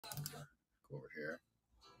over here.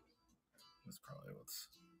 That's probably what's...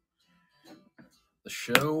 The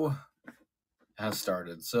show has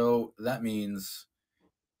started. So that means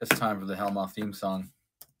it's time for the Hellmouth theme song.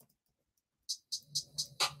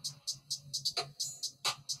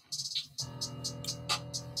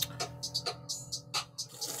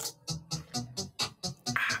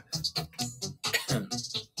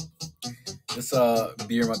 This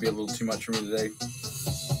beer might be a little too much for me today.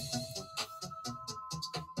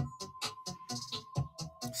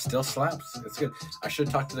 Still slaps. It's good. I should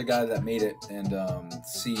talk to the guy that made it and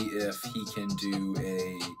see if he can do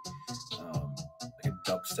a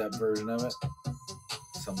dubstep version of it.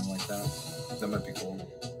 Something like that. That might be cool.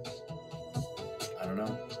 I don't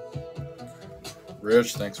know.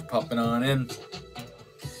 Rich, thanks for popping on in.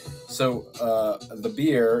 So the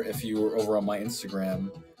beer, if you were over on my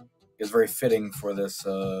Instagram, is very fitting for this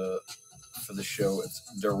for the show. It's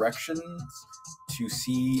Directions to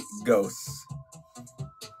See Ghosts.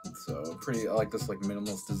 So pretty, I like this like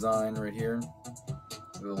minimalist design right here.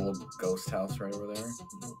 There's a little ghost house right over there.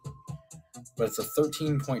 But it's a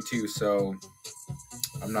 13.2, so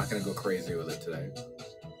I'm not gonna go crazy with it today.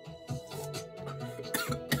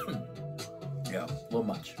 Yeah, a little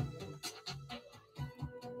much.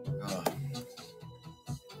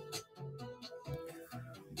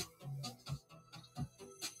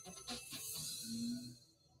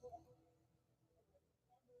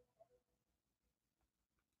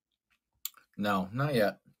 No, not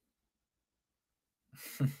yet.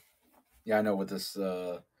 Yeah, I know with this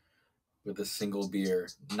single beer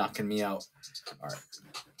knocking me out. All right.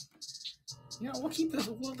 Yeah, we'll keep this.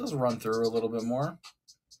 We'll just run through a little bit more.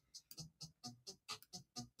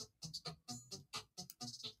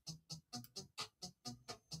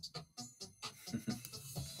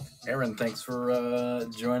 Aaron, thanks for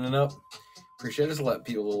joining up. Appreciate it. Just let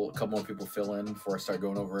a couple more people fill in before I start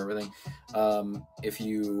going over everything. If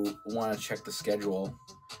you want to check the schedule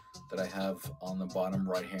that I have on the bottom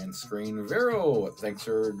right-hand screen, Vero, thanks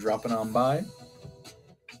for dropping on by.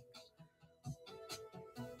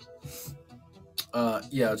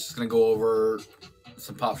 Yeah, I was just gonna go over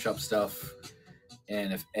some Popshop stuff,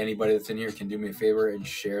 and if anybody that's in here can do me a favor and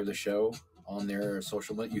share the show on their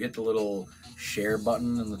social media, you hit the little share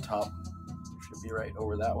button in the top. Should be right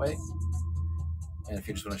over that way. And if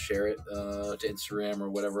you just want to share it to Instagram or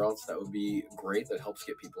whatever else, that would be great. That helps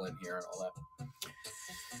get people in here and all that.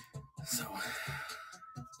 So,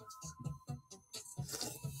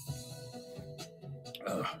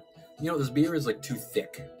 this beer is like too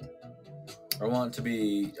thick. I want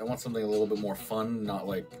something a little bit more fun, not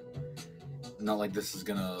like this is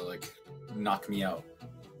gonna like knock me out.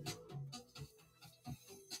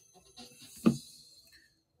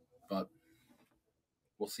 But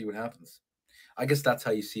we'll see what happens. I guess that's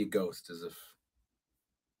how you see a ghost, is if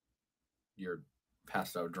you're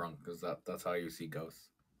passed out drunk, because that's how you see ghosts.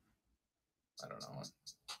 I don't know.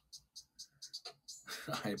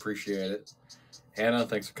 I appreciate it. Hannah,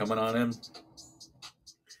 thanks for coming on in.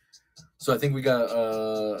 So I think we got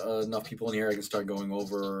enough people in here. I can start going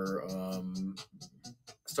over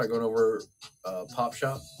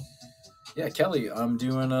Popshop. Yeah, Kelly, I'm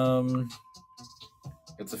doing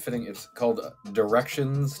it's called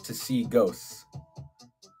Directions to See Ghosts.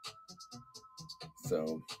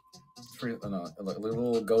 So it's pretty, a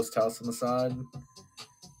little ghost house on the side.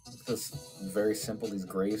 This very simple, these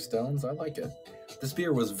gravestones. I like it. This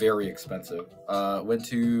beer was very expensive. Went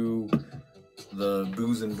to the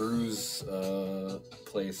Booze and Brews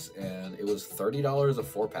place, and it was $30 a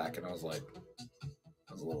 4-pack, and I was like,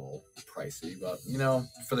 that was a little pricey, but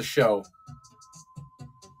for the show,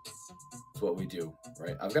 it's what we do,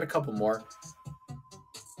 right? I've got a couple more,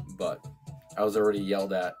 but I was already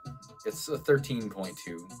yelled at. It's a 13.2.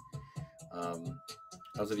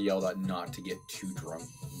 I was already yelled at not to get too drunk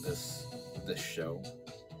this show,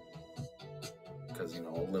 because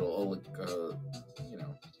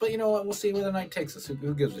but you know what? We'll see where the night takes us.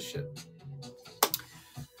 Who gives a shit?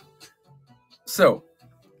 So,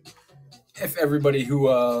 if everybody I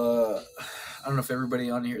don't know if everybody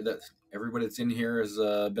on here, everybody that's in here has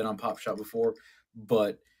been on Popshop before,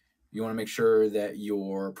 but you want to make sure that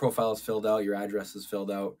your profile is filled out, your address is filled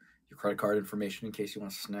out, your credit card information in case you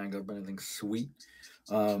want to snag up anything sweet.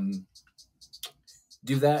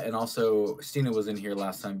 Do that. And also, Stina was in here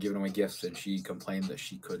last time giving away gifts, and she complained that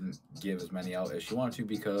she couldn't give as many out as she wanted to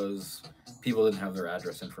because people didn't have their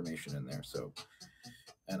address information in there. So,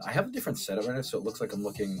 and I have a different setup right now, so it looks like I'm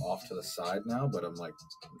looking off to the side now, but I'm like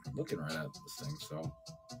looking right at this thing. So,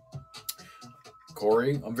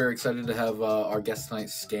 Cory, I'm very excited to have our guest tonight,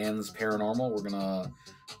 SCANS Paranormal. We're gonna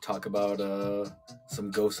talk about some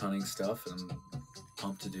ghost hunting stuff, and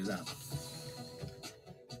pumped to do that.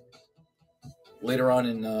 later on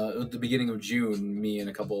in the beginning of June, me and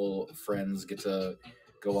a couple friends get to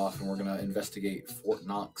go off, and we're gonna investigate Fort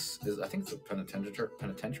Knox. I think it's a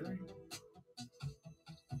penitentiary.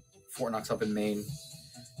 Fort Knox up in Maine,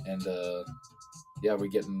 and yeah, we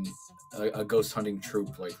getting a ghost hunting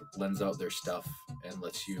troupe like lends out their stuff and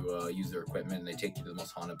lets you use their equipment. And they take you to the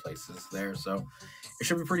most haunted places there, so it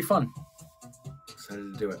should be pretty fun.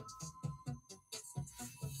 Excited to do it.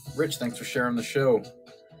 Rich, thanks for sharing the show.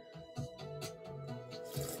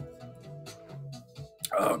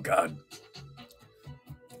 Oh God,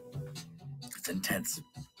 it's intense.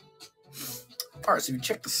 All right, so if you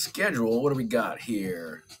check the schedule, what do we got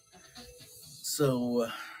here? So,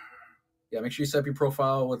 yeah, make sure you set up your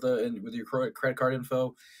profile with your credit card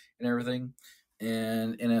info and everything.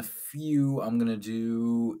 And in a few, I'm gonna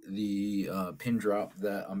do the pin drop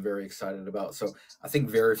that I'm very excited about. So I think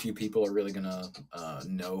very few people are really gonna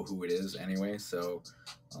know who it is anyway. So,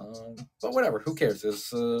 but whatever, who cares? It's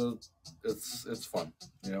fun,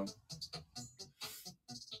 you know.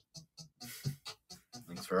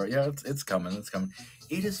 Thanks for it's coming. It's coming.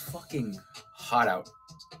 It is fucking hot out.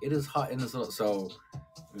 It is hot in this little. So,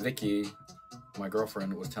 Vicky, my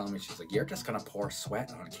girlfriend, was telling me, she's like, "You're just gonna pour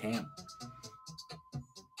sweat on camp."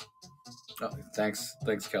 Oh, thanks,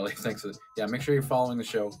 Kelly. Thanks. Yeah, make sure you're following the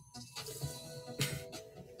show.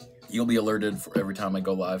 You'll be alerted for every time I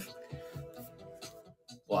go live.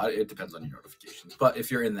 Well, it depends on your notifications, but if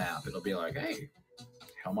you're in the app, it'll be like, "Hey,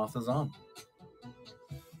 Hellmouth is on."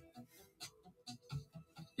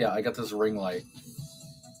 Yeah, I got this ring light.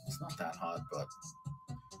 It's not that hot, but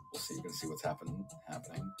we'll see. You can see what's happening.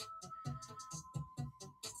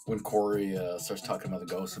 When Cory starts talking about the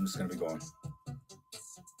ghost, I'm just gonna be going.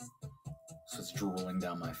 So it's drooling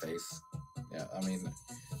down my face. Yeah, I mean,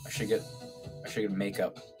 I should get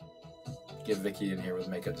makeup. Get Vicky in here with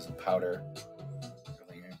makeup, just powder.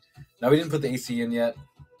 Now, we didn't put the AC in yet.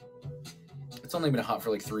 It's only been hot for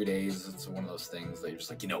like 3 days. It's one of those things that you're just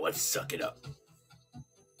like, you know what, suck it up.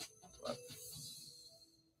 But,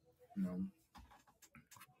 you know,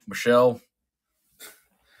 Michelle,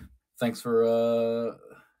 thanks for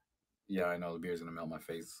yeah, I know the beer's gonna melt my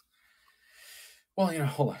face. Well, you know,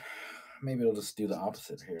 hold on. Maybe it'll just do the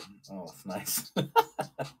opposite here. Oh, it's nice.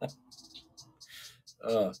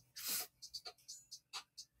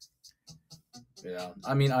 Yeah,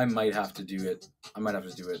 I mean, I might have to do it. I might have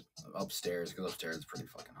to do it upstairs, because upstairs is pretty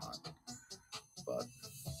fucking hot. But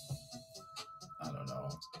I don't know.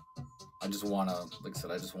 I just wanna, like I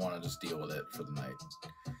said, just deal with it for the night.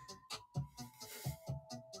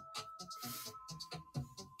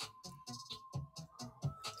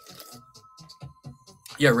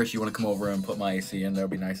 Yeah, Rich, you want to come over and put my AC in? That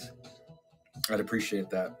would be nice. I'd appreciate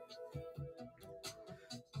that.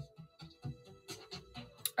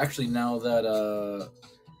 Actually, now that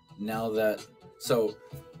so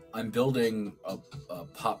I'm building a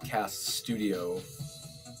Popcast studio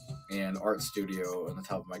and art studio on the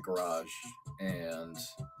top of my garage, and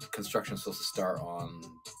construction is supposed to start on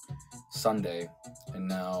Sunday, and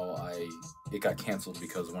now it got canceled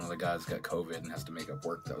because one of the guys got COVID and has to make up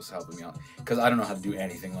work that was helping me out, because I don't know how to do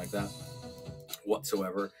anything like that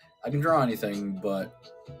whatsoever. I can draw anything, but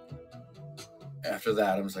after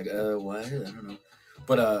that I was like, what? I don't know.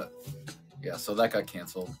 But yeah, so that got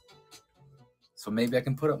canceled. So maybe I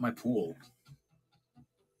can put up my pool.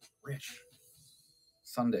 Rich.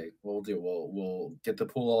 Sunday, what we'll do, we'll get the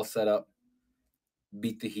pool all set up,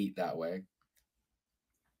 beat the heat that way.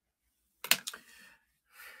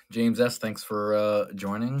 James S., thanks for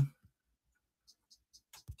joining.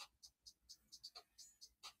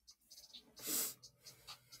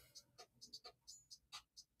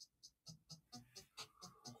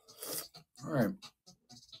 All right.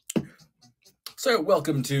 So,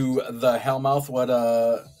 welcome to the Hellmouth. What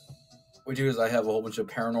we do is I have a whole bunch of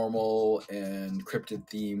paranormal and cryptid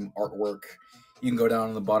theme artwork. You can go down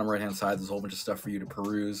on the bottom right hand side. There's a whole bunch of stuff for you to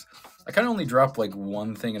peruse. I kind of only drop like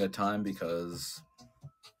one thing at a time because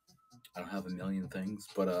I don't have a million things.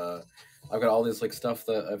 But I've got all this like stuff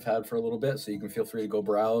that I've had for a little bit, so you can feel free to go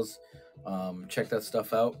browse, check that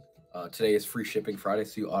stuff out. Today is free shipping Friday,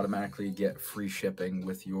 so you automatically get free shipping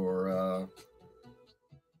with your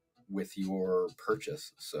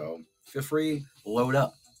purchase. So feel free, load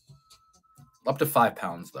up. Up to 5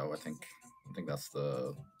 pounds, though. I think that's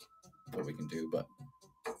what we can do. But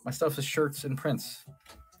my stuff is shirts and prints.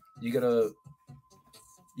 You gotta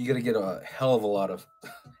get a hell of a lot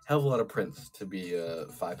of prints to be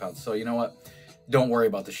 5 pounds. So you know what? Don't worry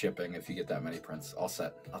about the shipping if you get that many prints. All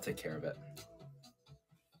set. I'll take care of it.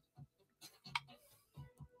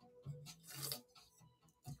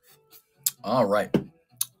 All right.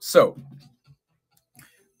 So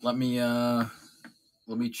let me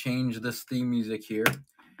let me change this theme music here.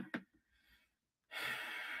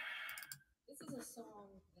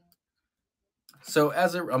 So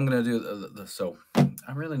I'm gonna do so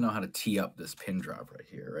I really know how to tee up this pin drop right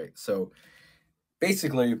here, right? So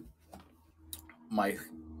basically, my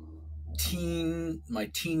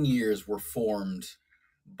teen years were formed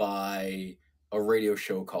by a radio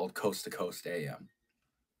show called Coast to Coast AM,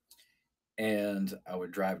 and I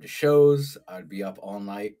would drive to shows. I'd be up all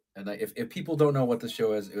night, and if people don't know what the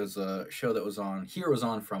show is, it was a show that was on here. It was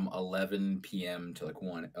on from 11 p.m. to like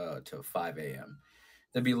 1 to 5 a.m.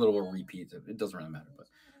 There'd be a little repeats. It doesn't really matter, but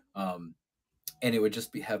and it would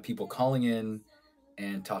just have people calling in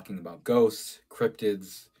and talking about ghosts,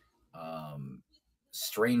 cryptids, um,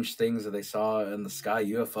 strange things that they saw in the sky,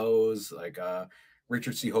 UFOs. Like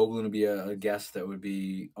Richard C. Hoagland would be a guest that would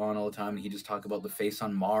be on all the time. He just talk about the face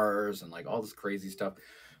on Mars and like all this crazy stuff.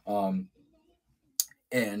 Um,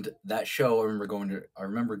 and that show, I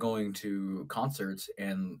remember going to concerts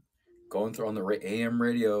and going through on the AM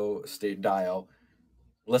radio state dial,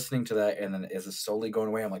 listening to that, and then as it's slowly going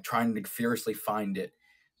away, I'm like trying to furiously find it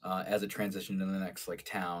as it transitioned to the next like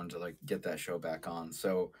town to like get that show back on.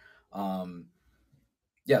 So,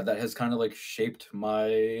 yeah, that has kind of like shaped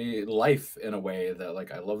my life in a way that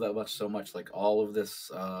like I love that much so much. Like all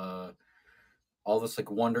this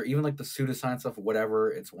like wonder, even like the pseudoscience stuff,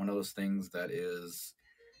 whatever. It's one of those things that is.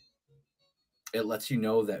 It lets you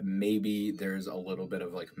know that maybe there's a little bit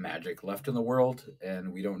of like magic left in the world,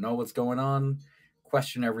 and we don't know what's going on.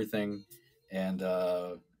 Question everything, and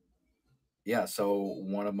yeah, so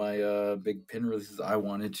one of my big pin releases I'm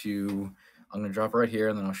gonna drop right here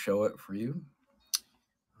and then I'll show it for you.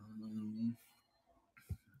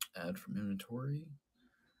 Add from inventory.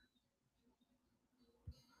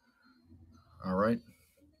 All right,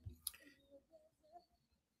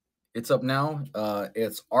 it's up now.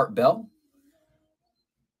 It's Art Bell.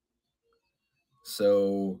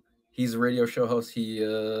 So he's a radio show host.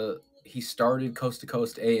 He started Coast to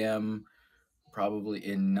Coast AM probably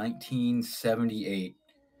in 1978.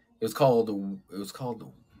 It was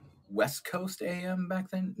called West Coast AM back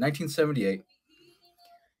then, 1978.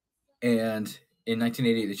 And in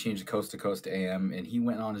 1988, they changed to Coast AM, and he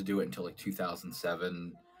went on to do it until like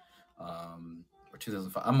 2007 or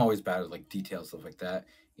 2005. I'm always bad at like details, stuff like that.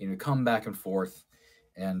 Come back and forth,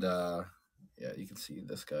 and yeah, you can see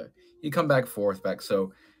this guy. He come back and forth back.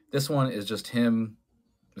 So this one is just him.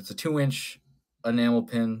 It's a 2-inch enamel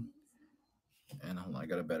pin, and hold on, I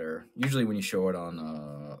got a better. Usually, when you show it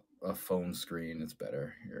on a phone screen, it's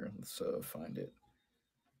better. Here, let's find it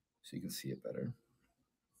so you can see it better.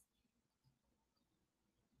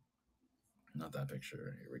 Not that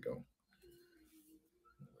picture. Here we go.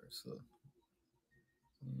 Where's the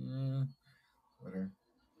Twitter?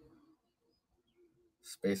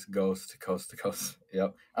 Space Ghost to Coast.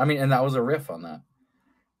 Yep. I mean, and that was a riff on that.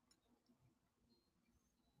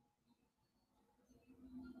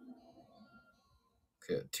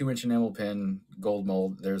 Okay, 2-inch enamel pin, gold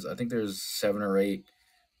mold. I think there's 7 or 8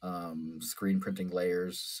 screen printing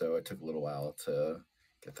layers, so it took a little while to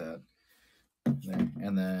get that there.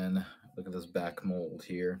 And then look at this back mold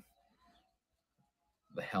here,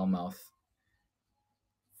 the Hellmouth.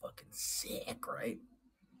 Fucking sick, right?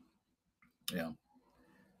 Yeah.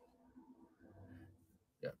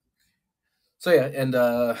 Yeah. So yeah, and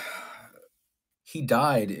he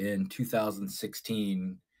died in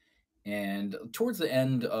 2016, and towards the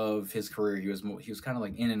end of his career, he was kind of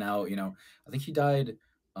like in and out. I think he died.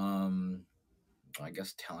 I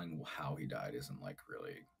guess telling how he died isn't like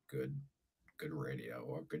really good radio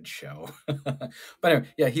or good show. But anyway,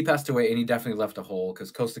 yeah, he passed away, and he definitely left a hole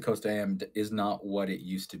because Coast to Coast AM is not what it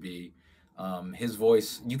used to be. His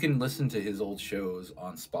voice, you can listen to his old shows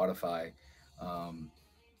on Spotify.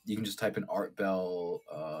 You can just type in Art Bell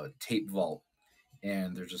tape vault,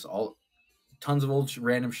 and there's just all tons of old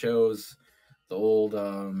random shows. The old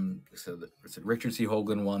Richard C.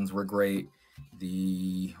 Hoagland ones were great.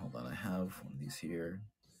 Hold on, I have one of these here.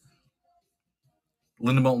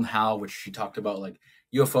 Linda Moulton Howe, which she talked about like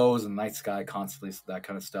UFOs and night sky constantly, that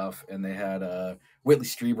kind of stuff. And they had Whitley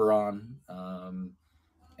Strieber on,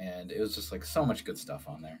 and it was just like so much good stuff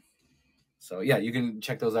on there. So yeah, you can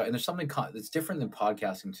check those out. And there's something that's different than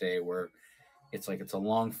podcasting today, where it's like it's a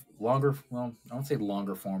longer. Well, I don't say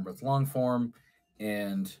longer form, but it's long form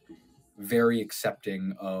and very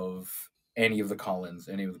accepting of any of the call-ins,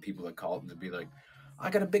 any of the people that call to be like, I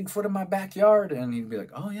got a Bigfoot in my backyard, and he'd be like,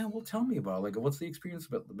 oh yeah, well tell me about it. Like what's the experience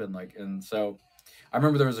been like. And so I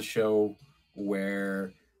remember there was a show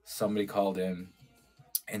where somebody called in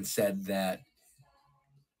and said that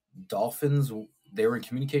dolphins they were in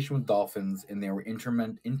communication with dolphins, and they were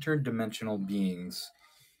interdimensional beings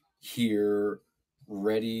here,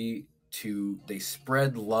 ready to. They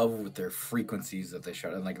spread love with their frequencies that they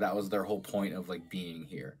shot, and like that was their whole point of like being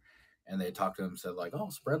here. And they talked to them, said like, "Oh,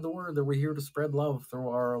 spread the word that we're here to spread love through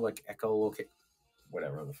our like echolocate,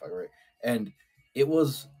 whatever the fuck, right?" And it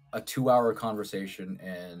was a 2 hour conversation,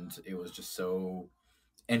 and it was just so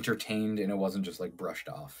entertained, and it wasn't just like brushed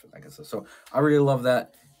off. I guess so. I really love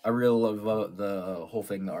that. I really love the whole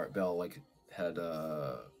thing. The Art Bell like had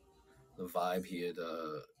the vibe he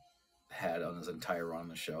had on his entire run on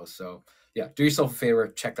the show. So yeah, do yourself a favor,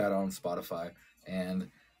 check that out on Spotify,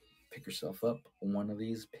 and pick yourself up one of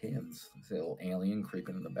these pins. This little alien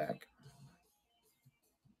creeping in the back.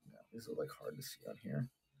 Yeah, these are like hard to see on here.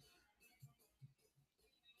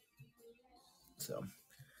 So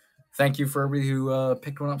thank you for everybody who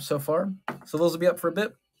picked one up so far. So those will be up for a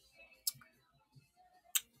bit.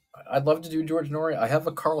 I'd love to do George Norrie. I have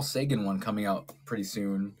a Carl Sagan one coming out pretty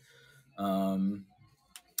soon. And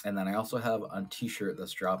then I also have a T-shirt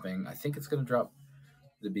that's dropping. I think it's going to drop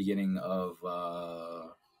the beginning of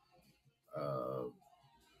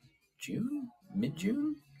June,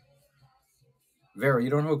 mid-June. Vera, you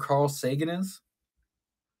don't know who Carl Sagan is?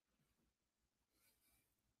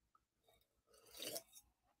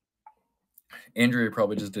 Andrea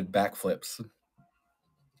probably just did backflips.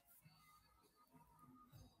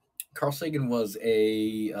 Carl Sagan was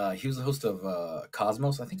he was the host of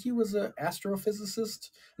Cosmos. I think he was an astrophysicist.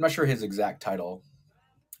 I'm not sure his exact title.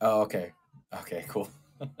 Oh, okay. Okay, cool.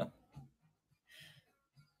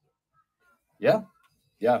 Yeah.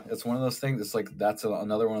 Yeah, it's one of those things. It's like that's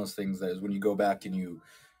another one of those things that is when you go back and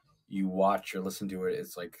you watch or listen to it,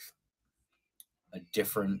 it's like a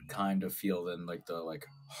different kind of feel than like the like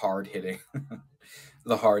hard hitting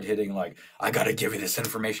the hard hitting like I gotta give you this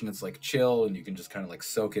information. It's like chill and you can just kind of like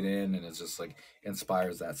soak it in, and it's just like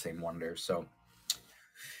inspires that same wonder. So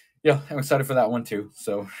yeah, I'm excited for that one too.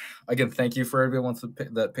 So again, thank you for everyone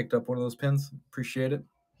that picked up one of those pins. Appreciate it.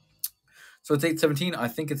 So it's 8:17. I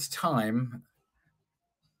think it's time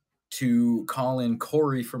to call in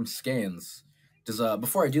Cory from Scans. Does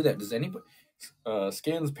before I do that, does anybody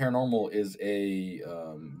Scans Paranormal is a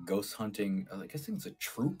ghost hunting. I guess it's a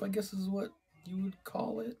troop. I guess is what you would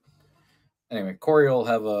call it. Anyway, Cory will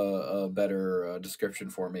have a better description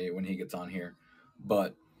for me when he gets on here.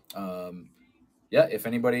 But yeah, if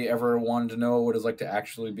anybody ever wanted to know what it's like to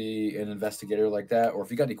actually be an investigator like that, or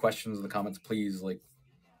if you got any questions in the comments, please like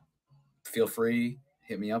feel free,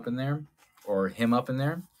 hit me up in there or him up in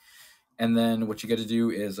there. And then what you got to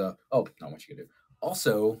do is not what you got to do.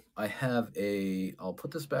 Also, I have I'll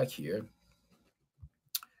put this back here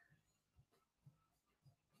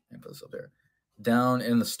and put this up there. Down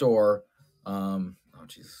in the store, oh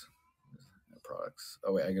jeez, products.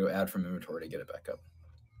 Oh wait, I go add from inventory to get it back up.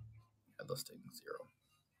 Add listing 0.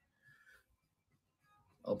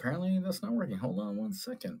 Well, apparently that's not working. Hold on 1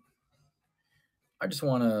 second. I just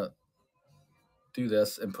want to do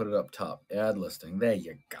this and put it up top. Add listing. There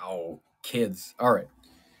you go, kids. All right.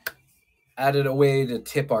 Added a way to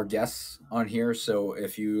tip our guests on here. So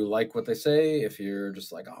if you like what they say, if you're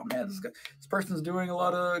just like, oh man, this person's doing a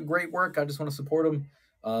lot of great work, I just want to support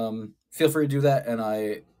them. Feel free to do that. And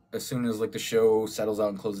as soon as like the show settles out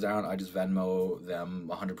and closes down, I just Venmo them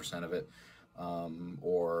 100% of it,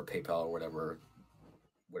 or PayPal or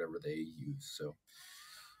whatever they use.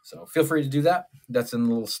 So feel free to do that. That's in the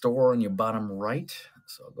little store on your bottom right.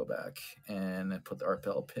 So I'll go back and put the Art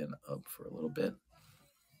Bell pin up for a little bit.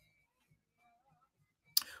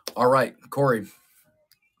 All right, Cory.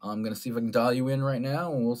 I'm going to see if I can dial you in right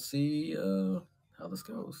now, and we'll see how this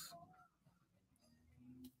goes.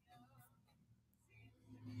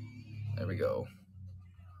 There we go.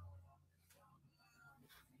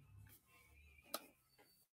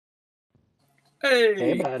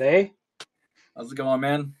 Hey, buddy. How's it going,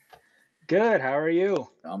 man? Good. How are you?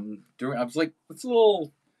 I was like, it's a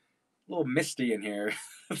little misty in here.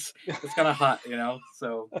 it's kind of hot,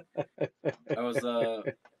 So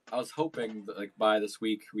I was hoping that, like, by this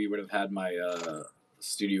week we would have had my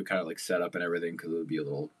studio kind of like set up and everything, because it would be a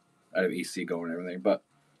little. I have AC going and everything, but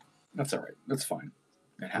that's all right. That's fine.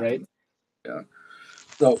 It happens. Right? Yeah.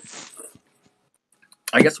 So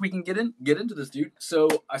I guess we can get into this, dude. So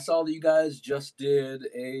I saw that you guys just did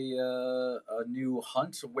a new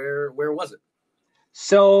hunt. Where was it?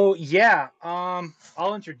 So yeah,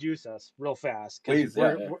 I'll introduce us real fast because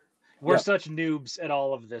we're such noobs at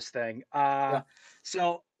all of this thing.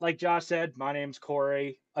 So like Josh said, my name's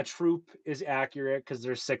Cory. A troop is accurate because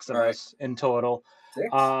there's 6 of us in total. 6?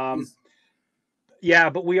 Yeah,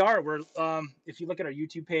 but we're if you look at our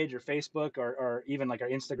YouTube page or Facebook or even like our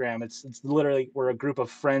Instagram, it's literally we're a group of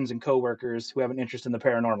friends and coworkers who have an interest in the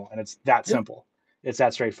paranormal, and it's that Yeah. simple. It's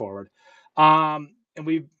that straightforward.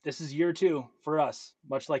 And this is year 2 for us,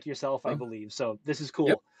 much like yourself, I Oh, believe. So this is yep.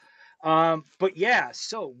 cool. But yeah,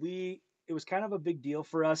 so it was kind of a big deal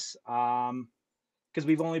for us because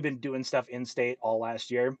we've only been doing stuff in state all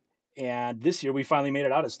last year, and this year we finally made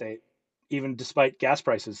it out of state, even despite gas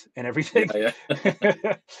prices and Yeah, everything.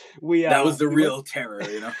 yeah. we That was the we went. real terror,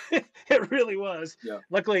 you know. It really was. Yeah.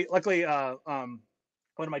 Luckily, one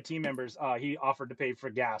of my team members, he offered to pay for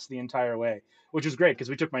gas the entire way, which was great because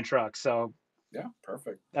we took my truck, so Yeah,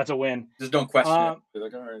 perfect. that's a win. Just don't question it. Uh, Be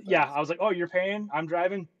like, all right, yeah, thanks. I was like, "Oh, you're paying? I'm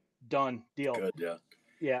driving. Done deal." Good, yeah.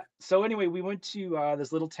 Yeah. So anyway, we went to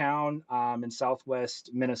this little town in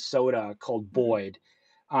southwest Minnesota called Mhm. Boyd.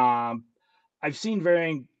 Um, I've seen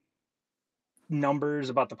varying numbers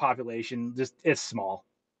about the population. Just it's small.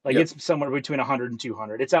 Like Yep. it's somewhere between 100 and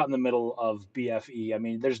 200. It's out in the middle of BFE. I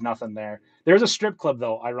mean, there's nothing there. There's a strip club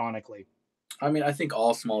though, ironically. I mean, I think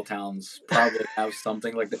all small towns probably have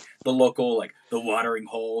something like the local, like the watering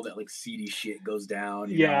hole that like seedy shit goes down,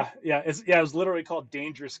 you know. It was literally called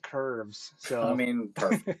Dangerous Curves. I So mean,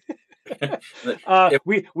 perfect. If,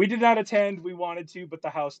 we did not attend. We wanted to, but the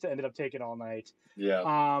house ended up taking all night.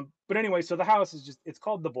 yeah. But anyway, so the house is it's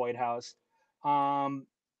called the Boyd House. Um,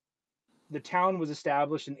 the town was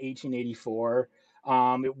established in 1884.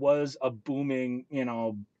 It was a booming,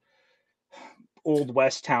 old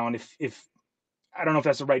west town. If I don't know if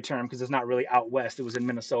that's the right term because it's not really out west. It was in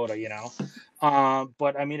Minnesota,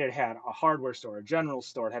 But I mean, it had a hardware store, a general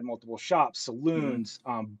store. It had multiple shops, Mhm. saloons,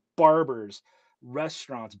 barbers,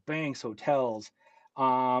 restaurants, banks, hotels,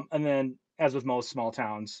 and then, as with most small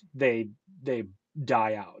towns, they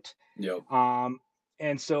die out. Yep. Um,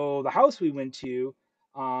 and so the house we went to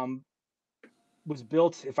um, was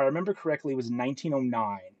built, if I remember correctly, was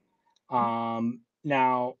 1909.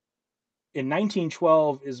 Now, in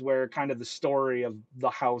 1912 is where kind of the story of the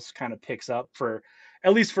house kind of picks up for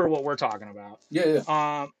at least for what we're talking about. Yeah,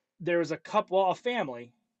 yeah. There was a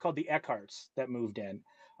family called the Eckharts that moved in.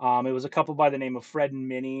 It was a couple by the name of Fred and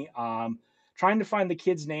Minnie. Trying to find the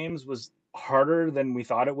kids' names was harder than we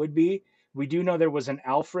thought it would be. We do know there was an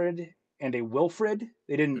Alfred and a Wilfred.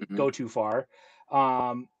 They didn't Mhm. go too far.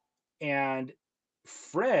 Um, and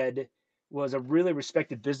Fred was a really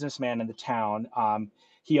respected businessman in the town.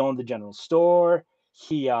 He owned the general store.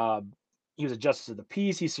 He was a justice of the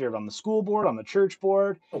peace. He served on the school board, on the church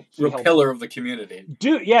board. Oh, He real helped. pillar of the community.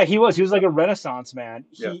 Dude, yeah, he was. He was Yeah. like a Renaissance man.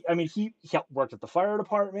 Yeah. He helped worked at the fire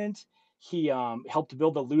department. He helped to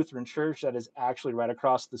build the Lutheran church that is actually right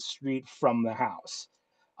across the street from the house.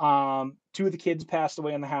 Two of the kids passed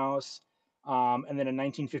away in the house, and then in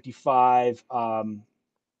 1955,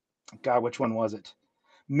 God, which one was it?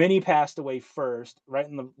 Minnie passed away first, right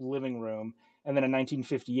in the living room, and then in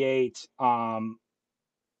 1958,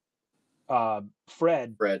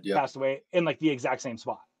 Fred Bread, yep. passed away in like the exact same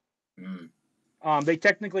spot. Mm. They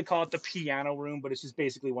technically call it the piano room, but it's just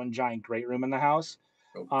basically one giant great room in the house.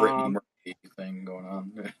 Oh, Brittany Um, Murphy thing going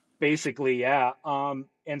on. Basically, yeah.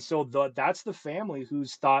 And so that's the family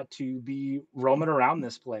who's thought to be roaming around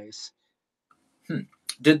this place. Hmm.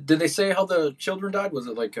 Did they say how the children died? Was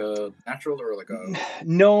it like a natural or like a?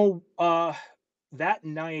 No, that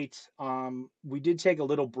night, we did take a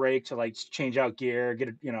little break to like change out gear, get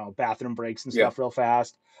bathroom breaks and Yeah. stuff real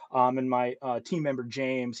fast. And my team member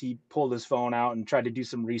James, he pulled his phone out and tried to do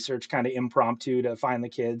some research, kind of impromptu, to find the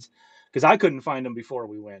kids because I couldn't find them before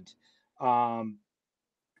we went. Um,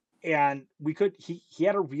 and we could. He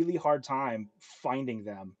had a really hard time finding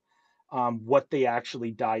them, what they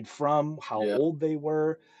actually died from, how Yeah. old they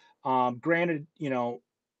were. Granted,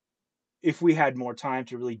 if we had more time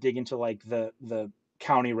to really dig into like the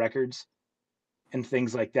county records and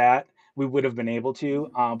things like that, we would have been able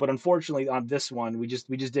to. But unfortunately, on this one, we just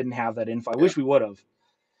didn't have that info. I Yeah. wish we would have.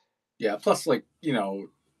 Yeah. Plus, like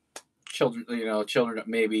children. Children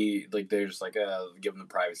maybe like they're just like give them the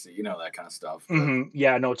privacy, that kind of stuff. But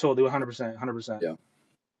Yeah, no, totally, 100%, 100%. yeah,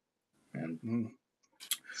 and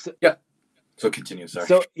So, yeah. So continue.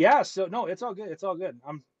 Sorry. yeah, so no, it's all good. It's all good.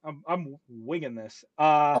 I'm winging this.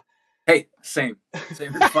 Hey, same.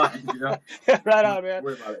 You're fine. Right Not on, man.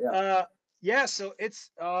 worry about it. Yeah. Yeah, so it's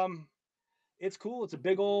cool. It's a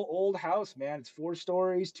big old house, man. It's 4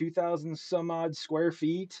 stories, 2,000 some odd square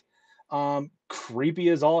feet. Creepy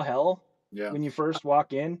as all hell Yeah. when you first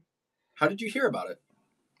walk in. How did you hear about it?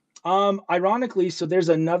 Ironically, so there's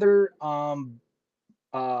another uh,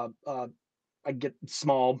 uh I get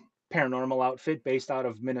small paranormal outfit based out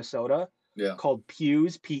of Minnesota Yeah. called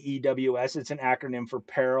Pews, Pews. It's an acronym for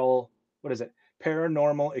Peril. What is it?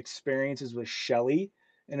 Paranormal Experiences with Shelly,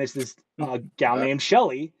 and it's this gal named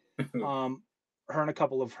Shelly. Her and a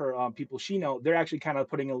couple of her people she know, they're actually kind of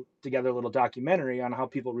putting together a little documentary on how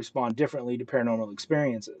people respond differently to paranormal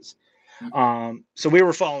experiences. So we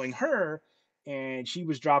were following her, and she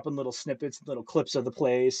was dropping little snippets, little clips of the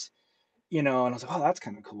place, and I was like, oh, that's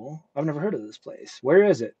kind of cool. I've never heard of this place. Where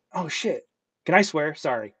is it? Oh shit. Can I swear?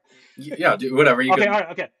 Sorry. Yeah, dude, whatever. You okay, can... all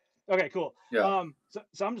right, okay, cool. Yeah.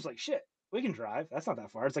 So I'm just like, shit, we can drive. That's not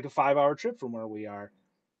that far. It's like a 5-hour trip from where we are.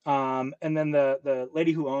 And then the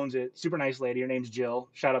lady who owns it, super nice lady. Her name's Jill.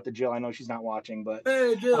 Shout out to Jill. I know she's not watching, but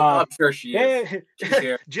hey, Jill. I'm sure she is. Hey, she's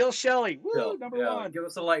here. Jill Shelley. Woo, Jill, number one. Give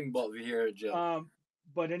us a lightning bolt if you hear it, Jill.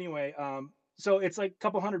 But anyway, so it's like a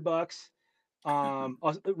couple $100.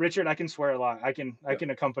 Richard, I can swear a lot. I can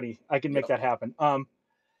accompany. I can make that happen.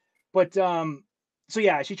 So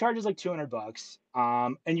yeah, she charges like $200.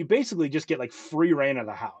 And you basically just get like free reign of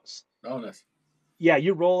the house. Oh, nice. Yeah,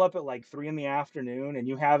 you roll up at like 3 p.m. and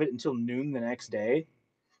you have it until noon the next day.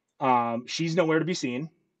 She's nowhere to be seen.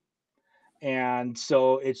 And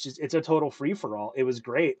so it's a total free for all. It was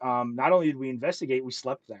great. Not only did we investigate, we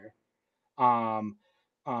slept there.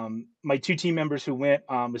 My 2 team members who went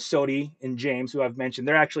was Sodi and James, who I've mentioned.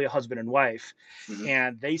 They're actually a husband and wife,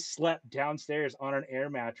 and they slept downstairs on an air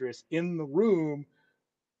mattress in the room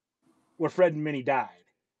where Fred and Minnie died.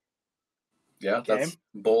 Yeah, okay. That's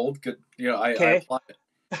bold. Good. I applaud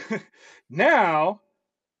it. Now,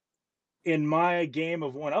 in my game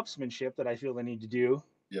of one-upsmanship that I feel I need to do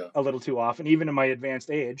a little too often, even in my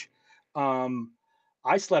advanced age,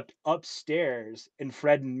 I slept upstairs in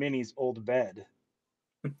Fred and Minnie's old bed.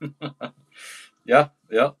 Yeah.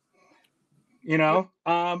 Let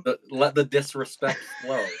the disrespect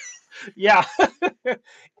flow. Yeah.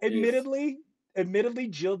 Admittedly,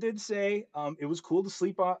 Jill did say it was cool to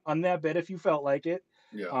sleep on that bed if you felt like it.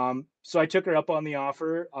 Yeah. So I took her up on the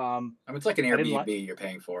offer. It's like an Airbnb you're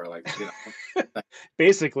paying for, like,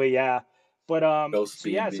 basically, yeah. But so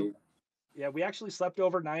yeah, we actually slept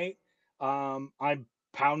overnight. I'm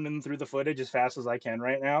pounding through the footage as fast as I can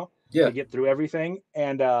right now to get through everything,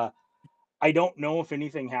 and I don't know if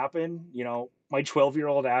anything happened. My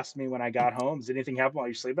 12-year-old asked me when I got home, "Does anything happen while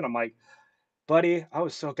you're sleeping?" I'm like, buddy, I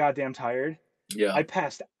was so goddamn tired. Yeah. I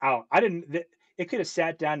passed out. It could have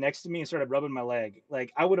sat down next to me and started rubbing my leg.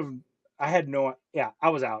 Like I was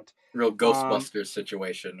out. Real Ghostbusters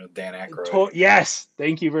situation with Dan Aykroyd. Yes.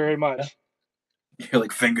 Thank you very much. You're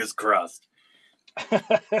like, fingers crossed. I'd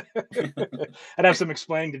have some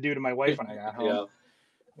explaining to do to my wife when I got home. Yeah.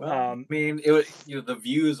 Well, the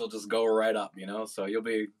views will just go right up, so you'll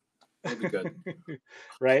be good.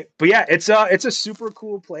 Right. But yeah, it's a super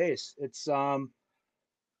cool place. It's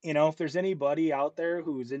if there's anybody out there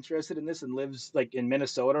who's interested in this and lives like in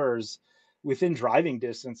Minnesota or is within driving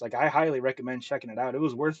distance, like I highly recommend checking it out. It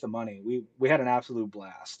was worth the money. We had an absolute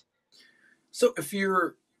blast. So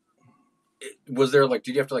was there did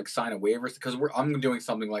you have to sign a waiver? Because I'm doing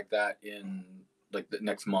something like that in the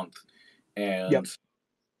next month, and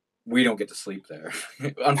we don't get to sleep there.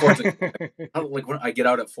 Unfortunately, when I get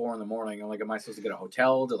out at 4 a.m, I'm like, am I supposed to get a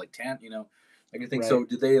hotel to tent? I think right. So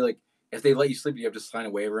did they if they let you sleep, you have to sign a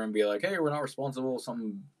waiver and be like, hey, we're not responsible if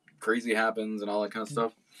something crazy happens and all that kind of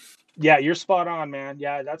stuff? Yeah, you're spot on, man.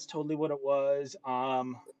 Yeah, that's totally what it was.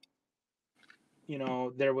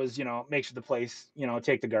 There was, make sure the place,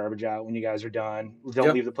 take the garbage out when you guys are done.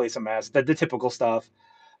 Don't leave the place a mess. The typical stuff.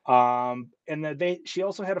 And then she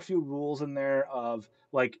also had a few rules in there of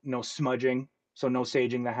no smudging, so no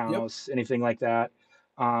saging the house, anything like that.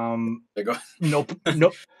 There goes. Nope.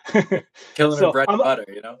 Killing her bread and butter,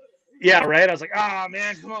 Yeah, right. I was like,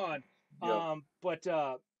 man, come on. But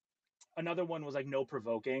another one was no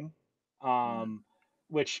provoking.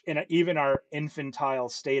 Which even our infantile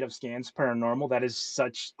state of Scans Paranormal, that is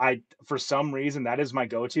for some reason, that is my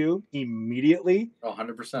go-to immediately.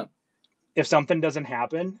 100%. If something doesn't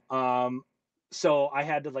happen. So I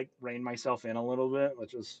had to rein myself in a little bit,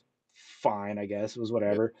 which was fine, I guess. It was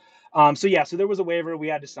whatever. So there was a waiver. We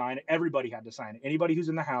had to sign it. Everybody had to sign it. Anybody who's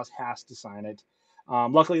in the house has to sign it.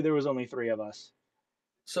 Luckily there was only 3 of us.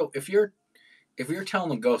 So if you're telling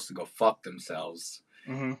the ghosts to go fuck themselves,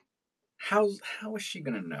 how is she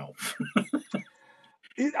gonna know?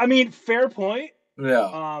 I mean, fair point.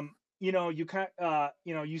 Yeah. You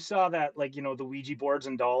you saw that the Ouija boards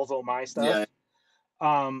and dolls, all my stuff.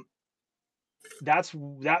 Yeah.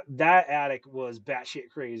 That attic was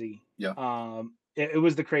batshit crazy. Yeah. It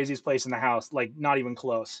was the craziest place in the house, not even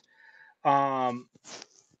close. And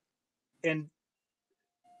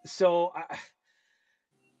so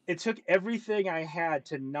it took everything I had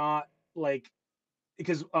to not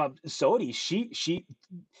because Sodi,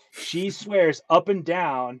 she swears up and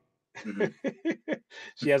down.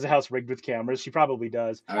 She has a house rigged with cameras. She probably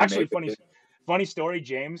does. Actually, funny story,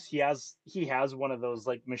 James. He has one of those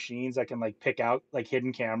like machines that can like pick out like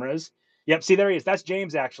hidden cameras. Yep, see there he is. That's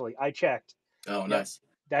James actually. I checked. Oh, Yep, nice.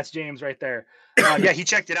 that's James right there. Yeah, he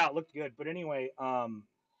checked it out. Looked good. But anyway,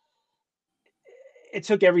 it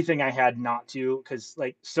took everything I had not to, because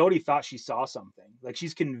like Sodi thought she saw something. Like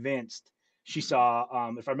she's convinced she saw,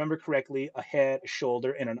 if I remember correctly, a head, a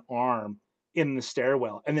shoulder, and an arm in the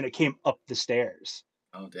stairwell, and then it came up the stairs.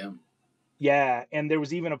 Oh damn. Yeah, and there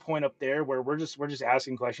was even a point up there where we're just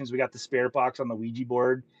asking questions. We got the spirit box on the Ouija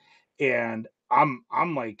board, and I'm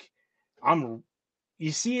like, I'm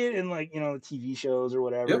you see it in like the TV shows or Yep.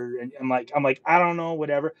 whatever, and I'm like I don't know,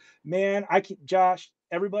 whatever. Man, Josh,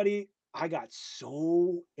 everybody, I got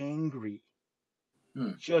so angry,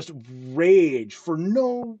 just rage for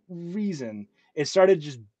no reason. It started to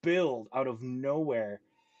just build out of nowhere.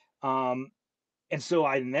 Um, and so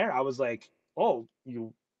I was like, oh,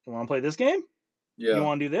 you want to play this game? You Yeah.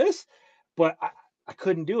 want to do this? But I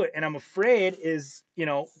couldn't do it. And I'm afraid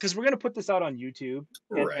because we're going to put this out on YouTube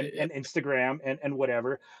and, Right. and Instagram and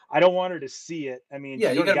whatever. I don't want her to see it. I mean, Yeah,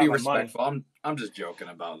 she's you already gotta got be my money. respectful. I'm just joking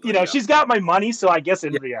about the. She's got my money. So I guess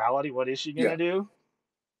in Yeah. reality, what is she going to Yeah. do?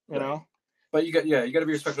 Right. But you got to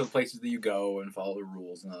be respectful of the places that you go and follow the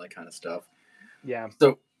rules and all that kind of stuff. Yeah.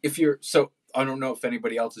 So I don't know if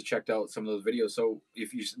anybody else has checked out some of those videos. So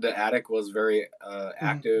if the attic was very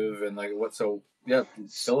active and like what? So yeah,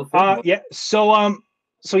 still a thing. Yeah.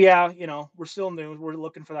 So yeah, we're still new. We're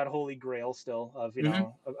looking for that holy grail still of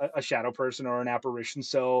a shadow person or an apparition.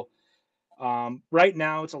 So right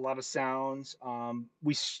now it's a lot of sounds.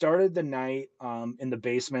 We started the night in the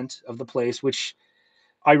basement of the place, which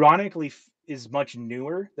ironically is much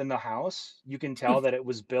newer than the house. You can tell that it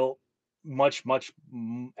was built much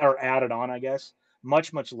or added on, I guess,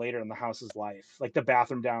 much later in the house's life. Like the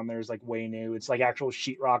bathroom down there is like way new. It's like actual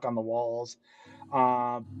sheetrock on the walls.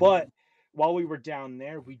 But while we were down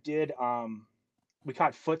there, we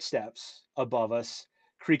caught footsteps above us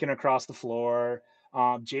creaking across the floor.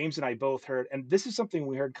 James and I both heard, and this is something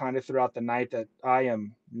we heard kind of throughout the night that I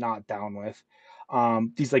am not down with.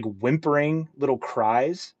 These like whimpering little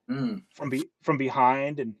cries from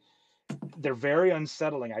behind, and they're very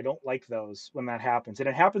unsettling. I don't like those when that happens, and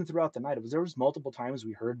it happened throughout the night. There was multiple times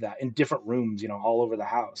we heard that in different rooms, all over the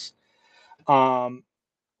house. And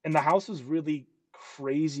the house was really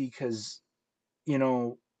crazy because you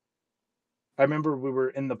know I remember we were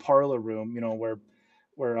in the parlor room,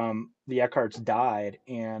 where the Eckharts died,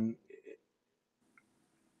 and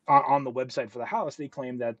on the website for the house, they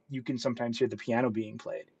claim that you can sometimes hear the piano being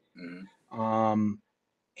played. Um,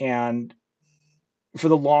 and for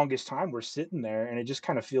the longest time, we're sitting there, and it just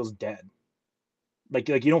kind of feels dead. Like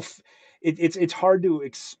you don't. It's hard to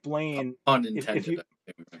explain if Unintended. you.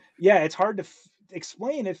 Yeah, it's hard to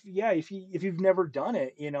explain if you've never done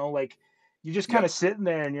it. Like you're just kind Yeah. of sitting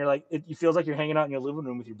there, and you're like, it feels like you're hanging out in your living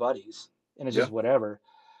room with your buddies, and it's Yeah. just whatever.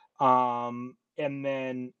 And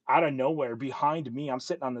then out of nowhere, behind me, I'm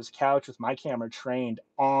sitting on this couch with my camera trained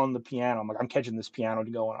on the piano. I'm like, I'm catching this piano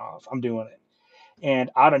going off. I'm doing it. And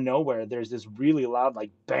out of nowhere, there's this really loud, like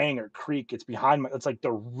bang or creak. It's behind it's like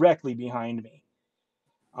directly behind me.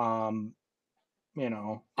 Um,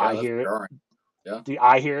 Yeah, I that's hear it. jarring. Yeah.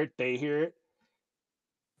 I hear it. They hear it.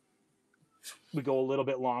 We go a little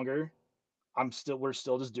bit longer. We're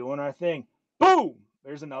still just doing our thing. Boom!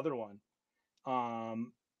 There's another one.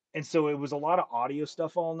 Um, and so it was a lot of audio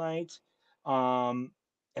stuff all night. Um,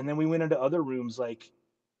 and then we went into other rooms, like,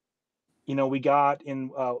 we got in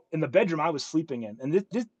the bedroom I was sleeping in. And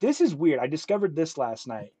this is weird. I discovered this last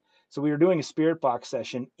night. So we were doing a spirit box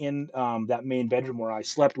session in that main bedroom where I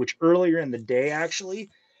slept, which earlier in the day actually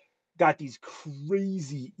got these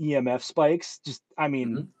crazy EMF spikes, just I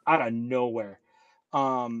mean, out of nowhere.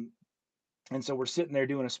 Um, and so we're sitting there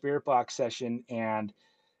doing a spirit box session, and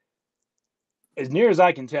as near as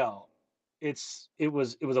I can tell, it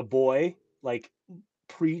was a boy, like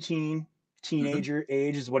preteen, teenager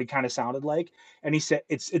age is what he kind of sounded like, and he said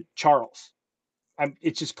it's Charles.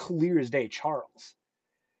 It's just clear as day, Charles.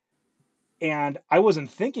 And I wasn't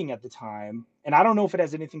thinking at the time, and I don't know if it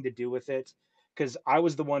has anything to do with it, because I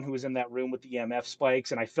was the one who was in that room with the EMF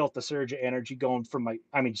spikes, and I felt the surge of energy going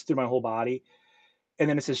just through my whole body. And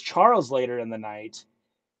then it says Charles later in the night,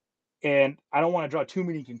 and I don't want to draw too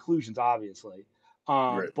many conclusions, obviously.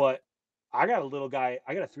 Right. But I got a little guy,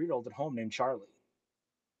 I got a 3-year-old at home named Charlie.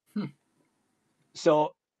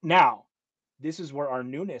 So now this is where our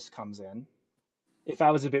newness comes in. If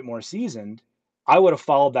I was a bit more seasoned, I would have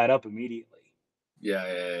followed that up immediately.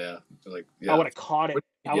 Yeah. Like, I yeah. would have caught it.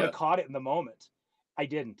 I would Yeah. have caught it in the moment. I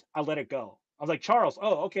didn't. I let it go. I was like, Charles,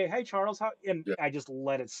 oh, okay. Hey, Charles, how? And Yeah. I just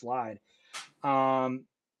let it slide. Um,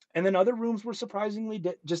 and then other rooms were surprisingly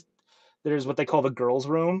just there's what they call the girls'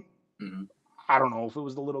 room. Mm-hmm. I don't know if it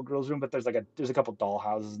was the little girls' room, but there's a couple doll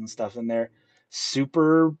houses and stuff in there.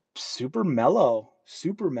 Super super mellow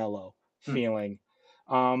Hmm. feeling.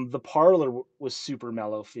 The parlor was super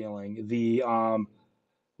mellow feeling. The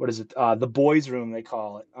what is it? The boys' room they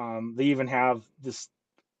call it. They even have this.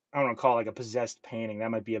 I don't want to call it like a possessed painting.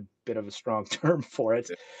 That might be a bit of a strong term for it.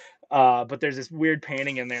 Yeah. But there's this weird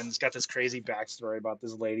painting in there, and it's got this crazy backstory about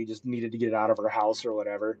this lady just needed to get out of her house or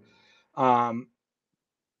whatever. Um,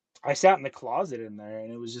 I sat in the closet in there,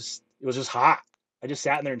 and it was just hot. I just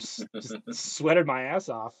sat in there and just sweated my ass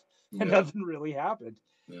off, and Yeah. nothing really happened.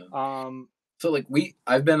 Yeah. Um, So like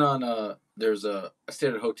I've been on there's I stayed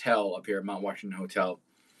at a hotel up here at Mount Washington Hotel,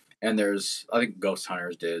 and there's I think Ghost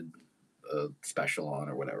Hunters did a special on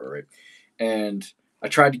or whatever, right? And I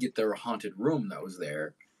tried to get their haunted room that was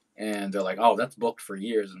there, and they're like, "Oh, that's booked for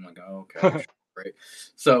years." And I'm like, "Oh, okay, sure, right."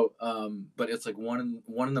 So, but it's like one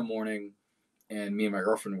in the morning, and me and my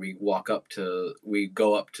girlfriend we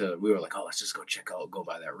go up to we were like, "Oh, let's just go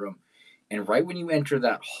by that room," and right when you enter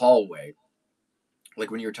that hallway, like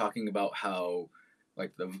when you were talking about how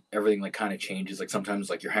like everything like kind of changes, like sometimes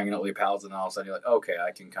like you're hanging out with your pals and all of a sudden you're like, okay,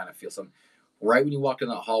 I can kind of feel something. Right when you walked in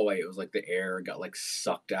that hallway, it was like the air got like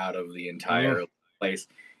sucked out of the mm, entire place,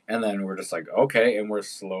 and then we're just like, okay, and we're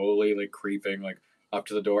slowly like creeping like up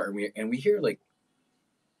to the door, and we hear like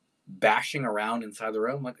bashing around inside the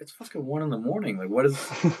room. Like it's fucking 1 a.m. Like what is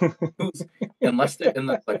who's unless they and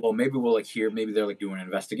like well maybe we'll like hear maybe they're like doing an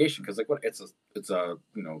investigation because like what it's a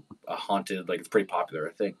a haunted like it's pretty popular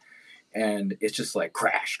I think, and it's just like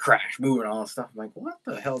crash, moving all this stuff. I'm like, what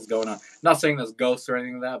the hell's going on? Not saying there's ghosts or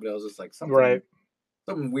anything like that, but it was just like right.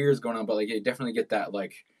 something weird is going on. But like, you definitely get that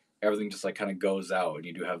like everything just like kind of goes out, and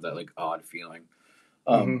you do have that like odd feeling.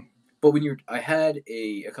 Hmm. But when I had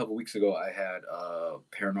a couple weeks ago, I had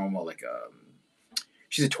paranormal like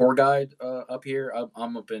she's a tour guide up here.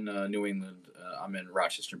 I'm up in New England. I'm in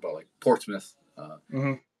Rochester, but like Portsmouth.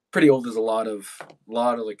 Hmm. Pretty old. There's a lot of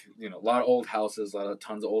like a lot of old houses, a lot of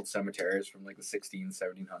tons of old cemeteries from like the 16,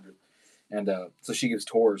 1700s, and so she gives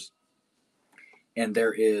tours, and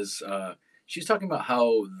there is she's talking about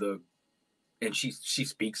how and she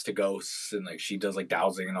speaks to ghosts and like she does like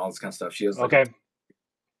dowsing and all this kind of stuff. She has like a Okay.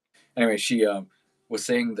 anyway. She was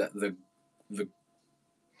saying that the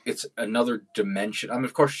it's another dimension. I mean,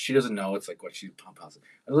 of course, she doesn't know. It's like what she's positive.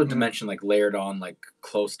 Another Hmm. dimension, like layered on, like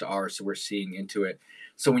close to ours. So we're seeing into it.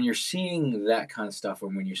 So when you're seeing that kind of stuff,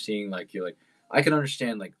 and when you're seeing like you're like, I can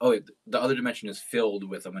understand like, oh, the other dimension is filled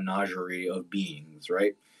with a menagerie of beings,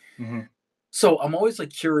 right? Hmm. So I'm always like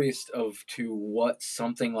curious of to what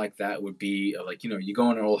something like that would be. Like you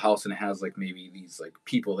go in an old house and it has like maybe these like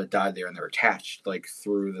people that died there and they're attached like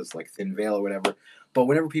through this like thin veil or whatever. But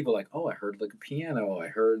whenever people are like, oh, I heard like a piano, I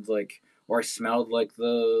heard like, or I smelled like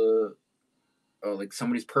or like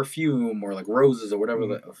somebody's perfume or like roses or whatever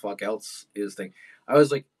Hmm. the fuck else is thing. I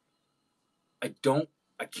was like, I don't,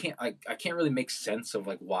 I can't really make sense of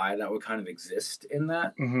like why that would kind of exist in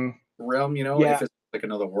that Hmm. realm. If Yeah. it's like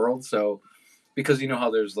another world. So because you know how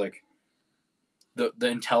there's like the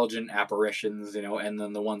intelligent apparitions, and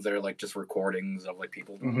then the ones that are like just recordings of like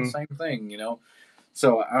people doing the Hmm. same thing.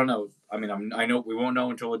 So I don't know. I mean, I know we won't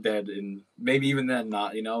know until we're dead, and maybe even then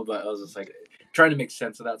not. But I was just like trying to make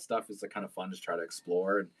sense of that stuff is like kind of fun to try to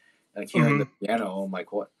explore, and like hearing Hmm. the piano, I'm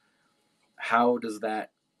like, what? How does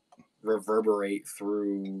that reverberate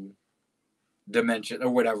through dimension or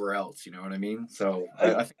whatever else? You know what I mean? So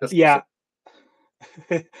I think that's Yeah.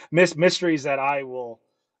 Mysteries that I will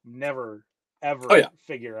never oh ever yeah,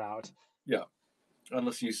 figure out. yeah.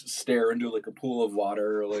 Unless you stare into like a pool of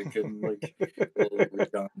water, like in like a little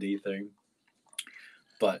like John D thing.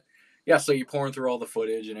 But yeah, so you're pouring through all the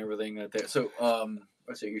footage and everything like that. So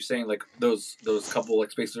so you're saying like those couple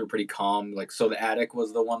like spaces are pretty calm. Like so the attic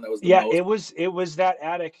was the one that was the Yeah, most. it was that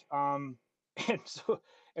attic. And so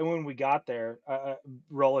and when we got there,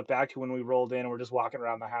 roll it back to when we rolled in and we're just walking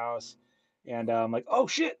around the house, and I'm like, oh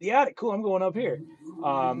shit, the attic, cool, I'm going up here.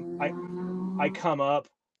 I come up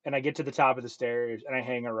and I get to the top of the stairs and I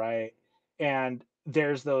hang a right, and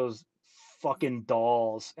there's those fucking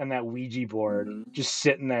dolls and that Ouija board Mm-hmm. just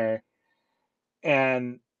sitting there,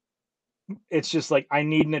 and it's just like I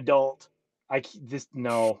need an adult. This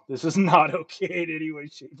no, this is not okay in any way,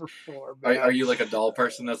 shape, or form, Are man. you like a doll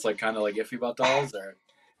person that's like kind of like iffy about dolls or?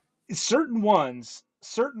 Certain ones.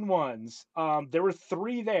 There were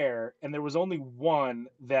three there, and there was only one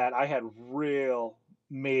that I had real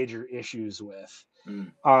major issues with.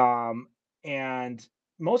 Mm. And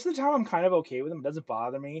most of the time I'm kind of okay with them. It doesn't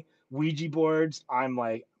bother me. Ouija boards, I'm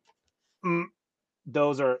like,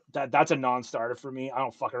 that's a non-starter for me. I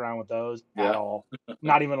don't fuck around with those at all.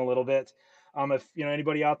 Not even a little bit. If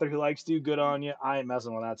anybody out there who likes to, good on you. I ain't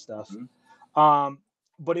messing with that stuff. Mm-hmm.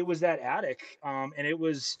 But it was that attic, and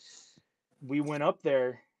we went up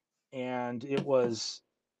there, and what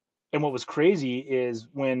was crazy is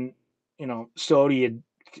when Sodi had,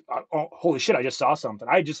 oh, holy shit, I just saw something.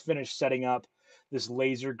 I just finished setting up this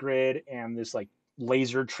laser grid and this like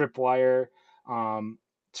laser tripwire,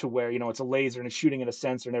 to where it's a laser and it's shooting at a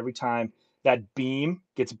sensor, and every time that beam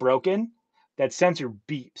gets broken, that sensor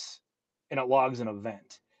beeps and it logs an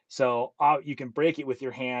event. So you can break it with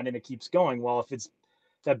your hand and it keeps going. Well, if it's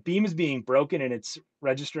that beam is being broken and it's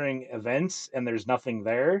registering events and there's nothing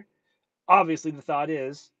there, obviously the thought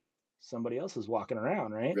is somebody else is walking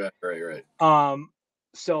around, right? Right.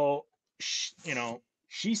 So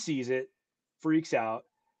she sees it, freaks out.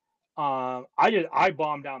 I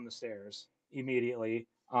bombed down the stairs immediately.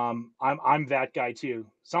 I'm that guy too.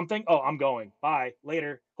 Something. Oh, I'm going. Bye.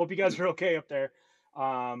 Later. Hope you guys are okay up there.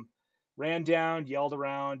 Ran down, yelled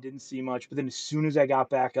around, didn't see much. But then as soon as I got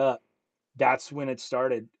back up, that's when it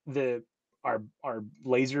started. Our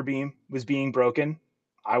laser beam was being broken.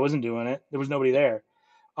 I wasn't doing it. There was nobody there.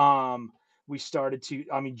 We started to.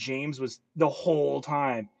 I mean, James was the whole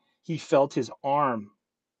time. He felt his arm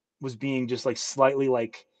was being just like slightly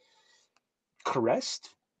like caressed,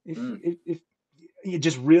 if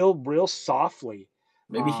just real softly.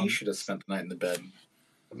 Maybe he should have spent the night in the bed.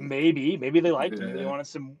 Maybe they liked him. Maybe they wanted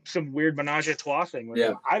some weird menage a trois thing.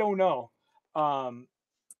 Yeah. I don't know.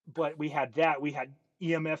 But we had that. We had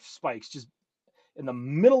EMF spikes just in the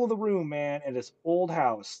middle of the room, man, in this old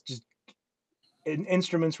house. Just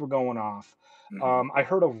instruments were going off. I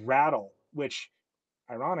heard a rattle, which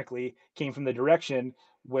ironically came from the direction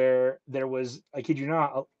where there was, I kid you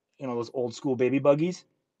not, those old school baby buggies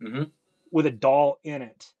with a doll in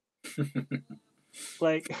it.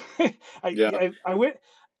 Like, I went.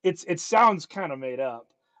 It sounds kind of made up,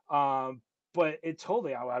 but it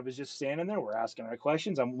totally. I was just standing there. We're asking our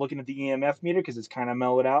questions. I'm looking at the EMF meter because it's kind of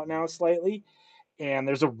mellowed out now slightly, and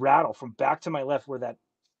there's a rattle from back to my left where that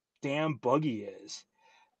damn buggy is.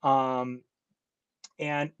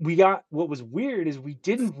 And what was weird is we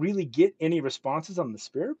didn't really get any responses on the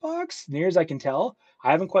spirit box, near as I can tell. I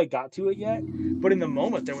haven't quite got to it yet, but in the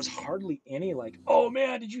moment there was hardly any like, oh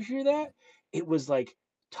man, did you hear that? It was like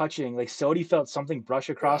touching, like Sodi felt something brush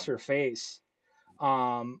across her face.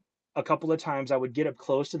 A couple of times I would get up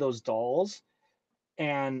close to those dolls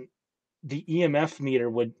and the EMF meter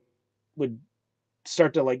would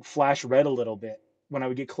start to like flash red a little bit when I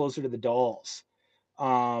would get closer to the dolls.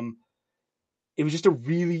 It was just a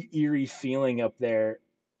really eerie feeling up there.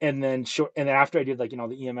 And then after I did like, the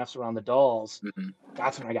EMFs around the dolls,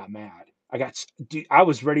 that's when I got mad. I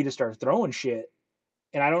was ready to start throwing shit.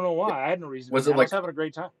 And I don't know why. I had no reason to be mad. I was having a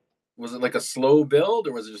great time. Was it like a slow build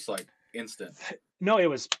or was it just like instant? No, it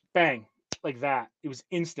was bang, like that. It was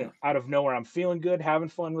instant out of nowhere. I'm feeling good, having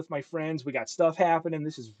fun with my friends. We got stuff happening.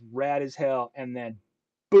 This is rad as hell. And then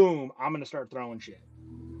boom, I'm going to start throwing shit.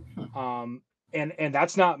 And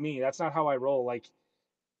that's not me. That's not how I roll. Like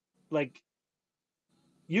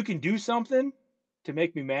you can do something to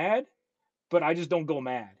make me mad, but I just don't go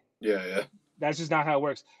mad. Yeah. That's just not how it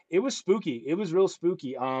works. It was spooky. It was real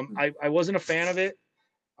spooky. I wasn't a fan of it.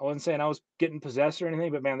 I wasn't saying I was getting possessed or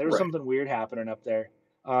anything, but man, there was something weird happening up there.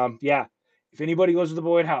 Yeah. If anybody goes to the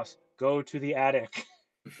Boyd house, go to the attic,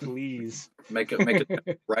 please. make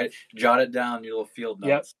it right. Jot it down. Your little field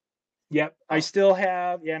notes. Yep. Oh. I still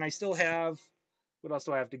have. What else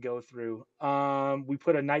do I have to go through? We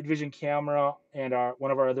put a night vision camera and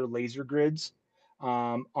one of our other laser grids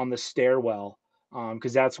on the stairwell,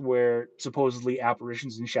 because that's where supposedly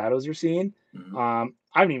apparitions and shadows are seen. I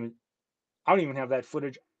don't even have that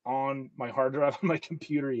footage on my hard drive on my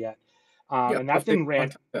computer yet. And that thing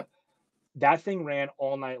ran. That thing ran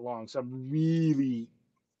all night long. So I'm really,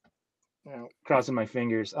 crossing my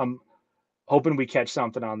fingers. I'm hoping we catch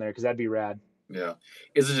something on there because that'd be rad. Yeah.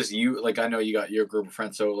 Is it just you? Like, I know you got your group of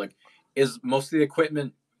friends. So, like, is most of the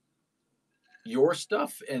equipment your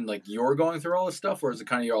stuff and, like, you're going through all this stuff? Or is it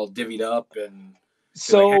kind of you're all divvied up and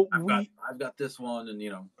so like, hey, I've got this one and,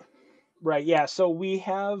 Right. Yeah. So we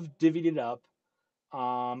have divvied it up.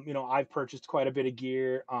 I've purchased quite a bit of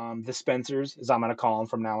gear. The Spencers, as I'm going to call them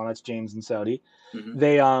from now on, that's James and Sodi.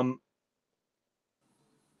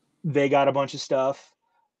 They got a bunch of stuff.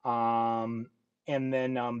 And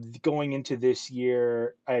then going into this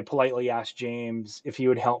year, I politely asked James if he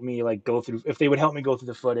would help me like if they would help me go through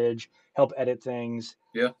the footage, help edit things.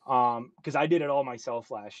 Yeah. Because I did it all myself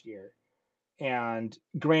last year. And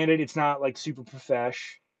granted, it's not like super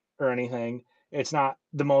profesh or anything. It's not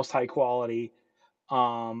the most high quality,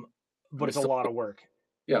 but it's a lot of work.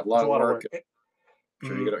 Yeah, a It's lot a of lot of work. work. I'm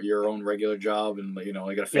sure you got your own regular job and you got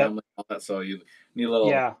a Yep. family and all that, so you need a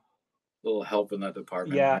little help in that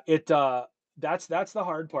department. Yeah. That's the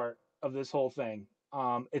hard part of this whole thing.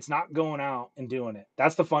 It's not going out and doing it.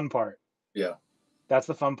 That's the fun part. Yeah. That's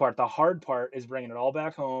the fun part. The hard part is bringing it all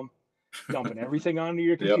back home, dumping everything onto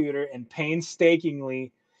your Yep. computer, and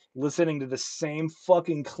painstakingly listening to the same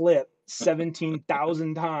fucking clip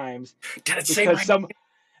 17,000 times. Did it say Because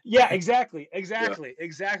yeah, exactly.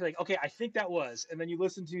 Yeah. Okay, I think that was. And then you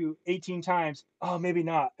listen to 18 times. Oh, maybe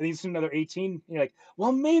not. And you listen to another 18. And you're like,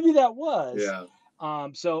 well, maybe that was. Yeah.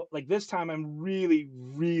 So like this time I'm really,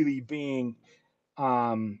 really being,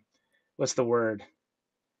 what's the word?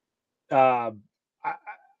 Uh, I,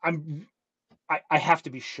 I'm, I have to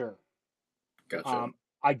be sure. Gotcha.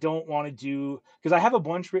 I don't want to do, because I have a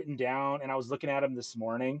bunch written down and I was looking at them this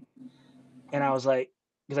morning and I was like,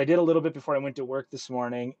 because I did a little bit before I went to work this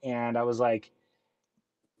morning and I was like,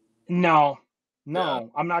 no, Yeah.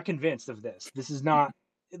 I'm not convinced of this. This is not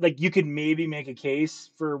like you could maybe make a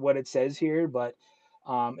case for what it says here, but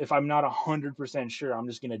if I'm not 100% sure, I'm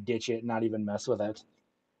just gonna ditch it and not even mess with it.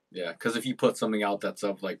 Yeah, because if you put something out that's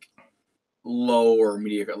of like low or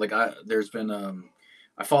mediocre, like there's been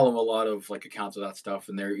I follow a lot of like accounts of that stuff,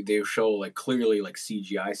 and they show like clearly like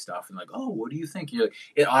CGI stuff, and like, oh, what do you think? You're like,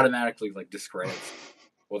 it automatically like discredits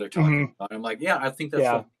what they're talking Mm-hmm. about. I'm like, yeah, I think that's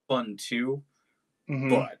Yeah. fun too, Mm-hmm.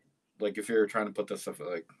 but like if you're trying to put this stuff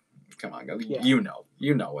like, come on, Yeah. you know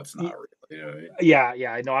it's not real. You know what I mean?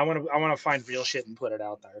 Yeah. I know. I want to find real shit and put it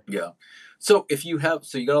out there. Yeah. So if you got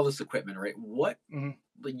all this equipment, right? What Mm-hmm.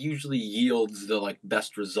 usually yields the like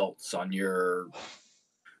best results on your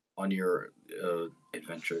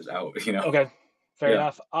adventures out? Okay. Fair Yeah.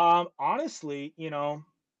 enough. Honestly,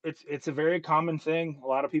 it's a very common thing. A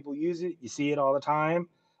lot of people use it. You see it all the time.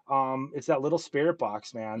 It's that little spirit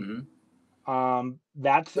box, man. Mm-hmm.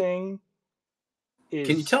 That thing Can you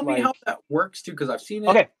is tell me how like, that works too? Because I've seen it.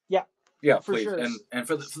 okay, yeah, Yeah, for please. sure. And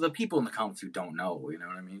for the people in the comments who don't know, you know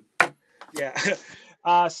what I mean?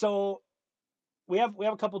 Yeah. So we have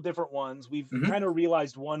a couple different ones. We've Mm-hmm. kind of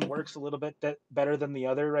realized one works a little bit better than the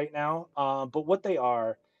other right now. But what they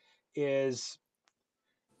are is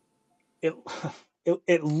it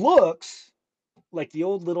it looks like the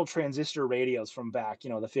old little transistor radios from back, the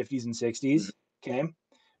 50s and Mm-hmm. 60s. Okay,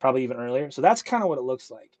 probably even earlier. So that's kind of what it looks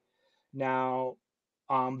like. Now,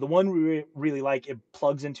 the one we really like, it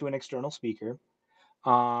plugs into an external speaker.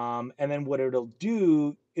 And then what it'll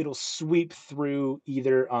do, it'll sweep through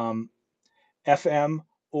either FM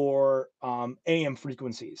or AM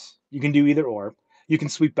frequencies. You can do either or. You can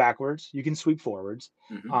sweep backwards, you can sweep forwards,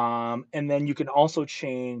 Mm-hmm. and then you can also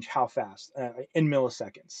change how fast in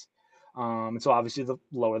milliseconds. And so obviously, the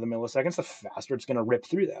lower the milliseconds, the faster it's going to rip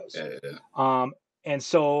through those. Yeah. And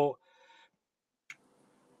so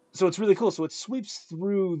it's really cool. So it sweeps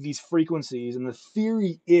through these frequencies, and the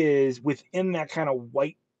theory is within that kind of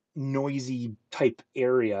white, noisy type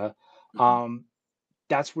area, Mm-hmm. um,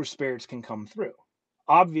 that's where spirits can come through.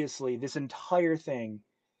 Obviously, this entire thing,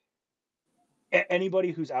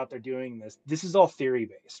 anybody who's out there doing this is all theory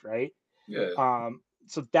based, right? Yeah.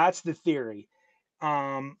 So that's the theory,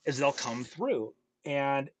 is they'll come through.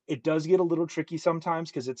 And it does get a little tricky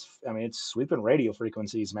sometimes because it's sweeping radio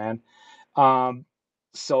frequencies, man. Um,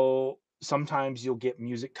 so sometimes you'll get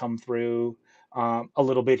music come through, a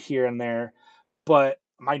little bit here and there, but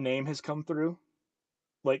my name has come through,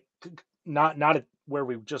 like not at where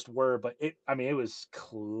we just were, but it was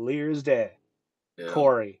clear as day. Yeah.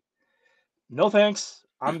 Cory, no thanks,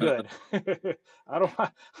 I'm good. I don't I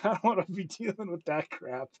don't want to be dealing with that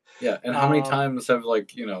crap. Yeah. And how many Um, times have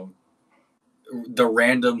like the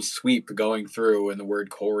random sweep going through and the word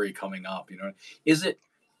Cory coming up?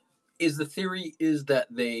 Is the theory is that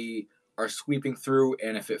they are sweeping through,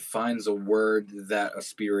 and if it finds a word that a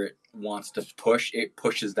spirit wants to push, it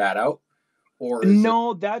pushes that out, or is it?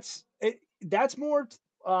 no, that's it. That's more.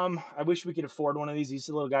 I wish we could afford one of these. These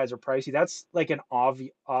little guys are pricey. That's like an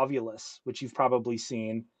Ovulus, which you've probably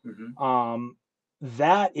seen. Mm-hmm. Um,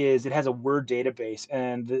 that is, it has a word database,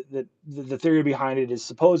 and the theory behind it is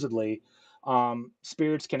supposedly,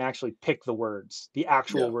 spirits can actually pick the words, the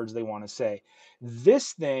actual Yeah. words they want to say.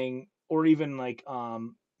 This thing, or even like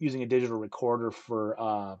using a digital recorder for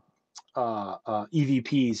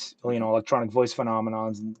EVPs, electronic voice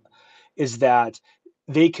phenomenons, is that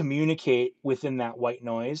they communicate within that white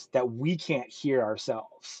noise that we can't hear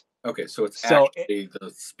ourselves. Okay, so it's So actually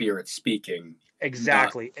the spirit speaking,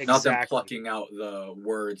 exactly, not them exactly, plucking out the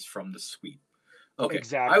words from the sweep. Okay, I always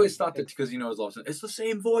exactly. thought that because it's the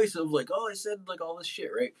same voice of like, oh, I said like all this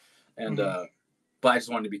shit, right? And but I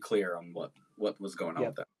just wanted to be clear on what was going on with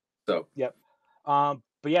Yep, that. So yep.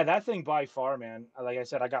 But yeah, that thing by far, man. Like I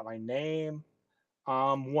said, I got my name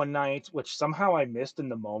one night, which somehow I missed in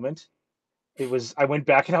the moment. I went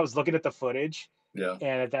back and I was looking at the footage, yeah,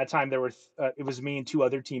 and at that time there were it was me and two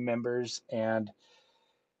other team members, and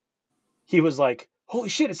he was like, "Holy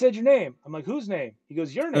shit, it said your name." I'm like, "Whose name?" He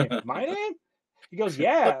goes, "Your name." "My name?" He goes,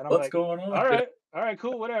 "Yeah." And I'm what's like, going on? Yeah, all right,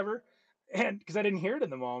 cool, whatever. And because I didn't hear it in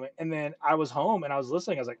the moment, and then I was home and I was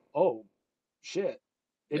listening, I was like, "Oh shit,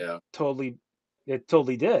 it yeah. totally, it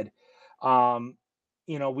totally did." Um,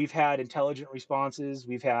 we've had intelligent responses.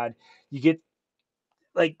 We've had you get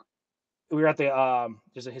like we were at the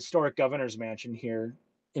there's a historic governor's mansion here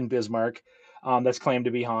in Bismarck that's claimed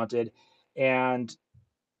to be haunted, and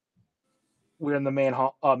we're in the main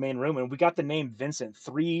room, and we got the name Vincent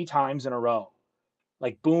 3 times in a row,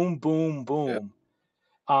 like boom, boom, Yeah.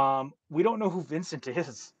 boom. We don't know who Vincent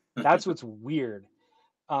is. That's what's weird.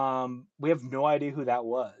 We have no idea who that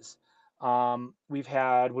was. We've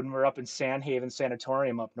had when we are up in Sandhaven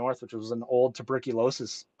Sanatorium up north, which was an old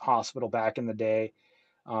tuberculosis hospital back in the day.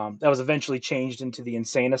 That was eventually changed into the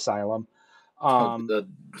insane asylum.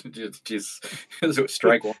 Just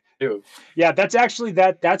strike one too. Yeah, that's actually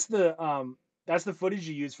that's the footage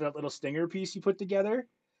you use for that little stinger piece you put together.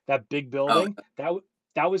 That big Oh, building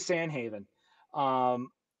that was Sandhaven,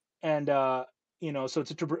 um, and so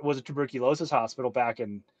was a tuberculosis hospital back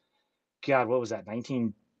in God, what was that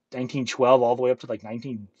 1912 all the way up to like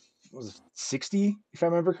 19 was it 60 if I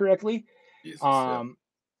remember correctly. Jesus, yeah. Um,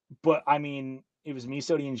 but I mean, it was me,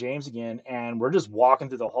 Sody, and James again, and we're just walking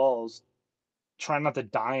through the halls trying not to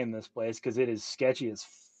die in this place because it is sketchy as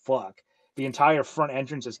fuck. The entire front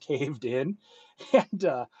entrance is caved in, and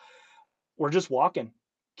we're just walking.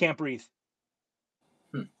 Can't breathe.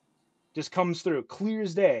 Hmm. Just comes through clear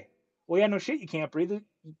as day. Well, yeah, no shit, you can't breathe.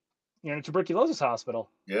 You're in a tuberculosis hospital.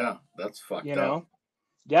 Yeah, that's You fucked up. know?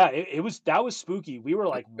 Yeah, it was that was spooky. We were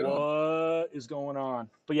That's like, good on. what is going on?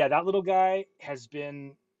 But yeah, that little guy has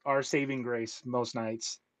been our saving grace most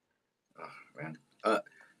nights. Oh, man.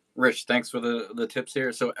 Rich, thanks for the tips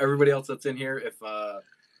here. So everybody else that's in here,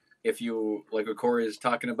 if you like what Cory is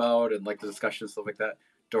talking about and like the discussion and stuff like that,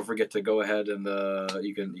 don't forget to go ahead and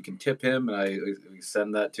you can tip him, and I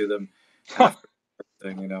send that to them after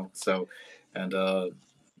everything. So and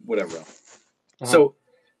whatever else. Uh-huh.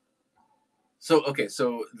 So okay,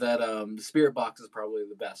 so that the spirit box is probably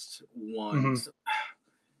the best one. Mm-hmm. So,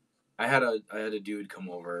 I had a dude come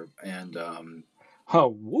over and Oh,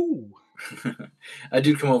 woo. a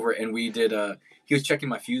dude come over and we did he was checking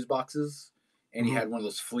my fuse boxes, and he Mm-hmm. had one of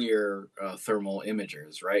those FLIR thermal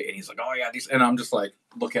imagers, right? And he's like, oh yeah, these, and I'm just like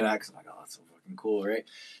looking at it, 'cause I'm like, oh, that's so fucking cool, right?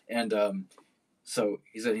 And so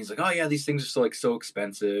he's like, oh yeah, these things are so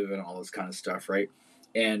expensive and all this kind of stuff, right?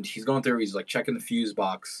 And he's going through, he's like checking the fuse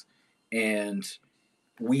box, and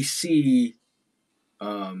we see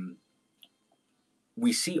um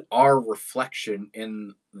we see our reflection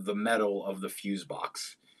in the metal of the fuse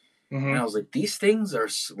box. And Mm-hmm. I was like, these things are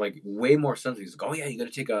like way more sensitive. He's like, oh yeah, you got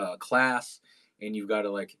to take a class, and you've got to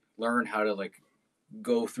like learn how to like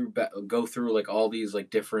go through like all these like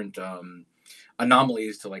different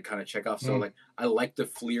anomalies to like kind of check off. So Mm-hmm. like I like the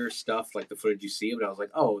FLIR stuff, like the footage you see, but I was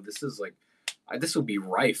like, oh, this is like this would be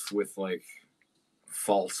rife with like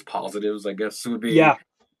false positives, I guess would be Yeah.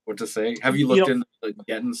 what to say. Have you You looked know, into like,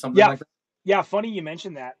 getting something yeah. like that? Yeah, funny you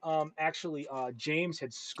mentioned that. Actually, James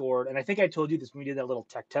had scored, and I think I told you this when we did that little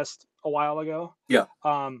tech test a while ago. Yeah,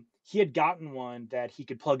 He had gotten one that he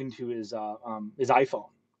could plug into his iPhone.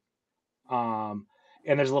 And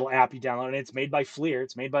there's a little app you download, and it's made by FLIR.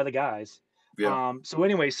 It's made by the guys. yeah. So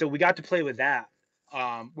anyway, so we got to play with that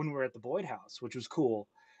when we were at the Boyd House, which was cool.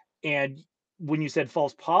 And when you said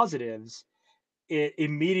false positives, it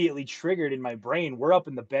immediately triggered in my brain. We're up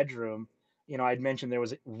in the bedroom. I'd mentioned there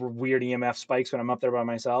was weird EMF spikes when I'm up there by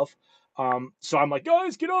myself. So I'm like,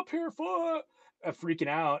 guys, get up here, freaking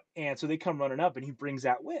out. And so they come running up, and he brings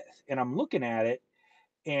that with, and I'm looking at it,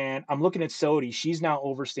 and I'm looking at Sodi. She's now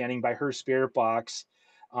overstanding by her spirit box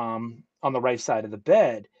on the right side of the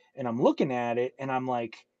bed, and I'm looking at it, and I'm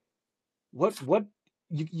like, what?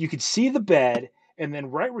 You could see the bed, and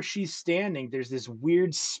then right where she's standing, there's this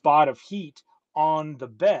weird spot of heat on the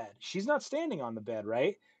bed. She's not standing on the bed,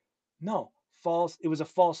 right? No, false. It was a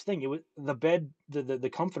false thing. It was the bed. The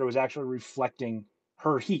comforter was actually reflecting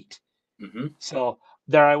her heat. Mm-hmm. So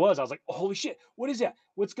there I was. I was like, oh, holy shit, what is that?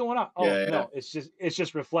 What's going on? Oh Yeah, yeah. no, it's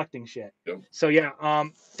just reflecting shit. Yep. So yeah,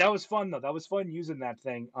 that was fun though. That was fun using that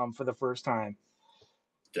thing for the first time.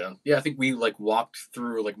 Yeah. Yeah, I think we like walked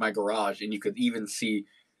through like my garage and you could even see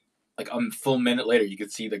like a full minute later you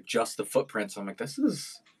could see like just the footprints. I'm like, this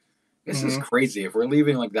is crazy. If we're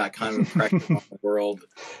leaving like that kind of impression on the world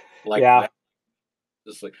like Yeah. that,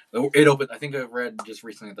 just like it opened. I think I read just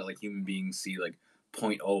recently that like human beings see like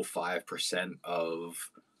 0.05% of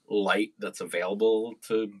light that's available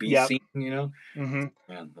to be Yep. seen. You know, Mm-hmm.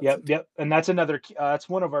 man, that's Yep. And that's another. That's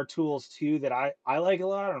one of our tools too that I like a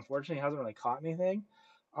lot. Unfortunately, hasn't really caught anything.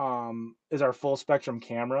 Is our full spectrum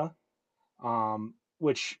camera,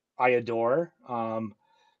 which I adore.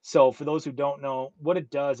 So for those who don't know what it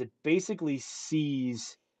does, it basically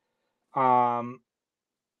sees, um,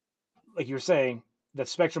 like you're saying, the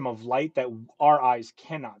spectrum of light that our eyes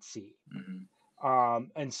cannot see. mm-hmm.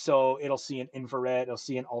 And so it'll see an infrared, it'll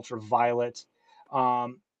see an ultraviolet.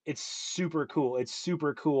 It's super cool. It's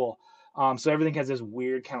super cool. So everything has this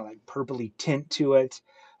weird kind of like purpley tint to it.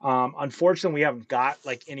 Unfortunately, we haven't got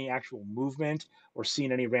like any actual movement or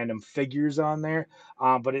seen any random figures on there.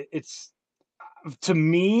 But it's to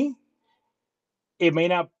me, it may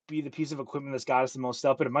not be the piece of equipment that's got us the most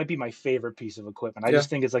stuff, but it might be my favorite piece of equipment. I Yeah, just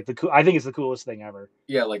think it's like I think it's the coolest thing ever.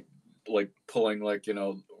 yeah, like pulling like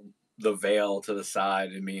the veil to the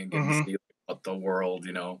side and me and getting to Mm-hmm. see what the world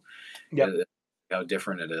Yep, how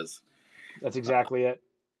different it is. that's exactly it.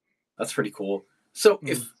 That's pretty cool. So Mm-hmm.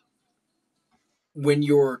 if when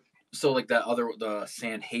you're so like the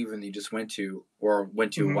Sand Haven that you just went to or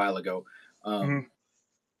went to a Mm-hmm. while ago, Mm-hmm.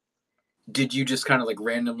 did you just kind of like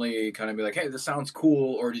randomly kind of be like, hey, this sounds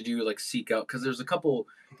cool, or did you like seek out? Because there's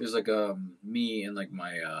like me and like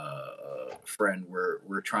my friend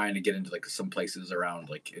we're trying to get into like some places around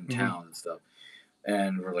like in Mm-hmm. town and stuff,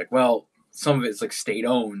 and we're like, well, some of it's like state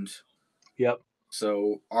owned. Yep.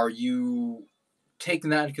 So are you taking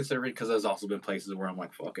that into consideration? Because there's also been places where I'm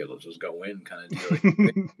like, fuck it, let's just go in, kind of deal.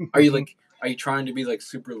 Like, are you trying to be like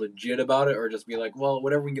super legit about it, or just be like, well,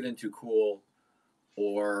 whatever we can get into, cool,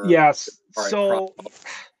 or Yes. all right, cross So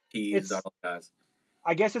T's, it's dot all guys.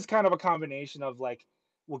 I guess it's kind of a combination of like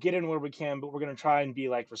we'll get in where we can, but we're gonna try and be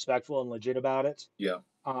like respectful and legit about it. Yeah.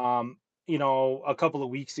 Um, a couple of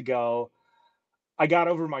weeks ago, I got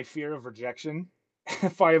over my fear of rejection.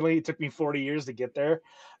 Finally, it took me 40 years to get there.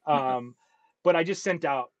 Um, but I just sent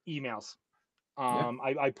out emails. Yeah.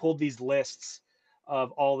 I pulled these lists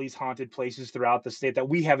of all these haunted places throughout the state that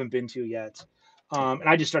we haven't been to yet. And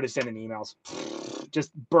I just started sending emails,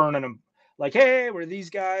 just burning them. Like, hey, we're these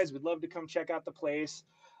guys. We'd love to come check out the place.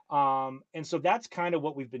 And so that's kind of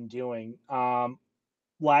what we've been doing.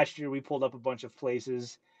 Last year, we pulled up a bunch of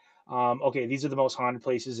places. Okay, these are the most haunted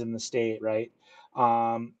places in the state, right?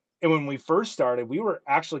 And when we first started, we were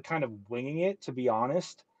actually kind of winging it, to be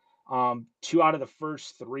honest. Two out of the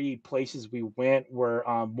first three places we went were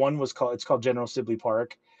one was called General Sibley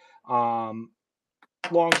Park. Um,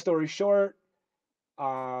 Long story short,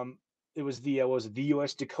 um, it was the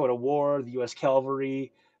U.S. Dakota War. The U.S.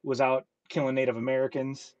 Cavalry was out killing Native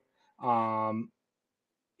Americans. Um,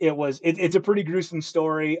 it's a pretty gruesome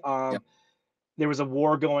story. Yeah. There was a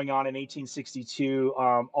war going on in 1862.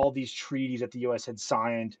 All these treaties that the U.S. had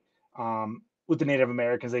signed with the Native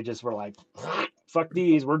Americans, they just were like, "Fuck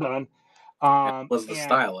these, we're done." That was the And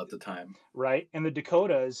style at the time. right, and the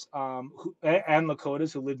Dakotas and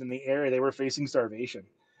Lakotas who lived in the area, they were facing starvation,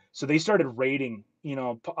 so they started raiding,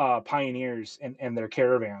 pioneers and their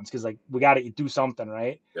caravans because like we got to do something,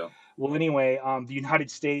 right? Yeah. Well, anyway, the United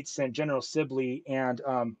States sent General Sibley and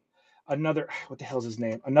another what the hell's his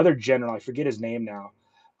name? Another general, I forget his name now.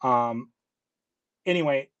 Um,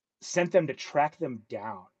 anyway, sent them to track them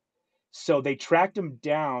down. So they tracked them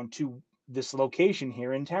down to this location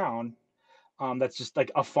here in town. That's just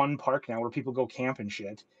like a fun park now where people go camp and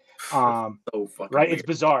shit. That's Um, so fucking right? It's weird.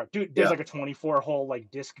 bizarre, dude. There's Yeah. like a 24-hole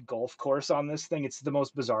like disc golf course on this thing. It's the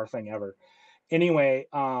most bizarre thing ever. Anyway,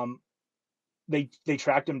 they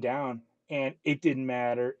tracked him down, and it didn't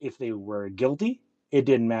matter if they were guilty. It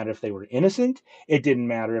didn't matter if they were innocent. It didn't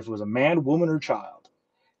matter if it was a man, woman, or child.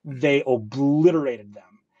 They obliterated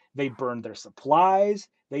them. They burned their supplies.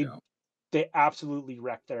 Yeah. They absolutely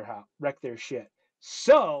wrecked their house, wrecked their shit.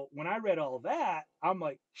 So when I read all that, I'm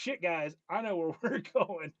like, shit, guys, I know where we're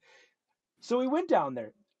going. So we went down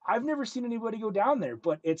there. I've never seen anybody go down there,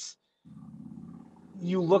 but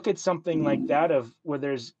you look at something like that of where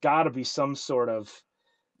there's got to be some sort of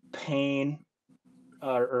pain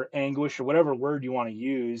or anguish or whatever word you want to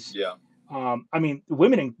use. Yeah. I mean,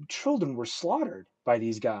 women and children were slaughtered by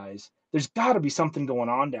these guys. There's got to be something going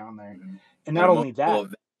on down there. Mm-hmm. And An not only emotional that,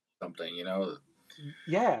 event, something.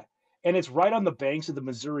 Yeah, and it's right on the banks of the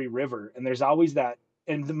Missouri River, and there's always that.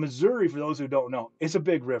 And the Missouri, for those who don't know, it's a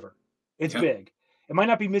big river. It's big. It might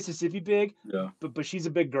not be Mississippi big, but she's a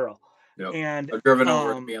big girl. Yep. And I've driven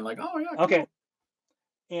over it being like, oh yeah, okay. cool.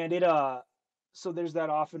 And it so there's that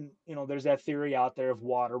often, there's that theory out there of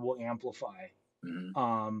water will amplify.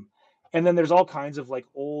 Mm-hmm. And then there's all kinds of like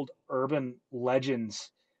old urban legends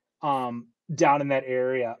down in that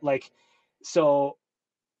area. Like, so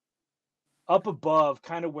up above,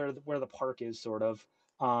 kind of where the park is, sort of,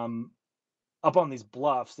 um, up on these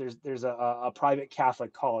bluffs, there's a private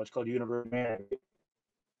Catholic college called University of Mary,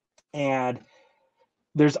 and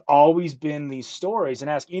there's always been these stories.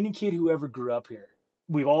 And ask any kid who ever grew up here,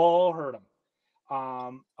 we've all heard them,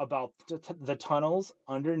 about the tunnels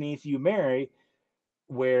underneath Mary,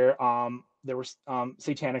 where there were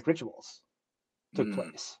satanic rituals took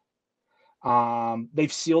place.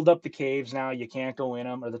 They've sealed up the caves now. You can't go in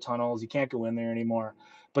them, or the tunnels. You can't go in there anymore.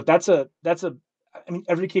 But I mean,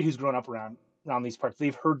 every kid who's grown up around these parts,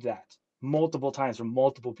 they've heard that multiple times from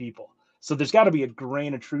multiple people. So there's got to be a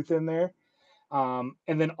grain of truth in there. And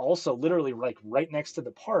then also, literally, like right next to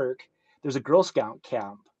the park, there's a Girl Scout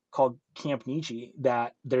camp called Camp Nietzsche.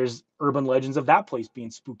 That there's urban legends of that place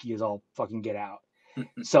being spooky as all fucking get out.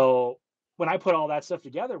 So when I put all that stuff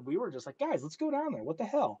together, we were just like, guys, let's go down there. What the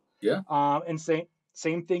hell? Yeah. And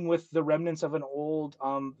same thing with the remnants of an old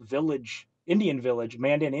Indian village,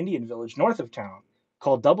 Mandan Indian village north of town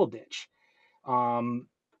called Double Ditch. You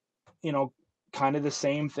know, kind of the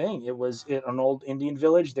same thing. It was an old Indian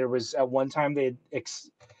village. There was at one time they had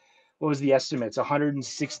what was the estimates?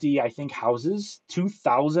 160, I think, houses,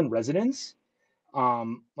 2,000 residents.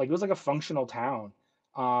 Like it was like a functional town.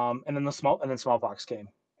 And then smallpox came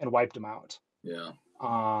and wiped them out. Yeah.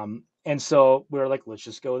 And so we were like, let's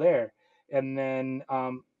just go there. And then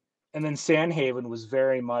Sandhaven was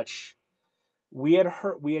very much, we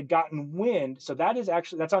had gotten wind. So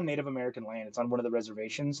that's on Native American land. It's on one of the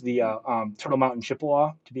reservations, the Turtle Mountain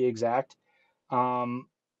Chippewa, to be exact.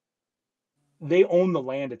 They own the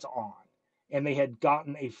land it's on, and they had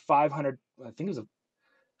gotten a 500, I think it was a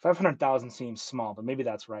 500,000, seems small, but maybe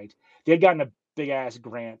that's right. They had gotten a big ass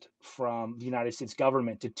grant from the United States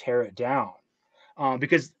government to tear it down.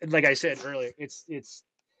 Because like I said earlier, it's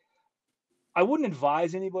I wouldn't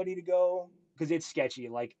advise anybody to go because it's sketchy.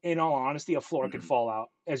 Like, in all honesty, a floor could fall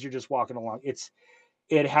out as you're just walking along.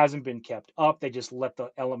 It hasn't been kept up. They just let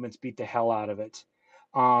the elements beat the hell out of it.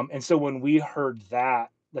 And so when we heard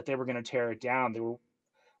that they were going to tear it down,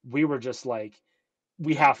 we were just like,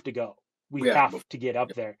 we have to go. We have to get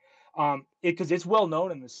up there. Because it's well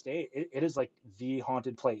known in the state. It is like the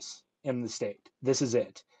haunted place in the state. This is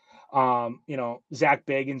it. Zach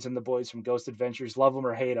Bagans and the boys from Ghost Adventures, love them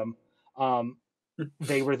or hate them.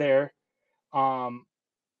 They were there. So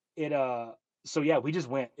yeah, we just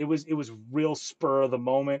went. It was real spur of the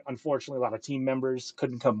moment. Unfortunately, a lot of team members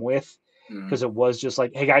couldn't come with because it was just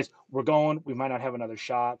like, hey guys, we're going. We might not have another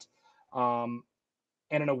shot. And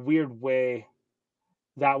in a weird way,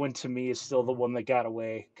 that one to me is still the one that got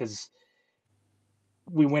away because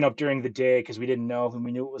we went up during the day because we didn't know, and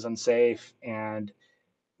we knew it was unsafe, and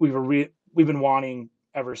we've been wanting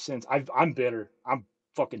ever since. I'm bitter. I'm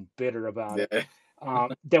fucking bitter about it.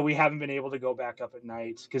 That we haven't been able to go back up at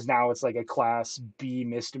night because now it's like a class B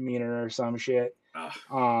misdemeanor or some shit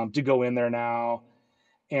to go in there now,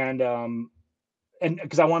 and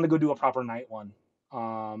because I wanted to go do a proper night one,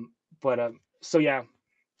 so yeah.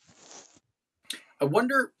 I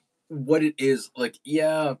wonder what it is like.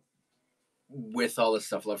 Yeah, with all this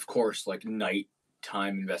stuff, of course, like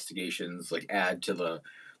nighttime investigations, like add to the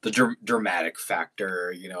dramatic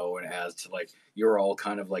factor, and adds to like you're all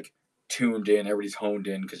kind of like tuned in, everybody's honed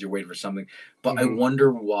in because you're waiting for something. But I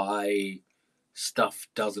wonder why stuff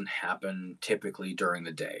doesn't happen typically during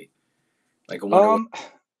the day. Like I wonder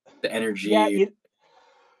what the energy. Yeah.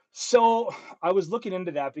 So I was looking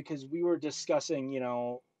into that because we were discussing,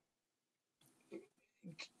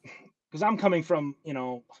 because I'm coming from,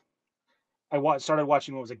 I started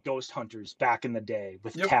watching what was like Ghost Hunters back in the day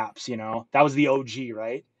with Taps, that was the OG,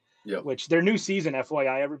 right? Yeah. Which their new season,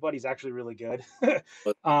 FYI, everybody's actually really good.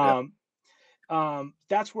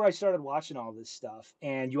 That's where I started watching all this stuff,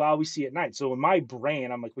 and you always see it at night. So in my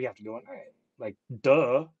brain, I'm like, we have to go at night. Like,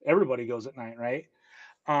 duh, everybody goes at night, right?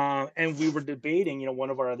 And we were debating, one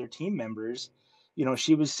of our other team members,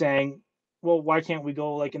 she was saying, well, why can't we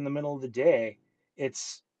go like in the middle of the day?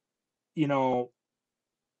 It's, if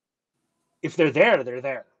they're there, they're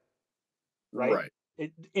there. Right.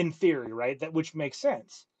 In theory, right? Which makes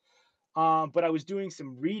sense. But I was doing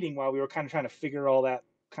some reading while we were kind of trying to figure all that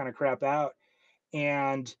kind of crap out.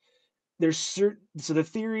 And so the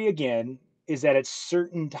theory again is that at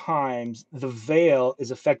certain times the veil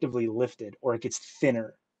is effectively lifted or it gets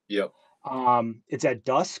thinner. Yep. It's at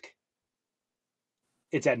dusk,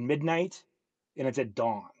 it's at midnight, and it's at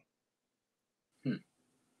dawn.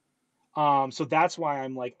 So that's why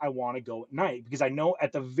I'm like, I want to go at night, because I know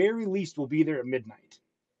at the very least we'll be there at midnight.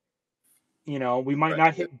 You know, we might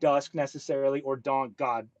not hit dusk necessarily or dawn.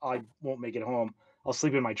 God, I won't make it home. I'll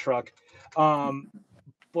sleep in my truck.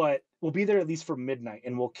 But we'll be there at least for midnight,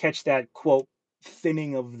 and we'll catch that quote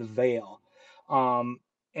thinning of the veil.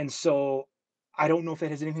 And so I don't know if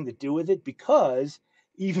that has anything to do with it, because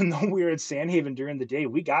even though we're at Sandhaven during the day,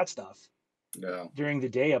 we got stuff during the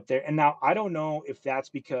day up there. And now I don't know if that's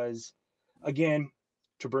because, again,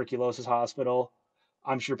 tuberculosis hospital.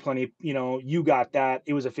 I'm sure plenty, you know, you got that.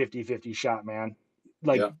 It was a 50-50 shot, man.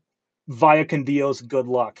 Like, via con Dios, good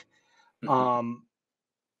luck.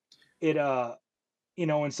 It you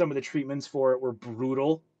know, and some of the treatments for it were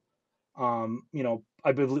brutal. You know,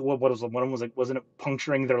 I believe what was one of them was like, wasn't it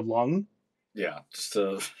puncturing their lung? Yeah, just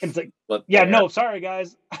to and it's like, yeah, no, sorry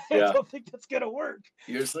guys, I don't think that's gonna work.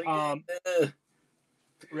 You're just like,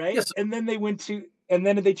 right? Yes. And then they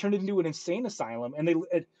turned it into an insane asylum, and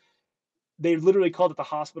they literally called it the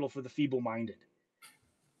hospital for the feeble-minded.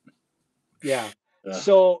 Yeah.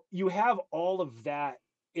 So you have all of that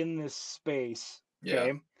in this space.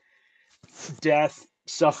 Okay. Death,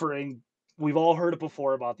 suffering. We've all heard it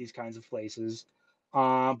before about these kinds of places.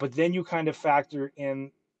 But then you kind of factor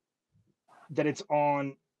in that it's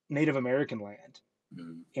on Native American land,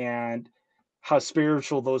 and how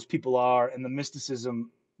spiritual those people are, and the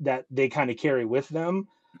mysticism that they kind of carry with them.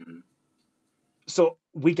 So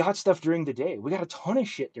we got stuff during the day. We got a ton of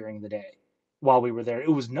shit during the day while we were there.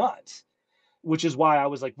 It was nuts, which is why I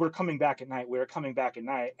was like, we're coming back at night. We're coming back at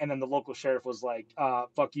night. And then the local sheriff was like,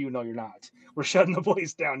 fuck you. No, you're not. We're shutting the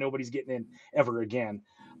place down. Nobody's getting in ever again.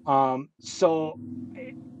 So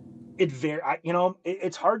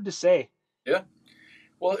it's hard to say. Yeah.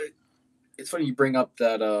 Well, it's funny you bring up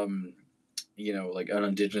that, you know, like on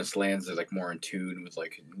indigenous lands, they're like more in tune with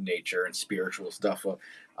like nature and spiritual stuff.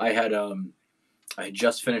 I had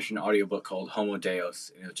just finished an audiobook called Homo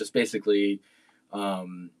Deus, and it's just basically,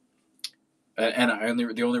 and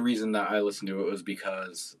the only reason that I listened to it was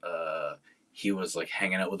because he was like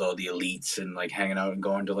hanging out with all the elites and like hanging out and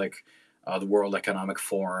going to like the World Economic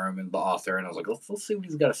Forum and the author, and I was like, let's see what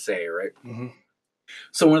he's got to say, right?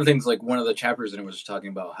 So one of the things, like one of the chapters in it was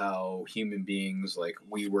talking about how human beings, like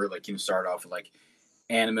we were like, you know, start off with like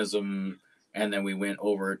animism, and then we went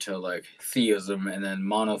over to like theism, and then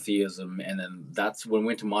monotheism, and then that's when we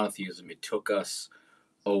went to monotheism, it took us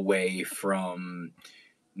away from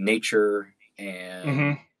nature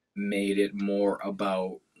and made it more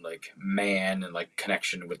about like man and like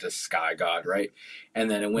connection with the sky god, right? And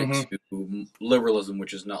then it went to liberalism,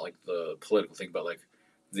 which is not like the political thing, but like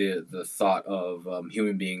the thought of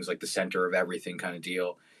human beings like the center of everything kind of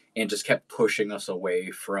deal, and just kept pushing us away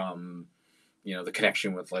from, you know, the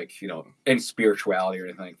connection with like, you know, any spirituality or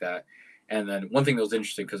anything like that. And then one thing that was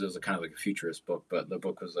interesting, because it was a kind of like a futurist book, but the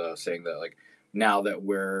book was saying that like now that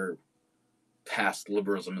we're past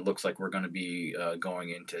liberalism, it looks like we're going to be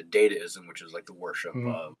going into dataism, which is like the worship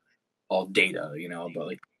of all data, you know, but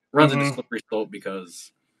like runs into slippery slope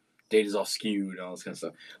because data is all skewed and all this kind of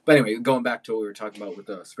stuff. But anyway, going back to what we were talking about with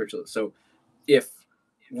the spiritual. So if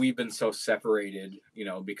we've been so separated, you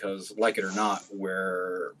know, because like it or not,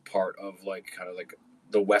 we're part of like kind of like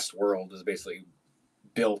the West world is basically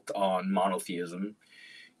built on monotheism,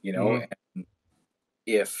 you know, and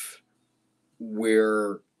if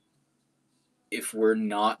we're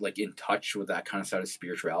not like in touch with that kind of side of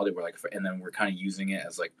spirituality, we're like, and then we're kind of using it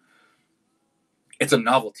as like, it's a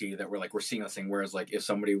novelty that we're seeing this thing. Whereas like if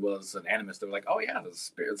somebody was an animist, they're like, oh yeah,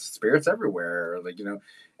 the spirits everywhere. Or, like, you know,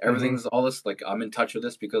 everything's all this, like I'm in touch with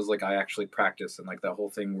this because like I actually practice, and like that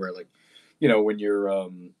whole thing where like, you know, when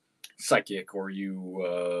you're psychic or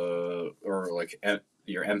you or like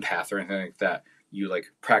you're empath or anything like that, you like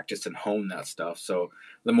practice and hone that stuff. So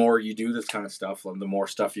the more you do this kind of stuff, the more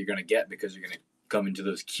stuff you're going to get, because you're going to come into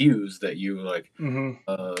those cues that you like,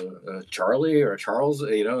 Charlie or Charles,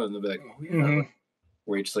 you know, and they'll be like, oh yeah,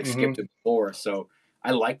 where you just like skipped it before. So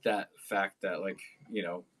I like that fact that like, you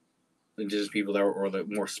know, indigenous people that or the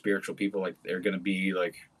more spiritual people, like they're going to be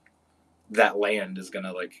like, that land is going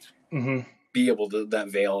to like be able to, that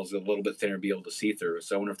veil is a little bit thinner, be able to see through.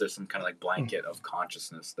 So I wonder if there's some kind of like blanket of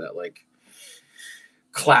consciousness that like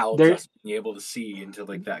clouds us being able to see into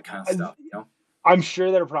like that kind of stuff, you know? I'm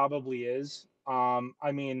sure there probably is.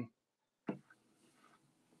 I mean,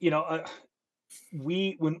 you know,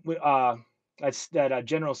 that's that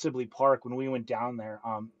General Sibley Park, when we went down there,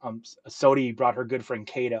 Sodi brought her good friend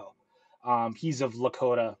Kato. He's of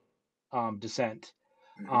Lakota descent.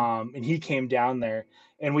 And he came down there,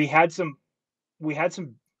 and we had some.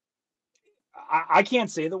 I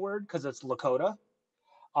can't say the word because it's Lakota.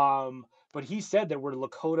 But he said that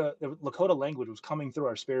the Lakota language was coming through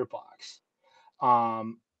our spirit box.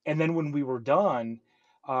 And then when we were done,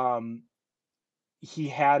 he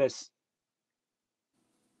had us.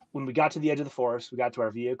 When we got to the edge of the forest, we got to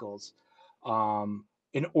our vehicles.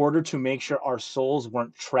 In order to make sure our souls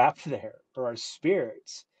weren't trapped there, or our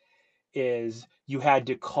spirits, is you had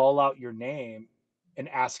to call out your name and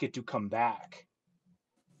ask it to come back.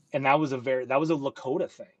 And that was a Lakota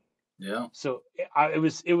thing. Yeah. So it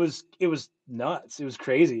was nuts. It was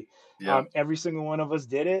crazy. Yeah. Every single one of us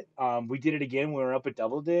did it. We did it again when we were up at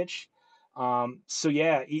Double Ditch. So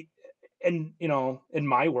yeah, and in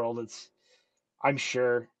my world, I'm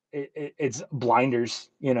sure it's blinders.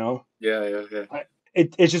 Yeah.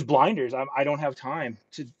 It's just blinders. I don't have time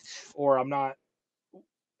to, or I'm not.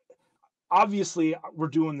 Obviously, we're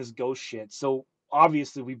doing this ghost shit. So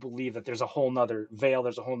obviously, we believe that there's a whole nother veil.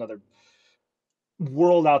 There's a whole nother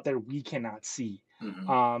world out there we cannot see.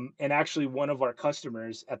 And actually, one of our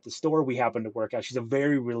customers at the store we happen to work at, she's a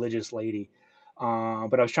very religious lady. But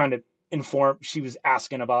I was trying to inform. She was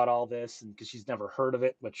asking about all this, and because she's never heard of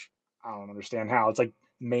it, which I don't understand how. It's like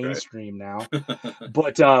mainstream now.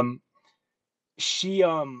 But she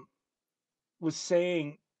was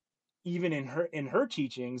saying, even in her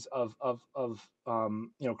teachings of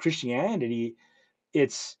Christianity,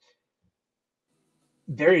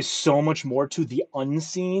 there is so much more to the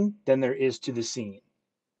unseen than there is to the seen.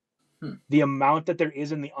 The amount that there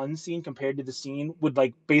is in the unseen compared to the seen would,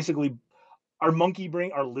 like, basically our monkey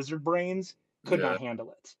brain, our lizard brains could not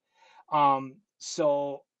handle it.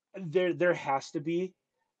 So there has to be,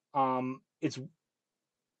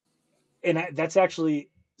 that's actually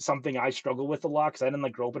something I struggle with a lot, because I didn't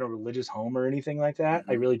like grow up in a religious home or anything like that.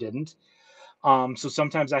 I really didn't. So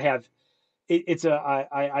sometimes I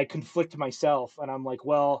conflict myself, and I'm like,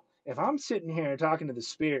 well, if I'm sitting here talking to the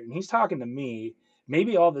spirit and he's talking to me,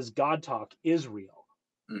 maybe all this God talk is real,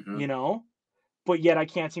 but yet I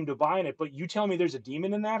can't seem to buy in it. But you tell me there's a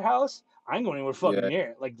demon in that house, I ain't going anywhere fucking near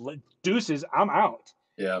it. Like, deuces, I'm out.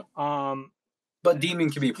 Yeah. But demon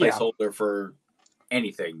can be a placeholder for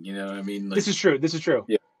anything, you know what I mean? Like, this is true.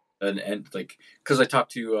 Yeah. And like, because I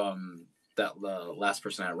talked to that last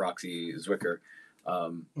person at Roxy Zwicker,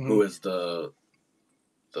 who is the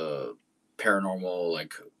paranormal,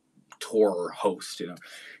 like, tour host,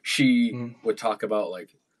 she would talk about,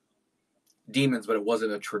 like, demons, but it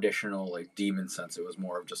wasn't a traditional, like, demon sense. It was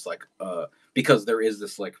more of just like, because there is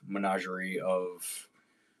this, like, menagerie of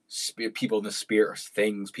people in the spirit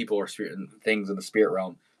things, people or spirit things in the spirit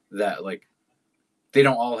realm that, like, they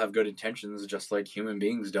don't all have good intentions, just like human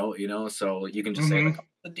beings don't, so you can just say, like, oh,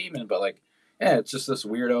 the demon, but, like, yeah, it's just this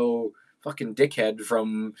weirdo fucking dickhead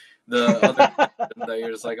from the other that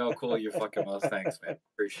you're just like, oh, cool, you're fucking us, thanks, man,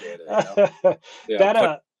 appreciate it.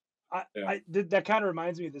 That kind of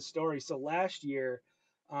reminds me of this story. So last year,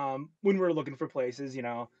 when we were looking for places,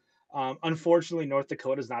 unfortunately, North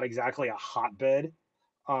Dakota is not exactly a hotbed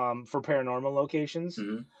for paranormal locations.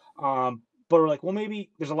 But we're like, well, maybe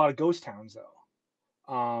there's a lot of ghost towns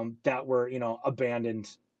though, that were, abandoned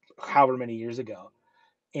however many years ago.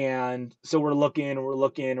 And so we're looking and we're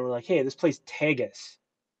like, hey, this place Tegas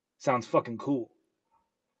sounds fucking cool.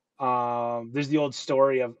 There's the old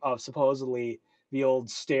story of supposedly the old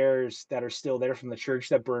stairs that are still there from the church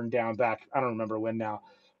that burned down back, I don't remember when now,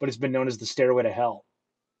 but it's been known as the stairway to hell.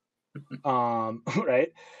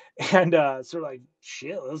 Right. And so we're like,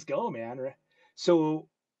 shit, let's go, man. Right? So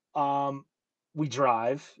we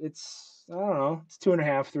drive. It's, I don't know, it's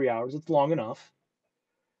 2.5, 3 hours. It's long enough.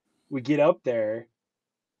 We get up there.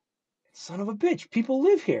 Son of a bitch, people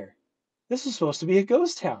live here. This is supposed to be a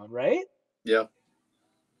ghost town, right? Yeah.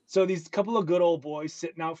 So these couple of good old boys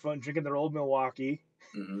sitting out front drinking their old Milwaukee.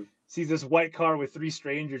 Sees this white car with 3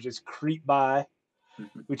 strangers just creep by.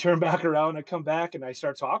 We turn back around, I come back, and I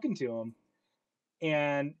start talking to them.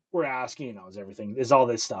 And we're asking, is all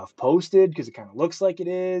this stuff posted? Because it kind of looks like it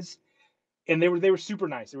is. And they were super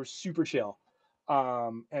nice. They were super chill.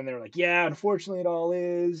 And they were like, yeah, unfortunately it all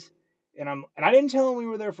is. And I didn't tell them we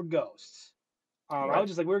were there for ghosts. Right. I was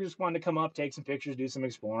just like, we were just wanting to come up, take some pictures, do some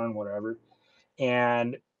exploring, whatever.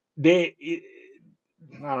 And I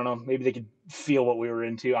don't know, maybe they could feel what we were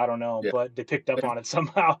into. I don't know, but they picked up on it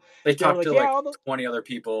somehow. They talked to 20 other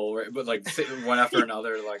people, right? But like one after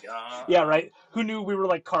another, like, yeah, right. Who knew we were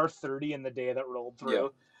like car 30 in the day that rolled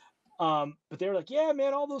through? Yeah. But they were like, yeah,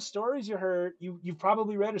 man, all those stories you heard, you've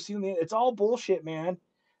probably read or seen. It's all bullshit, man.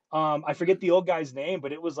 I forget the old guy's name,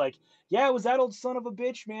 but it was like, yeah, it was that old son of a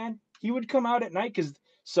bitch, man. he would come out at night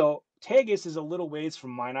so Tagus is a little ways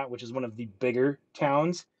from Minot, which is one of the bigger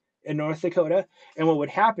towns in North Dakota. And what would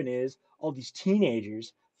happen is all these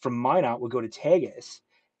teenagers from Minot would go to Tagus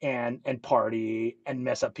and party and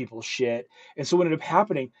mess up people's shit. And so what ended up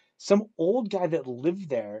happening, some old guy that lived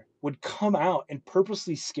there would come out and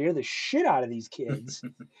purposely scare the shit out of these kids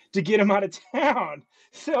to get them out of town.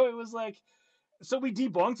 So it was like, so we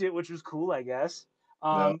debunked it, which was cool, I guess.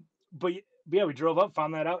 Yeah. But yeah, we drove up,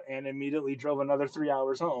 found that out, and immediately drove another 3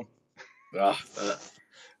 hours home.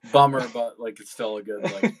 Bummer, but like it's still a good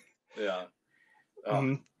like, yeah.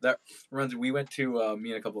 That runs. We went to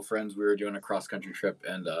me and a couple of friends. We were doing a cross country trip,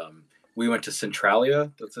 and we went to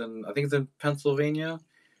Centralia. That's I think it's in Pennsylvania.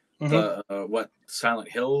 The what Silent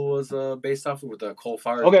Hill was based off of, with the coal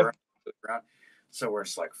fires. Okay. Around. So we're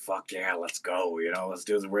just like, fuck yeah, let's go. You know, let's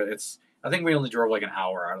do this. I think we only drove like an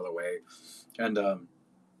hour out of the way, and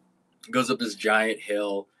goes up this giant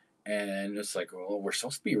hill. And it's like, well, we're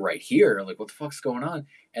supposed to be right here. Like, what the fuck's going on?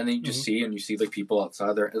 And then you just see like people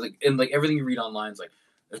outside there, and like everything you read online is like,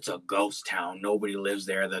 it's a ghost town. Nobody lives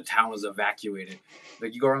there. The town was evacuated.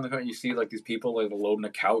 Like you go around the country, you see like these people like loading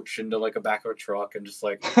a couch into like a back of a truck, and just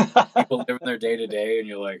like people living their day to day, and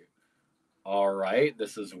you're like, all right,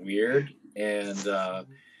 this is weird. And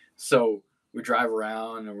so we drive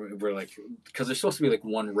around, and we're like, because there's supposed to be like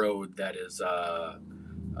one road that is there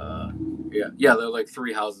are like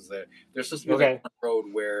 3 houses there. There's supposed to be like one road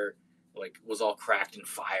where like was all cracked and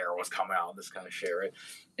fire was coming out, this kind of shit, right?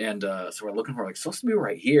 And so we're looking for like supposed to be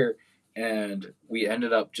right here, and we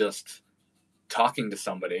ended up just talking to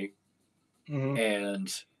somebody, and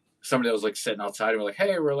somebody that was like sitting outside, and we're like,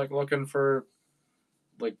 hey, we're like looking for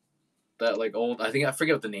like that like old, I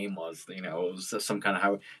forget what the name was, you know, it was some kind of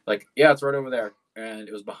highway. Like, yeah, it's right over there, and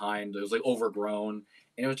it was like overgrown,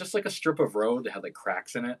 and it was just like a strip of road that had like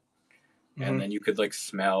cracks in it. And then you could like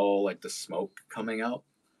smell like the smoke coming out,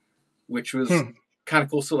 which was kind of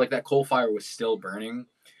cool. So like that coal fire was still burning,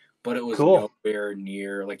 but it was nowhere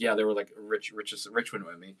near like, yeah, there were like Richmond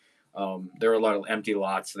with me. There were a lot of empty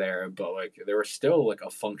lots there, but like there was still like a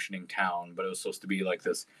functioning town, but it was supposed to be like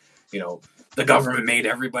this, you know, the government made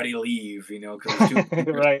everybody leave, you know, because too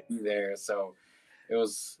right there. So it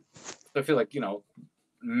was, I feel like, you know,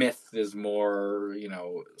 myth is more, you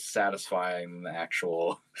know, satisfying than the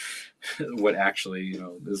actual what actually, you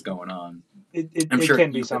know, is going on. It sure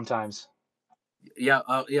can be sometimes. Yeah,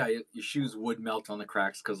 your shoes would melt on the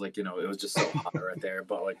cracks because, like, you know, it was just so hot right there.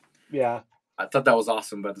 But like, yeah, I thought that was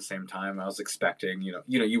awesome. But at the same time, I was expecting, you know,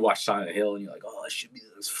 you watch Silent Hill and you're like, oh, it should be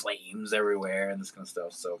those flames everywhere and this kind of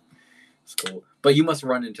stuff. So it's cool. But you must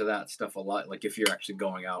run into that stuff a lot. Like if you're actually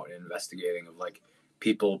going out and investigating, of like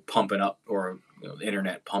people pumping up, or you know, the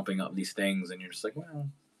internet pumping up these things, and you're just like, well.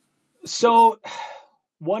 So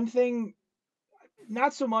one thing,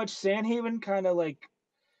 not so much. Sandhaven kind of like,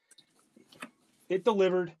 it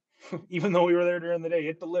delivered, even though we were there during the day,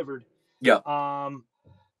 it delivered. Yeah.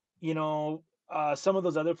 You know, some of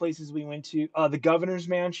those other places we went to, the governor's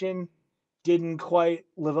mansion didn't quite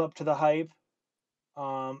live up to the hype.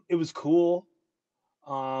 It was cool.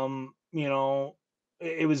 You know,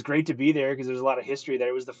 it was great to be there because there's a lot of history there.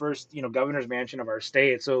 It was the first, you know, governor's mansion of our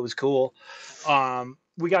state, so it was cool.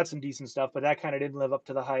 We got some decent stuff, but that kind of didn't live up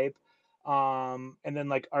to the hype. And then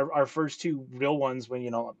like our first 2 real ones, when,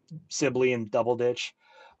 you know, Sibley and Double Ditch,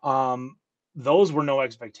 those were no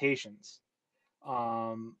expectations.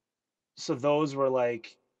 So those were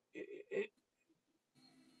like,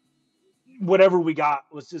 whatever we got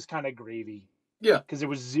was just kind of gravy. Yeah, because there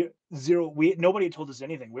was zero. Nobody had told us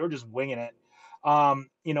anything. We were just winging it.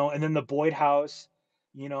 You know, and then the Boyd house,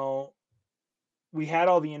 you know, we had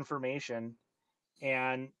all the information,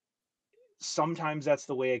 and sometimes that's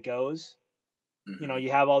the way it goes. You know,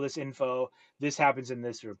 you have all this info. This happens in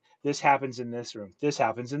this room. This happens in this room. This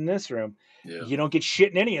happens in this room. Yeah. You don't get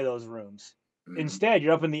shit in any of those rooms. Instead,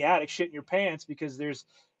 you're up in the attic shitting your pants because there's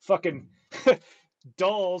fucking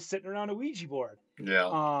dolls sitting around a Ouija board.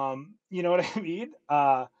 Yeah. You know what I mean?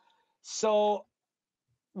 So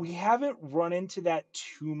we haven't run into that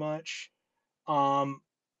too much.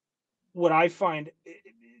 What I find,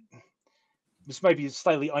 this might be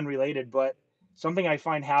slightly unrelated, but something I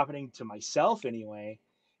find happening to myself anyway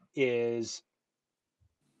is,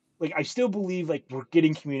 like, I still believe like we're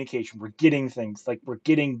getting communication, we're getting things, like we're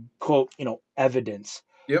getting, quote, you know, evidence.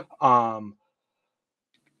 Yep.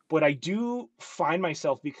 But I do find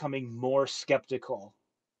myself becoming more skeptical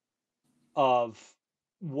of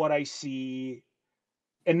what I see.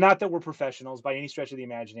 And not that we're professionals by any stretch of the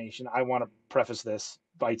imagination. I want to preface this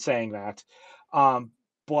by saying that.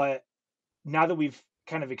 But now that we've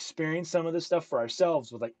kind of experienced some of this stuff for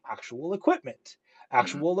ourselves with like actual equipment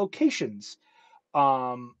actual locations.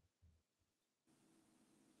 I'm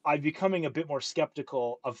becoming a bit more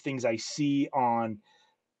skeptical of things I see on,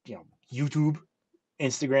 YouTube,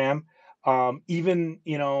 Instagram, even,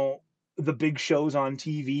 the big shows on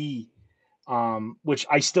TV, which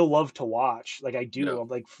I still love to watch. Like I do, Yeah. I'm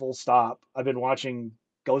like full stop. I've been watching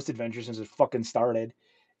Ghost Adventures since it fucking started,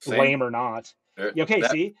 Same. lame or not. There- Yeah, okay,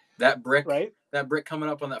 That see, that brick right, that brick coming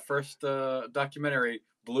up on that first documentary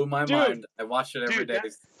blew my dude, mind. I watched it every dude, day,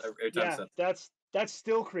 every time yeah, since. that's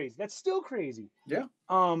still crazy. That's still crazy. Yeah.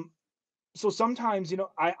 Um, so sometimes,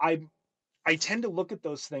 I tend to look at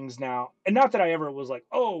those things now, and not that I ever was like,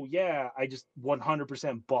 oh yeah, I just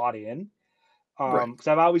 100% bought in, Right. because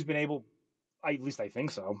I've always been able, at least I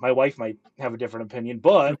think so. My wife might have a different opinion,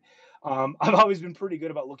 but I've always been pretty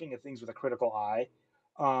good about looking at things with a critical eye,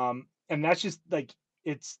 and that's just like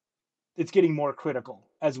it's it's getting more critical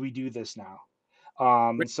as we do this now.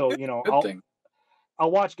 Which So is a good thing.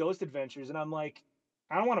 I'll watch Ghost Adventures, and I'm like,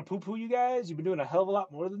 I don't want to poo-poo you guys. You've been doing a hell of a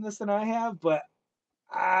lot more than this than I have, but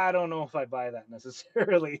I don't know if I buy that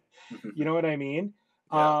necessarily. You know what I mean?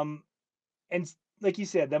 Yeah. And like you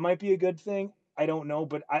said, that might be a good thing. I don't know,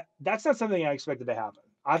 but that's not something I expected to happen.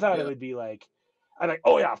 I thought it Yeah. would be like, I'm like,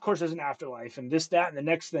 oh yeah, of course there's an afterlife and this, that, and the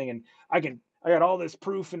next thing, and I got all this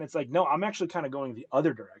proof, and it's like, no, I'm actually kind of going the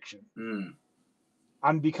other direction. Mm.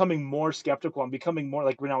 I'm becoming more skeptical. I'm becoming more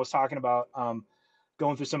like when I was talking about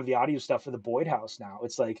going through some of the audio stuff for the Boyd House. Now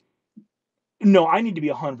it's like, no, I need to be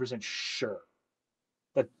 100% sure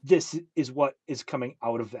that this is what is coming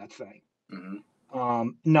out of that thing.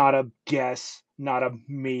 Not a guess, not a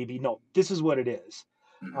maybe. No, this is what it is.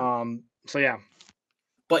 So yeah.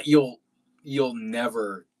 But you'll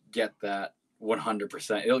never get that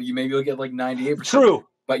 100%. You'll get like 98%, True.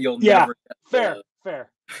 but you'll Yeah. never get Fair.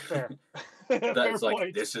 that's Fair like,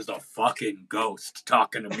 point. this is a fucking ghost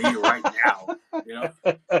talking to me right now. You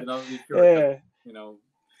know, be sure, Yeah. you know,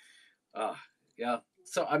 yeah.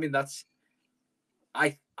 So I mean,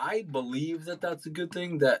 I believe that that's a good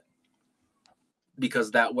thing, that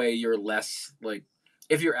because that way you're less like,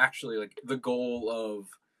 if you're actually like the goal of,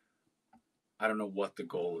 I don't know what the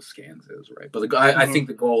goal of scans is, right? But I think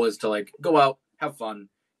the goal is to like go out, have fun,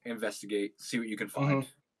 investigate, see what you can find,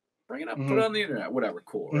 bring it up, put it on the internet, whatever,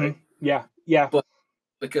 cool, right? Yeah. Yeah. But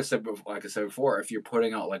like I said before, if you're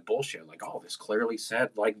putting out like bullshit, like, oh, this clearly said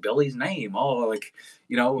like Billy's name, oh, like,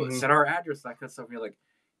 said our address, that kind of stuff, you're like,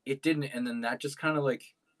 it didn't, and then that just kind of like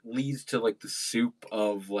leads to like the soup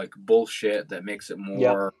of like bullshit that makes it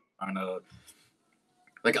more kind of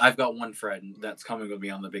like, I've got one friend that's coming with me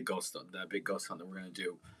on that big ghost hunt that we're gonna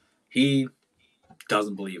do. He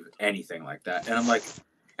doesn't believe anything like that, and I'm like,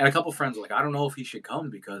 and a couple friends are like, I don't know if he should come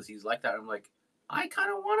because he's like that. I'm like, I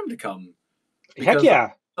kind of want him to come Heck because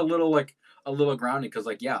yeah. a little grounding, because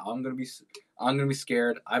like, yeah, I'm gonna be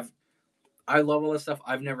scared. I love all this stuff.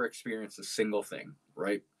 I've never experienced a single thing,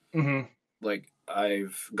 right? Like,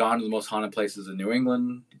 I've gone to the most haunted places in New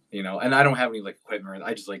England, and I don't have any like equipment.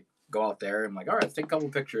 I just like go out there and I'm like, all right, let's take a couple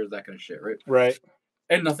pictures, that kind of shit, right? Right.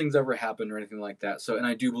 And nothing's ever happened or anything like that. So, and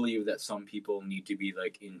I do believe that some people need to be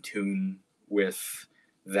like in tune with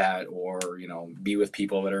that, or be with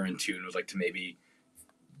people that are in tune with, like, to maybe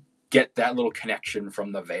get that little connection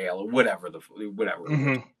from the veil, or whatever we're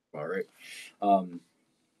talking about, right?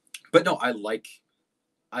 But no, I like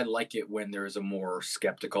it when there's a more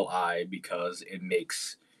skeptical eye, because it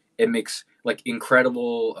makes like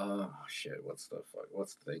incredible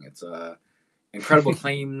what's the thing? It's incredible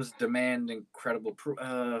claims demand incredible proof.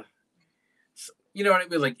 You know what I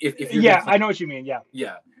mean? Like, if you're I know what you mean.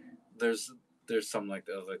 yeah, there's some like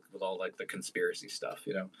with all like the conspiracy stuff,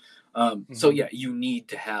 So yeah, you need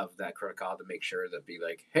to have that critical to make sure that, be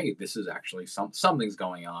like, hey, this is actually something's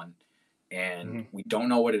going on, and we don't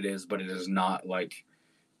know what it is, but it is not like,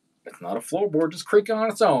 it's not a floorboard just creaking on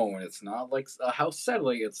its own. It's not like a house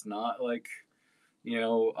settling. It's not like,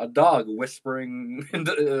 a dog whispering,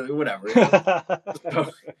 whatever.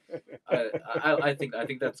 So, I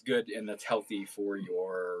think that's good, and that's healthy for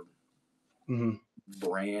your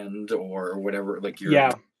brand or whatever, like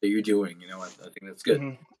that you're doing. I think that's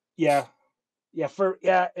good. Yeah.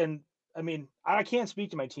 And I mean, I can't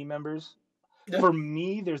speak to my team members. Yeah. For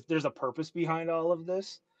me, there's a purpose behind all of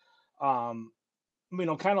this. Kind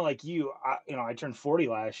of like you, I turned 40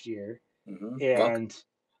 last year, and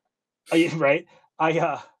right,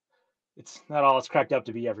 it's not all it's cracked up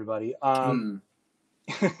to be, everybody.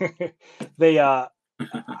 They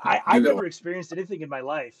I never experienced anything in my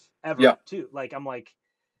life ever, too. Like, I'm like,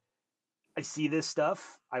 I see this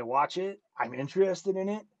stuff, I watch it, I'm interested in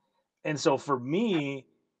it, and so for me,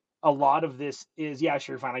 a lot of this is, yeah,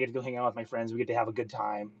 sure, fine, I get to go hang out with my friends, we get to have a good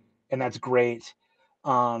time, and that's great.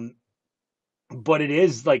 But it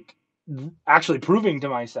is like actually proving to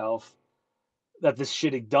myself that this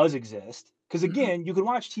shit does exist. Because again, you can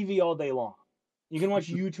watch TV all day long, you can watch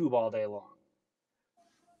YouTube all day long.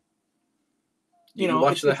 You can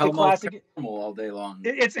watch the Hellmouth Paranormal all day long.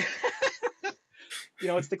 It's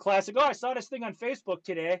it's the classic. Oh, I saw this thing on Facebook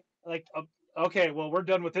today. Like, okay, well, we're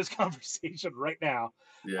done with this conversation right now.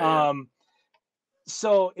 Yeah.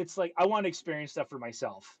 So it's like I want to experience stuff for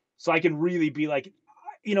myself, so I can really be like,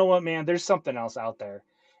 you know what, man, there's something else out there,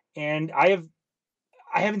 and I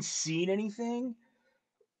haven't seen anything,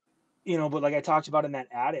 but like I talked about in that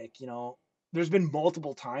attic, there's been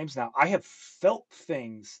multiple times now I have felt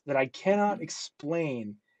things that I cannot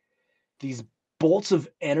explain. These bolts of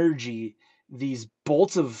energy, these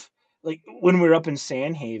bolts of, like, when we were up in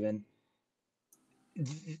Sandhaven,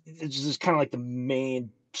 it's just kind of like the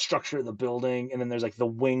main structure of the building, and then there's like the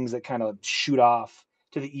wings that kind of shoot off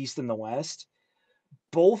to the east and the west.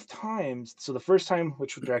 Both times, so the first time,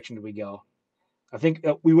 which direction did we go? I think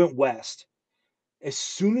we went west. As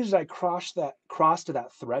soon as I crossed to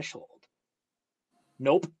that threshold,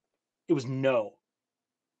 nope, it was no.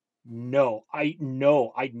 Nope. I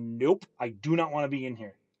do not want to be in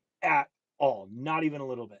here at all. Not even a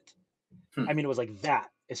little bit. I mean, it was like that.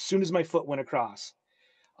 As soon as my foot went across,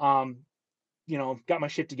 got my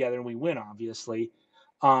shit together and we went, obviously.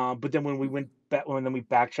 But then when we went back, then we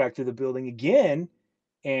backtracked to the building again,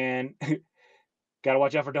 and gotta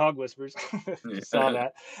watch out for dog whispers. Saw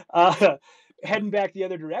that. Heading back the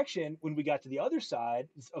other direction, when we got to the other side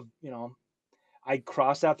of, I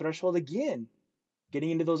crossed that threshold again,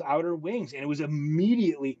 getting into those outer wings, and it was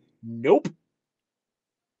immediately, nope,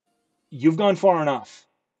 you've gone far enough.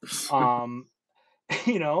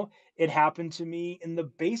 It happened to me in the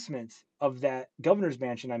basement of that governor's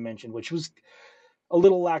mansion I mentioned, which was a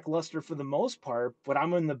little lackluster for the most part, but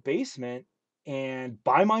I'm in the basement, and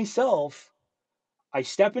by myself, I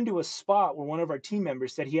step into a spot where one of our team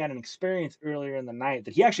members said he had an experience earlier in the night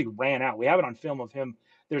that he actually ran out. We have it on film of him.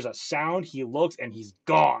 There's a sound, he looks, and he's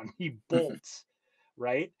gone. He bolts,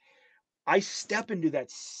 right? I step into that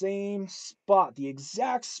same spot, the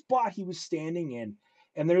exact spot he was standing in,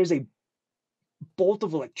 and there is a bolt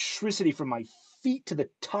of electricity from my feet to the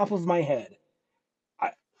top of my head.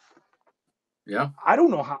 I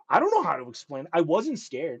don't know how to explain it. I wasn't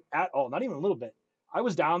scared at all, not even a little bit. I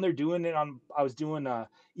was down there I was doing a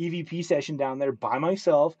EVP session down there by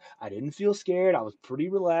myself. I didn't feel scared. I was pretty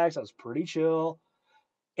relaxed. I was pretty chill.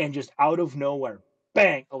 And just out of nowhere,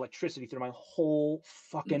 bang, electricity through my whole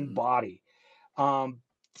fucking body.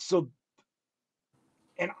 So,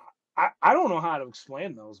 and I don't know how to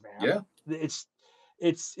explain those, man. Yeah.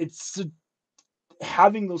 It's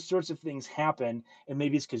having those sorts of things happen, and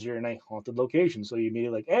maybe it's because you're in a haunted location, so you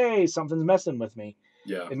immediately like, hey, something's messing with me.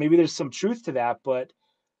 Yeah. And maybe there's some truth to that, but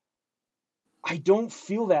I don't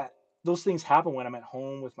feel that those things happen when I'm at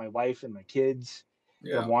home with my wife and my kids.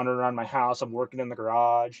 Yeah. I'm wandering around my house. I'm working in the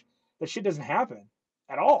garage. That shit doesn't happen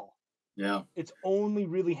at all. Yeah. It's only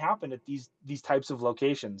really happened at these types of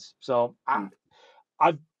locations. So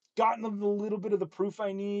I've gotten a little bit of the proof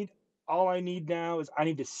I need. All I need now is I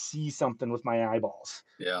need to see something with my eyeballs.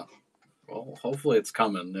 Yeah. Well, hopefully it's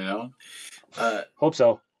coming, Hope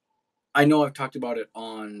so. I know I've talked about it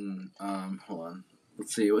on, hold on.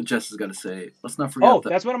 Let's see what Jess has got to say. Let's not forget. Oh,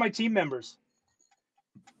 that's one of my team members.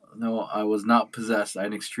 No, I was not possessed. I had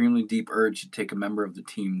an extremely deep urge to take a member of the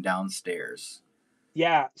team downstairs.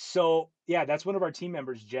 Yeah, so yeah, that's one of our team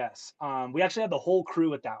members, Jess. We actually had the whole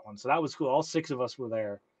crew at that one, so that was cool. All 6 of us were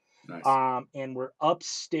there. Nice. And we're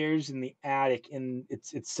upstairs in the attic, and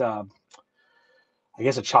it's I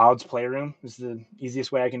guess a child's playroom is the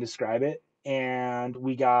easiest way I can describe it. And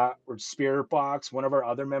we're spirit box. One of our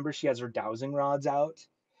other members, she has her dowsing rods out.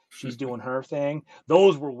 She's doing her thing.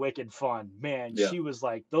 Those were wicked fun, man. Yeah. She was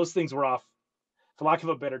like, those things were off, for lack of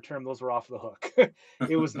a better term, those were off the hook.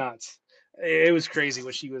 It was nuts. It was crazy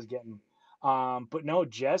what she was getting. But no,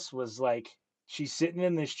 Jess was like, she's sitting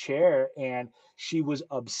in this chair, and she was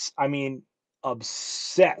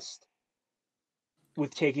obsessed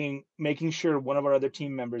with making sure one of our other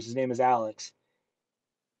team members, his name is Alex,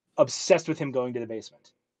 obsessed with him going to the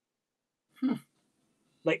basement.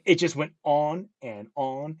 Like, it just went on and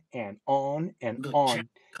on and on and on.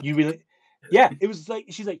 You really, yeah, it was like,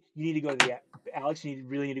 she's like, you need to go to Alex, you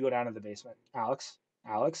really need to go down to the basement. Alex,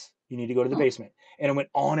 you need to go to the basement. And it went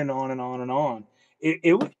on and on and on and on.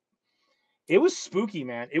 It was spooky,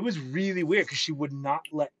 man. It was really weird because she would not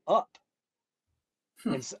let up.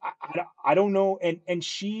 And so I don't know. And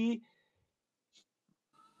she's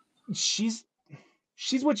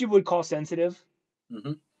what you would call sensitive.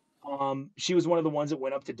 She was one of the ones that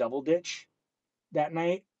went up to double ditch. that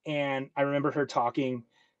night, and I remember her talking.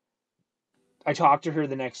 I talked to her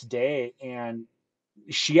the next day, and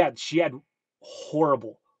she had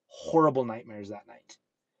horrible, horrible nightmares that night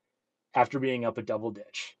after being up a double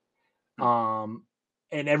ditch. And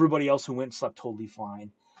everybody else who went slept totally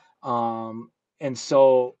fine. And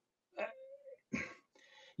so,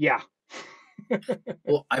 yeah.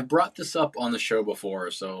 Well, I brought this up on the show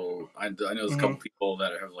before, so I know there's a couple people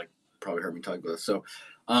that have like probably heard me talk about this. So,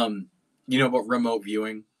 you know about remote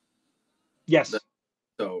viewing? Yes.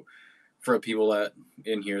 So, for people that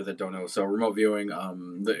in here that don't know, so remote viewing,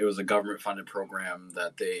 it was a government funded program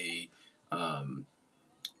that they,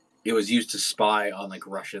 it was used to spy on like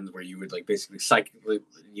Russians, where you would like basically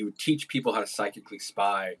you would teach people how to psychically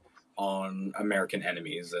spy on American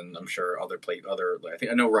enemies, and I'm sure I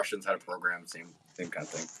know Russians had a program, same kind of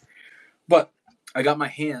thing. But I got my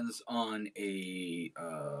hands on a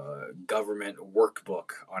government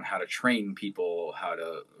workbook on how to train people how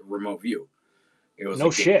to remote view. It was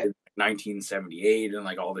no shit. 1978 and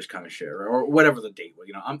like all this kind of shit, or whatever the date was.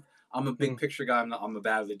 You know, I'm a big picture guy. I'm a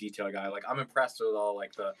bad with the detail guy. Like I'm impressed with all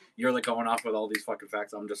like you're like going off with all these fucking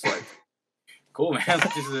facts. I'm just like, cool, man.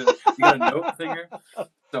 You got a note thing here.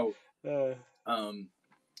 So,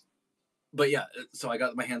 but yeah, so I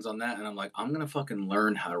got my hands on that, and I'm like, I'm gonna fucking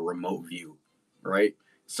learn how to remote view, right?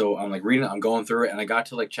 So I'm like reading it, I'm going through it, and I got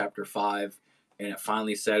to like chapter 5, and it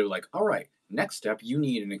finally said like, all right, next step, you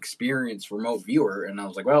need an experienced remote viewer, and I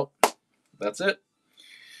was like, well, that's it.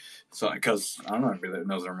 So because I don't know anybody that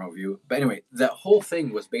knows a remote view, but anyway, that whole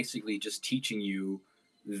thing was basically just teaching you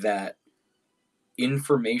that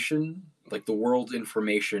information, like the world's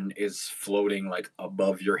information, is floating like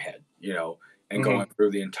above your head, you know, and going through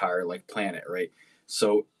the entire like planet, right?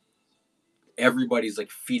 So everybody's like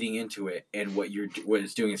feeding into it, and what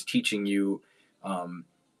it's doing is teaching you,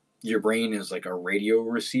 your brain is like a radio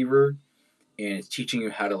receiver, and it's teaching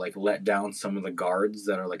you how to like let down some of the guards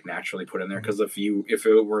that are like naturally put in there, because if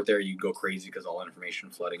it weren't there, you'd go crazy because all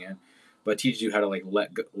information flooding in. But it teaches you how to like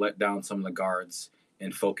let down some of the guards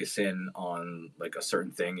and focus in on like a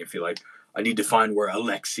certain thing. If you're like, I need to find where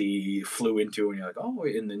Alexei flew into, and you're like, oh,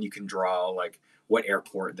 and then you can draw like what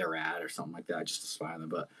airport they're at or something like that, just to spy on them.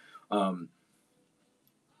 But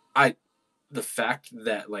the fact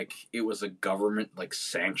that like it was a government like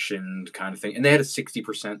sanctioned kind of thing, and they had a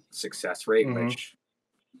 60% success rate, which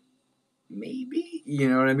maybe, you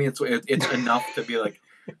know what I mean, it's enough to be like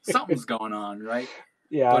something's going on, right?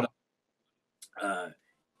 Yeah. But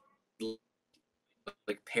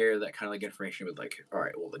like pair that kind of like information with like, all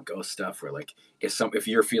right, well, the ghost stuff, where like if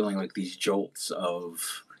you're feeling like these jolts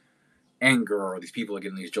of anger, or these people are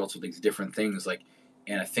getting these jolts of these different things, like,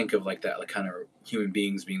 and I think of like that, like kind of human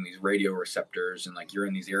beings being these radio receptors, and like you're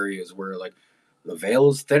in these areas where like the veil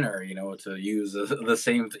is thinner, you know, to use the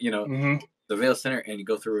same, you know, the veil is thinner, and you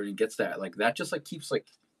go through and it gets that, like that just like keeps like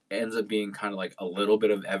ends up being kind of like a little bit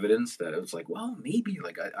of evidence that it was like, well, maybe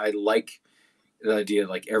like I like the idea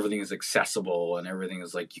like everything is accessible and everything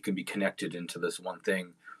is like you can be connected into this one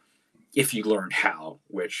thing if you learned how,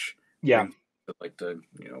 which brings like the,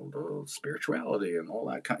 you know, the spirituality and all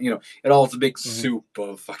that kind, you know, it all is a big soup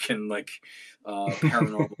of fucking like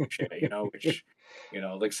paranormal shit, you know, which, you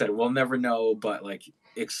know, like I said, we'll never know, but like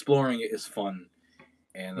exploring it is fun,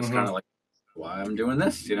 and it's kind of like why I'm doing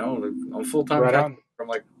this, you know. I'm full-time right Catholic. I'm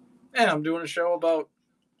like, I'm doing a show about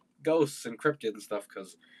ghosts and cryptids and stuff,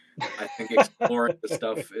 because I think exploring this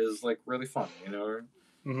stuff is like really fun, you know.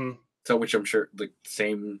 So, which I'm sure like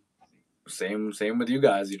same with you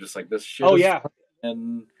guys. You're just like, this shit is fun,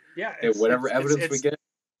 and whatever evidence we get,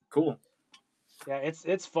 cool. Yeah,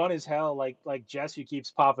 it's fun as hell. Like Jess, who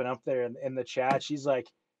keeps popping up there in the chat, she's like,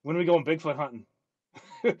 when are we going Bigfoot hunting?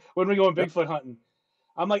 When are we going Bigfoot hunting?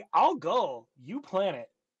 I'm like, I'll go. You plan it.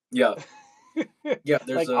 Yeah. Yeah,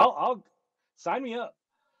 there's like I'll sign me up.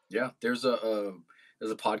 Yeah, there's a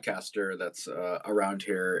podcaster that's around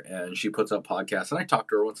here, and she puts up podcasts, and I talk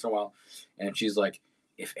to her once in a while, and she's like,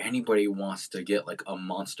 if anybody wants to get like a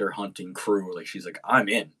monster hunting crew, like she's like, I'm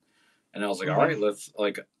in. And I was like, all right, let's,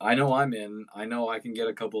 like, I know I'm in. I know I can get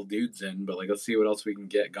a couple dudes in, but like, let's see what else we can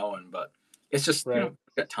get going. But it's just, you know,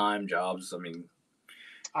 got time, jobs. I mean,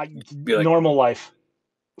 normal life.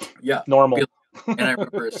 Yeah, normal. And I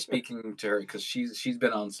remember speaking to her because she's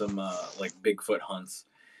been on some like Bigfoot hunts.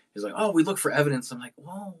 He's like, oh, we look for evidence. I'm like,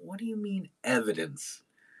 well, what do you mean evidence?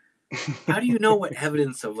 How do you know what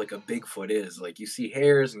evidence of like a Bigfoot is? Like you see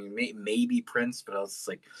hairs and you maybe prints, but I was just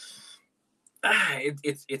like,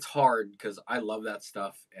 it's hard because I love that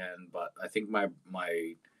stuff, but I think my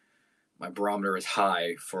barometer is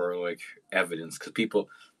high for like evidence, because people,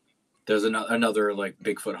 there's another like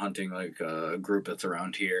Bigfoot hunting like group that's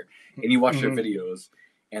around here, and you watch their videos,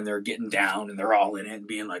 and they're getting down and they're all in it and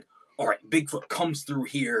being like, all right, Bigfoot comes through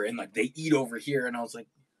here and like they eat over here, and I was like,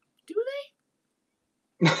 do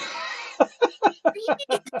they?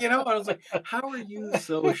 You know, I was like, how are you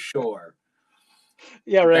so sure?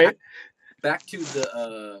 Yeah, right. Back to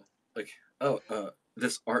the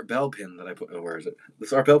this Art Bell pin that I put. Oh, where is it?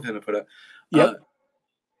 This Art Bell pin I put up. Yep.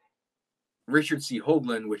 Richard C.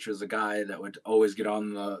 Hoagland, which was a guy that would always get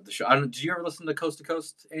on the show. Did you ever listen to Coast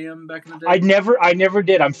AM back in the day? I never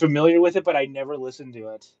did. I'm familiar with it, but I never listened to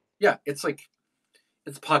it. Yeah, it's a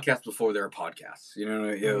podcast before there were podcasts. You know,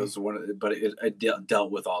 it was but it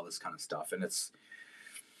dealt with all this kind of stuff, and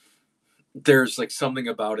there's like something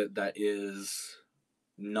about it that is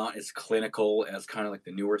not as clinical as kind of like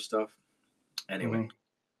the newer stuff. Anyway,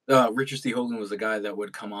 Richard C. Hoagland was a guy that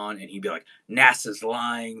would come on and he'd be like, NASA's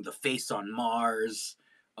lying, the face on Mars.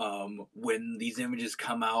 When these images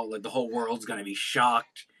come out, like the whole world's going to be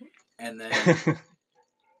shocked. And then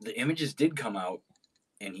the images did come out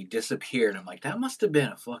and he disappeared. I'm like, that must have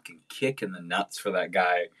been a fucking kick in the nuts for that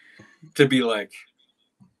guy to be like,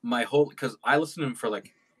 because I listened to him for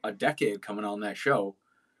like a decade coming on that show,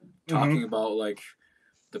 talking about like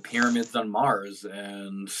the pyramids on Mars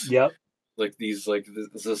and like these like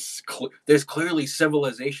there's clearly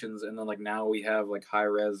civilizations, and then like now we have like high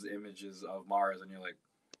res images of Mars, and you're like,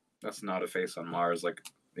 that's not a face on Mars. Like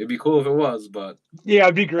it'd be cool if it was, but yeah,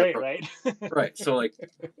 it'd be great, right? Right. So like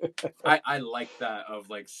I like that of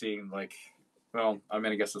like seeing like, well, I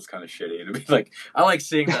mean, I guess it's kind of shitty to be like, I like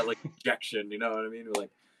seeing that like rejection, you know what I mean? We're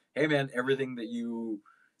like, hey man, everything that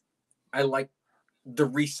I like the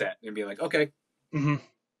reset and be like, okay,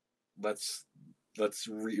 let's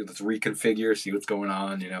reconfigure, see what's going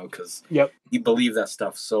on, you know, because you believe that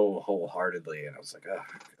stuff so wholeheartedly, and I was like,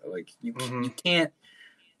 like you can't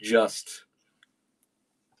just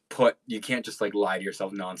like lie to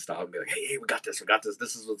yourself nonstop and be like, hey, we got this,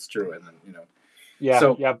 this is what's true, and then you know.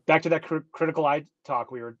 Yeah, back to that critical eye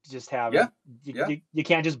talk we were just having. You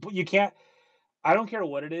can't. I don't care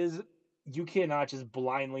what it is. You cannot just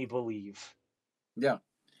blindly believe. Yeah.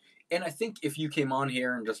 And I think if you came on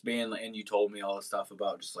here and just being and you told me all this stuff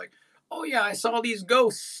about just like, oh yeah, I saw these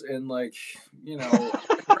ghosts and like, you know,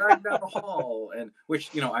 dragged down the hall, and which,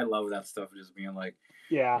 you know, I love that stuff, just being like,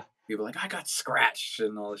 people like, I got scratched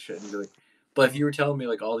and all this shit, and be like, but if you were telling me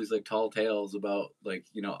like all these like tall tales about like,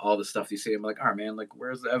 you know, all the stuff you see, I'm like, all right, man, like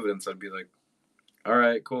where's the evidence? I'd be like, all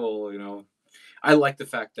right, cool, you know. I like the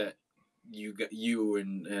fact that you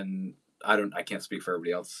and I can't speak for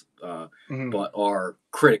everybody else, but are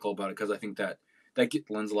critical about it, because I think that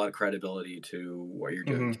lends a lot of credibility to what you're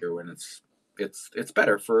doing too, and it's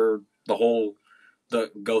better for the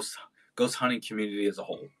ghost hunting community as a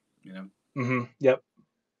whole, you know. Yep.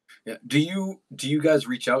 Yeah. Do you guys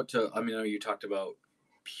reach out to? I mean, I know you talked about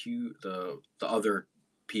the other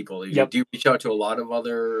people. Do you reach out to a lot of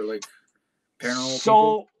other like paranormal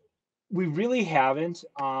people? We really haven't.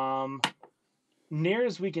 Near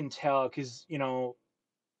as we can tell, because you know,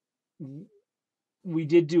 we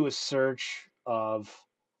did do a search of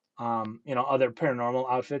you know, other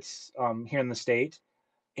paranormal outfits here in the state,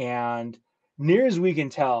 and near as we can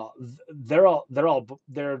tell, they're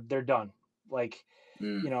done. Like,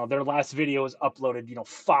 you know, their last video was uploaded, you know,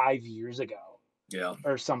 5 years ago,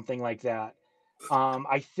 or something like that.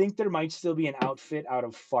 I think there might still be an outfit out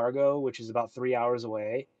of Fargo, which is about 3 hours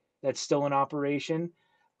away, that's still in operation.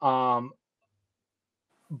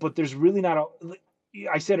 But there's really not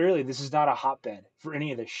I said earlier, this is not a hotbed for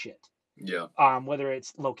any of this shit. Yeah. Whether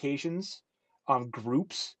it's locations,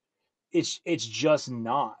 groups, it's just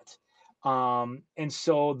not. And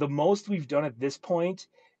so the most we've done at this point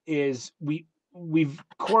is we've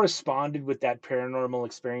corresponded with that paranormal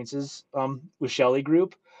experiences with Shelley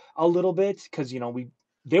group a little bit, because you know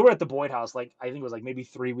they were at the Boyd house, like I think it was like maybe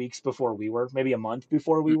 3 weeks before we were, maybe a month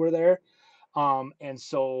before we were there. And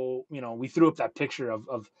so, you know, we threw up that picture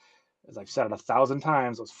of, as I've said it 1,000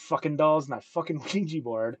 times, those fucking dolls and that fucking Ouija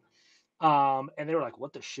board. And they were like,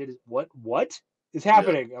 "What the shit is what is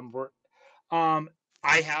happening?" You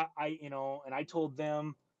know, and I told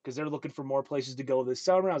them, because they're looking for more places to go this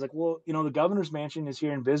summer. I was like, well, you know, the governor's mansion is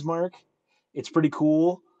here in Bismarck. It's pretty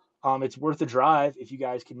cool. It's worth a drive if you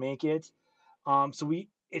guys can make it.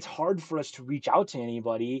 It's hard for us to reach out to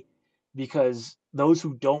anybody, because those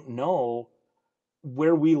who don't know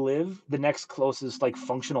where we live, the next closest like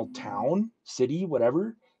functional town, city,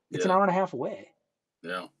 whatever, it's an hour and a half away.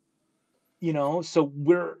 Yeah. You know, so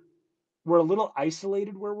we're a little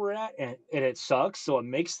isolated where we're at, and it sucks. So it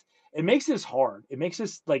makes this hard. It makes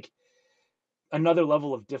this like, another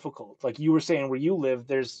level of difficult. Like you were saying, where you live,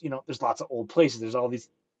 there's there's lots of old places. There's all these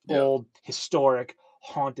old historic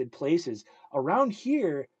haunted places around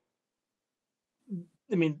here.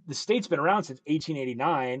 I mean, the state's been around since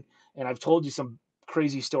 1889, and I've told you some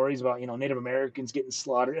crazy stories about Native Americans getting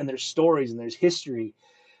slaughtered, and there's stories and there's history,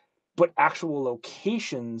 but actual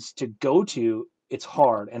locations to go to, it's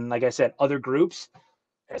hard. And like I said, other groups,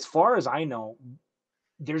 as far as I know,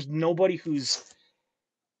 there's nobody who's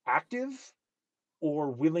active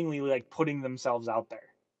or willingly like putting themselves out there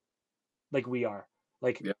like we are,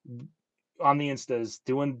 like on the instas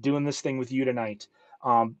doing this thing with you tonight,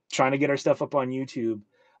 trying to get our stuff up on YouTube.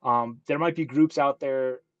 There might be groups out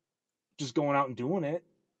there just going out and doing it,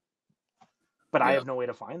 but I have no way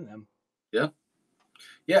to find them. And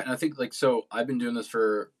I think like, so I've been doing this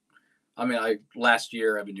for, last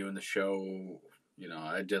year I've been doing the show,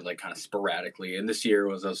 I did like kind of sporadically, and this year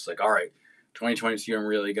I was like, all right, 2022 I'm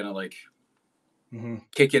really gonna like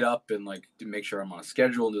kick it up and like to make sure I'm on a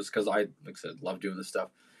schedule, just because like I said, love doing this stuff.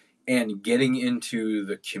 And getting into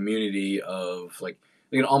the community of like,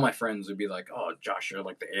 all my friends would be like, oh, Josh, you're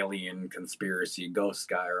like the alien conspiracy ghost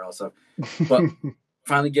guy or all stuff. But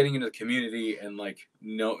finally getting into the community and like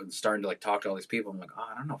starting to like talk to all these people, I'm like, oh,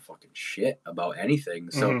 I don't know fucking shit about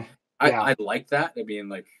anything. So I like that, and being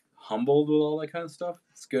like humbled with all that kind of stuff.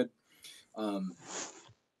 It's good.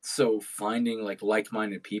 So finding like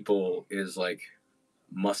like-minded people is like,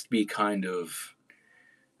 must be kind of,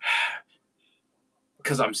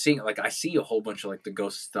 because I'm seeing like, I see a whole bunch of like the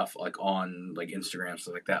ghost stuff like on like Instagram,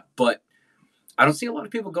 stuff like that, but I don't see a lot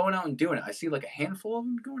of people going out and doing it. I see like a handful of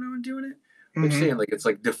them going out and doing it. Like saying like it's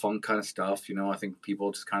like defunct kind of stuff, I think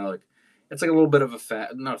people just kind of like, it's like a little bit of a fad,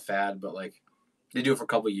 not a fad, but like they do it for a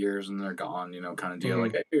couple of years and they're gone, kind of deal.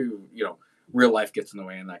 Like, real life gets in the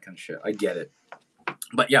way and that kind of shit. I get it.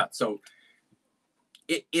 But yeah, so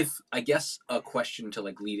if I guess a question to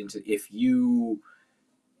like lead into, if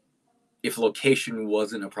location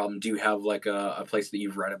wasn't a problem, do you have like a place that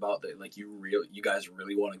you've read about that like you guys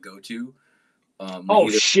really want to go to?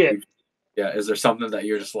 Shit. Yeah, is there something that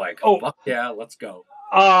you're just like, fuck yeah, let's go?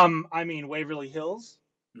 Waverly Hills,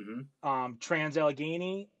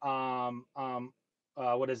 Trans-Allegheny,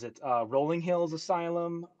 what is it? Rolling Hills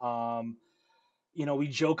Asylum. We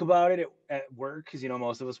joke about it at work because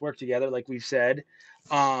most of us work together, like we've said.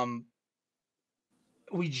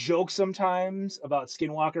 We joke sometimes about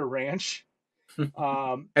Skinwalker Ranch.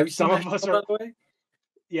 Have you seen some that of us show, are, by the way?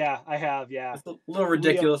 Yeah, I have. Yeah, it's a little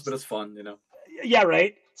ridiculous, but it's fun, Yeah,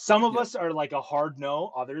 right. Some of us are like a hard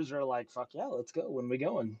no. Others are like, fuck yeah, let's go. When we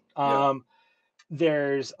going?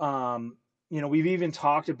 There's we've even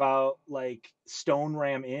talked about like Stone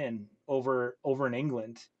Ram Inn over in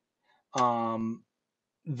England. Man,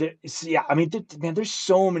 there's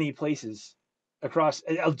so many places across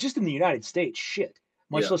just in the United States,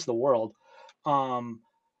 much less the world,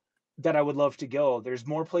 that I would love to go. There's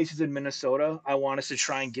more places in Minnesota I want us to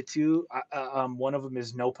try and get to. One of them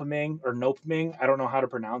is Nopeming. I don't know how to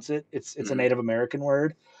pronounce it. It's a Native American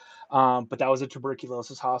word. But that was a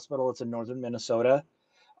tuberculosis hospital. It's in northern Minnesota.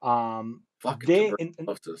 Fucking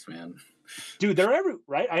tuberculosis, man. Dude, they're everywhere,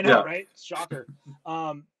 right? I know, right? Shocker.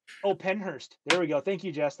 Pennhurst. There we go. Thank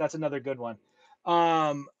you, Jess. That's another good one.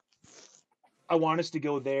 I want us to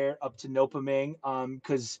go there up to Nopeming,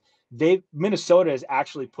 because Minnesota has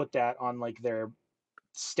actually put that on like their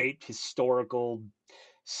state historical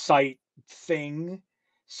site thing.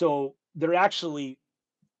 So they're actually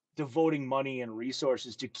devoting money and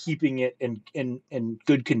resources to keeping it in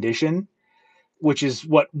good condition, which is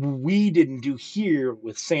what we didn't do here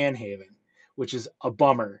with Sandhaven, which is a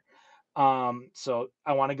bummer. So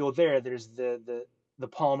I want to go there. There's the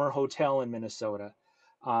Palmer Hotel in Minnesota.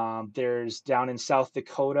 There's down in South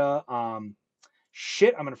Dakota. I'm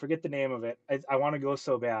gonna forget the name of it. I want to go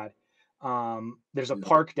so bad. There's a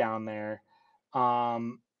park down there,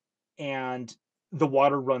 and the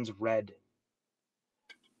water runs red.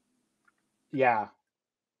 Yeah.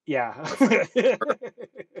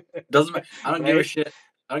 Doesn't matter. I don't give a shit.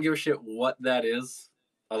 I don't give a shit what that is.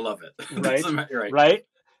 I love it. Right.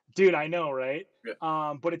 Dude, I know, right?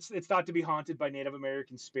 Yeah. But it's thought to be haunted by Native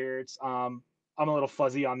American spirits. I'm a little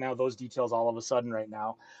fuzzy on now those details all of a sudden right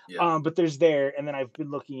now. Yeah. But there's there, and then I've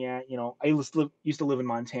been looking at, I used to live in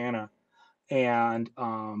Montana, and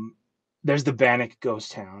there's the Bannock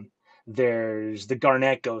ghost town. There's the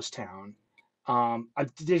Garnett ghost town.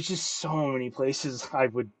 There's just so many places I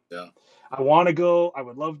want to go. I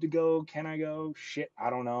would love to go. Can I go? Shit, I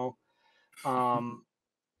don't know.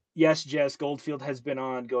 Yes, Jess Goldfield has been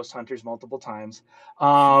on Ghost Hunters multiple times.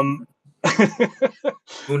 Who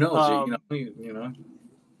knows?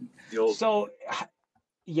 The old... So,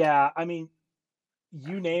 yeah, I mean,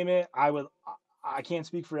 you name it, I can't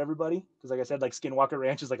speak for everybody because, like I said, like Skinwalker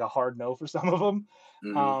Ranch is like a hard no for some of them.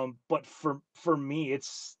 But for me,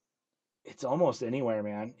 it's almost anywhere,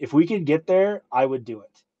 man. If we could get there, I would do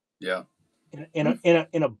it. Yeah. In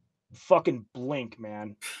a fucking blink,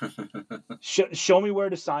 man. Show me where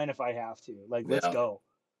to sign if I have to. Like, let's go.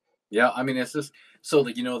 Yeah, I mean, it's just so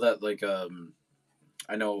like that like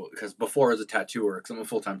I know because before as a tattooer, because I'm a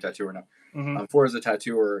full-time tattooer now. Before as a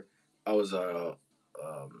tattooer, I was a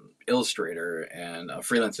illustrator and a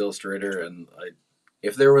freelance illustrator, and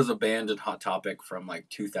if there was a band in Hot Topic from like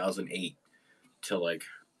 2008 to like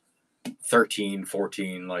 13,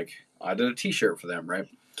 14, like I did a T-shirt for them, right?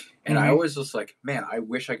 And I always was like, man, I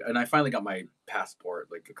wish and I finally got my passport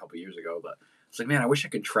like a couple years ago, but it's like, man, I wish I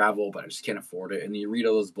could travel, but I just can't afford it. And you read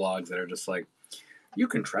all those blogs that are just like, you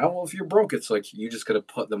can travel if you're broke. It's like, you just got to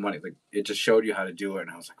put the money, like it just showed you how to do it.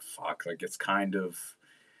 And I was like, fuck, like it's kind of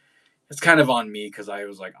on me. Cause I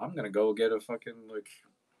was like, I'm going to go get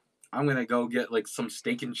like some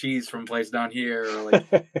steak and cheese from a place down here, or like,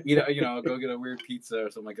 go get a weird pizza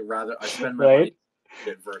or something. Like, rather I spend my money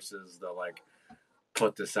versus the like,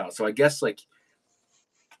 put this out. So I guess like,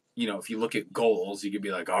 if you look at goals, you could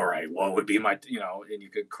be like, all right, what would be my, and you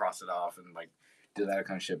could cross it off and like do that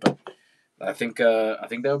kind of shit. But I think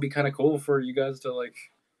that would be kind of cool for you guys to like,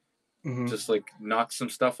 just like knock some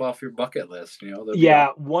stuff off your bucket list. Yeah,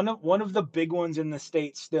 one of the big ones in the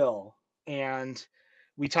state still, and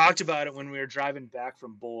we talked about it when we were driving back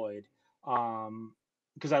from Boyd.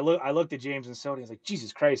 Because I looked at James and Sony. I was like,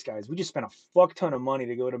 Jesus Christ, guys, we just spent a fuck ton of money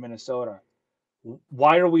to go to Minnesota.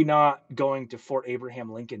 Why are we not going to Fort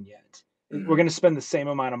Abraham Lincoln yet? We're going to spend the same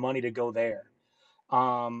amount of money to go there.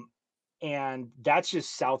 And that's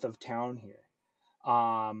just south of town here.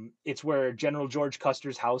 It's where General George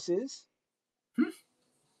Custer's house is.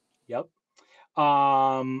 Yep.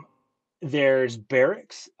 There's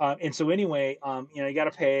barracks. And so anyway, you got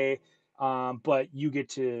to pay, but you get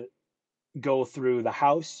to go through the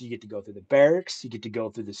house, you get to go through the barracks, you get to go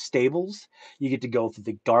through the stables, you get to go through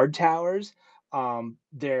the guard towers.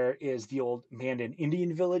 There is the old Mandan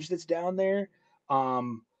Indian village that's down there.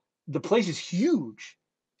 The place is huge.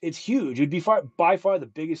 It's huge. It'd be by far the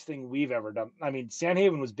biggest thing we've ever done. I mean,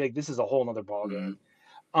 Sandhaven was big. This is a whole nother ballgame.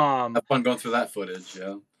 Have fun going through that footage,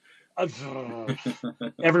 yeah.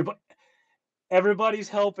 Everybody's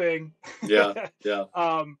helping. Yeah.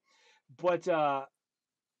 But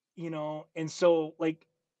and so like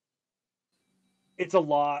it's a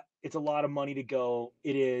lot of money to go.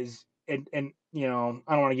 It is, and I don't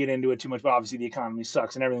want to get into it too much, but obviously the economy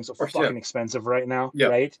sucks and everything's so fucking expensive right now,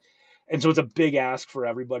 right? And so it's a big ask for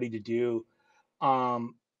everybody to do. But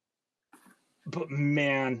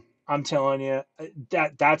man, I'm telling you,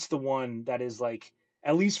 that's the one that is like,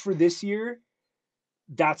 at least for this year,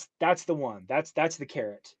 that's the one. That's the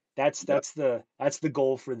carrot. That's the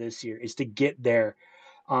goal for this year, is to get there.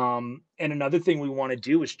 And another thing we want to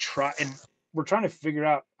do is we're trying to figure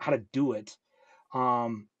out how to do it,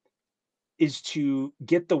 is to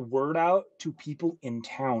get the word out to people in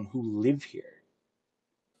town who live here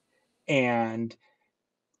and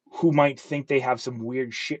who might think they have some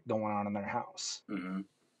weird shit going on in their house,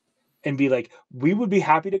 and be like, we would be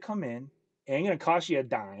happy to come in. It ain't gonna cost you a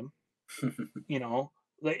dime.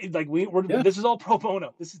 Like we're this is all pro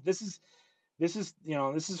bono. This is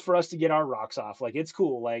for us to get our rocks off. Like, it's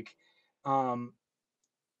cool. Like,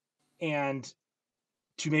 and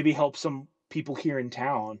to maybe help some people here in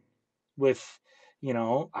town with, I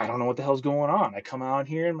don't know what the hell's going on. I come out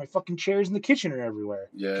here and my fucking chairs in the kitchen are everywhere.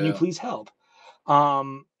 Yeah. Can you please help? I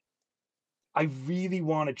really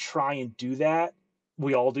want to try and do that.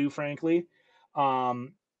 We all do, frankly.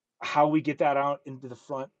 How we get that out into the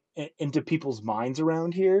front, into people's minds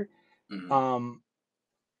around here.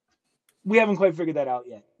 We haven't quite figured that out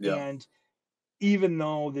yet. Yeah. And even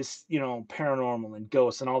though this, paranormal and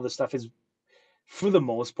ghosts and all this stuff is, for the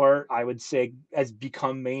most part, I would say, has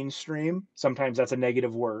become mainstream. Sometimes that's a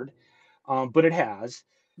negative word, but it has.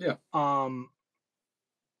 Yeah.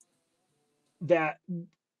 That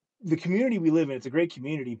the community we live in, it's a great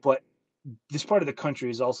community, but this part of the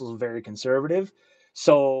country is also very conservative.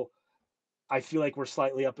 So I feel like we're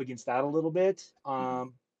slightly up against that a little bit.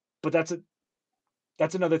 But that's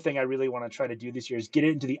another thing I really want to try to do this year, is get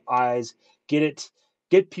it into the eyes, get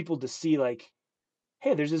people to see, like,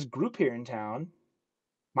 hey, there's this group here in town.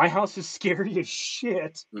 My house is scary as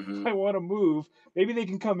shit. I want to move. Maybe they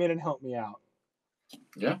can come in and help me out.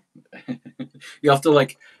 Yeah. You have to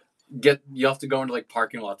like you have to go into like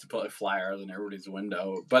parking lots to put like flyers in everybody's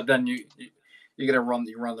window, but then you you run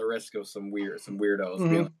the risk of some weirdos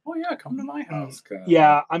being like, oh yeah, come to my house.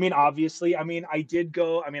 Yeah, I mean, obviously, I mean, I did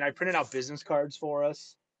go. I mean, I printed out business cards for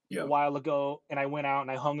us a Yeah. while ago, and I went out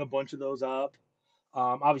and I hung a bunch of those up.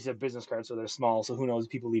 Obviously, they're business cards, so they're small, so who knows if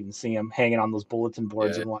people even see them hanging on those bulletin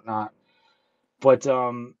boards and whatnot. But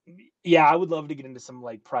yeah, I would love to get into some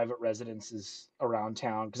like private residences around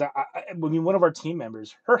town because I mean, one of our team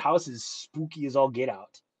members, her house is spooky as all get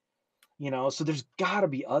out, you know. So there's got to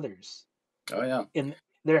be others. Oh yeah, and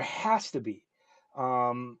there has to be.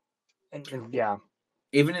 And yeah,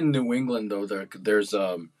 even in New England though, there's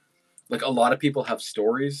like a lot of people have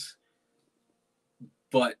stories,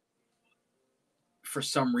 but for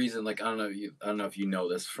some reason, like I don't know if you know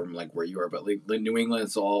this from like where you are, but like New England,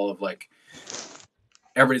 it's all of like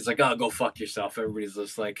everybody's like, oh, go fuck yourself. Everybody's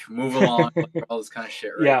just like, move along, like, all this kind of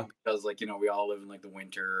shit, right? Yeah. Because like we all live in like the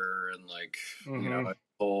winter and like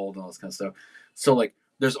cold and all this kind of stuff. So like,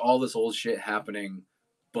 there's all this old shit happening,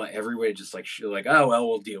 but everybody just like oh well,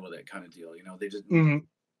 we'll deal with it, kind of deal. They just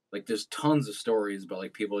like there's tons of stories, but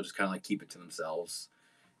like people just kind of like keep it to themselves.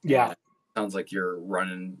 Yeah. And sounds like you're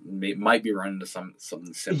might be running to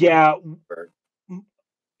something similar. Yeah.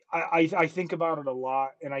 I think about it a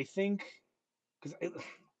lot, and I think because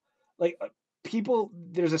like people,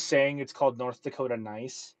 there's a saying, it's called North Dakota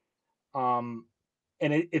nice, and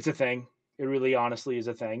it's a thing. It really, honestly, is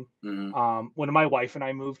a thing. When my wife and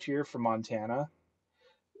I moved here from Montana,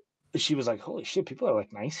 she was like, "Holy shit, people are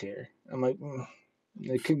like nice here." I'm like,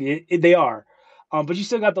 "It could be, they are," but you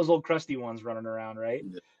still got those old crusty ones running around, right?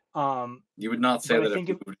 You would not say that if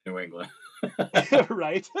you moved to New England.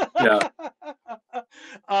 Right? Yeah.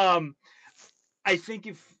 I think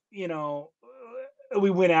if, we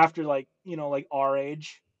went after like, like our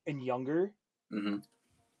age and younger,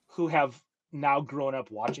 who have now grown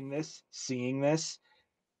up watching this, seeing this,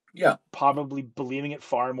 probably believing it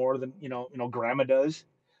far more than, grandma does.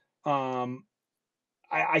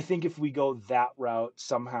 I think if we go that route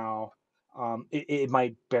somehow, it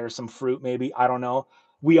might bear some fruit, maybe. I don't know.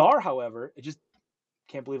 We are, however, I just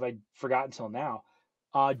can't believe I forgot until now.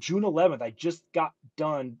 June 11th, I just got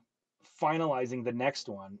done finalizing the next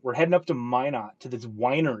one. We're heading up to Minot to this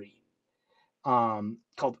winery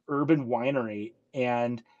called Urban Winery.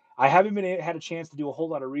 And I haven't had a chance to do a whole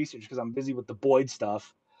lot of research because I'm busy with the Boyd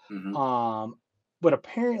stuff. But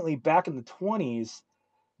apparently back in the 20s,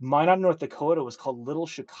 Minot, North Dakota was called Little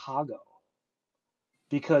Chicago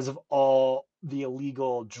because of all the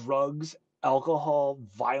illegal drugs, alcohol,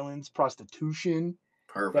 violence, prostitution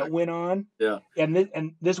that went on. Yeah.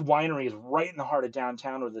 And this winery is right in the heart of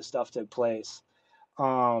downtown where this stuff took place.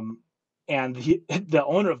 And the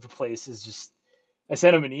owner of the place is just, I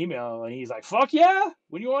sent him an email and he's like, "Fuck yeah,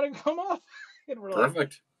 when you want to come up?" And we're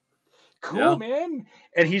perfect. Like, cool, man.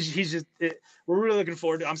 And he's just, we're really looking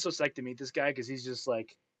forward to it. I'm so psyched to meet this guy because he's just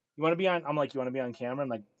like, "You want to be on?" I'm like, "You want to be on camera and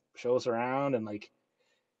like show us around?" And like,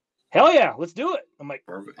 "Hell yeah, let's do it." I'm like,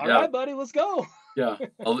 perfect. All right, buddy, let's go. Yeah.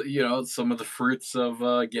 Some of the fruits of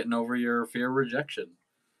getting over your fear of rejection.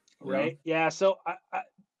 Right. Yeah. So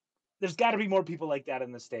there's got to be more people like that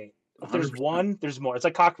in the state. If 100%. There's one, there's more. It's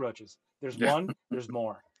like cockroaches. There's one, there's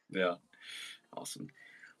more. Yeah. Awesome.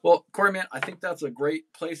 Well, Cory, man, I think that's a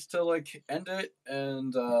great place to like end it,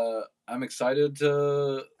 and I'm excited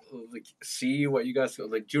to like see what you guys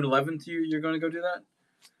like. June 11th, you're going to go do that.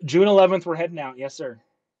 June 11th, we're heading out. Yes, sir.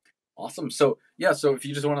 Awesome. So yeah, so if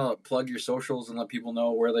you just want to plug your socials and let people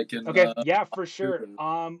know where they can. Okay. Yeah, for sure.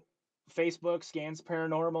 Facebook, SCANS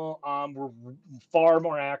Paranormal. We're far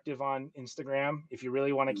more active on Instagram. If you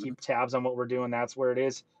really want to keep tabs on what we're doing, that's where it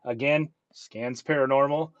is. Again, SCANS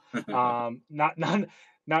Paranormal.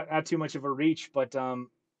 Not too much of a reach, but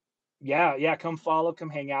yeah, come follow, come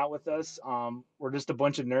hang out with us. We're just a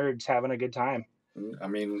bunch of nerds having a good time. I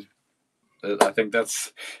mean, I think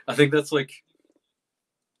that's like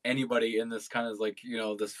anybody in this kind of like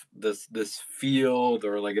this field,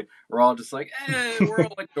 or like we're all just like, hey, we're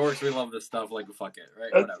all like dorks, we love this stuff, like fuck it,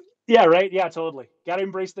 right? Whatever. Yeah, right. Yeah, totally. Gotta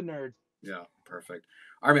embrace the nerd. Yeah, perfect.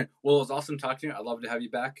 All right, man. Well, it was awesome talking to you. I'd love to have you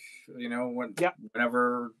back.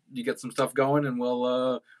 Whenever you get some stuff going, and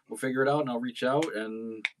we'll figure it out, and I'll reach out,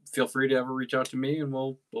 and feel free to ever reach out to me, and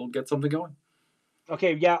we'll get something going.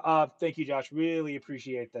 Okay. Yeah. Thank you, Josh. Really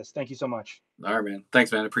appreciate this. Thank you so much. All right, man.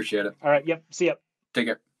 Thanks, man. Appreciate it. All right. Yep. See ya. Take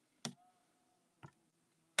care.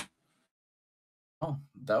 Oh,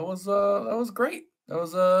 that was great. That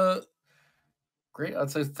was great.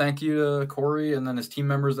 I'd say thank you to Cory and then his team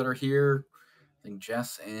members that are here. I think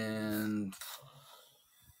Jess and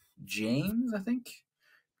James, I think.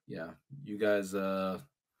 Yeah, you guys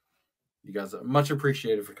You guys are much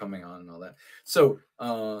appreciated for coming on and all that. So,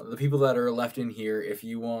 the people that are left in here, if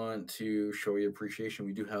you want to show your appreciation,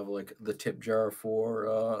 we do have like the tip jar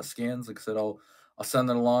for scans. Like I said, I'll send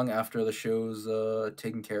that along after the show's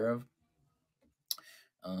taken care of.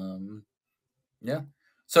 Yeah.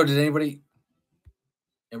 So, did anybody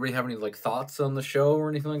have any like thoughts on the show or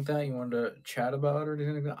anything like that you wanted to chat about or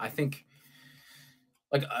anything like that? I think,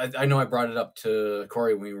 like, I know I brought it up to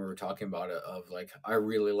Cory when we were talking about it, of like, I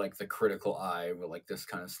really like the critical eye with like this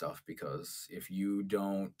kind of stuff, because if you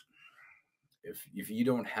don't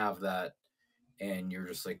have that, and you're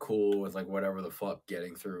just like cool with like whatever the fuck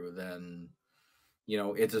getting through, then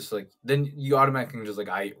it's just like, then you automatically just like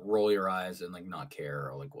I roll your eyes and like not care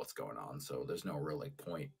or like what's going on. So there's no real like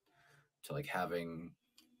point to like having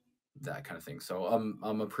that kind of thing. So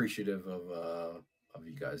I'm appreciative of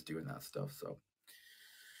you guys doing that stuff. So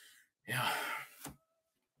yeah.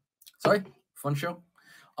 Sorry, fun show.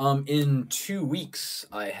 In 2 weeks,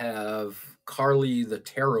 I have Carly the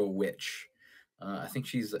Tarot Witch. I think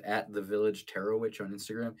she's at the Village Tarot Witch on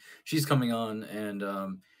Instagram. She's coming on,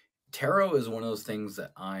 and tarot is one of those things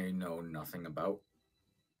that I know nothing about,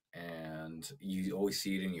 and you always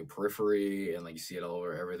see it in your periphery, and like you see it all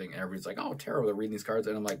over everything. And everybody's like, "Oh, tarot! They're reading these cards,"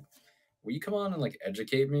 and I'm like, "Will you come on and like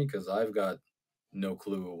educate me? Because I've got no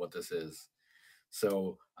clue what this is."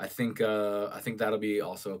 So I think that'll be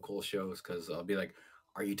also a cool show, because I'll be like,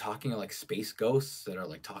 are you talking like space ghosts that are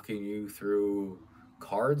like talking you through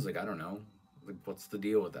cards? Like, I don't know. Like, what's the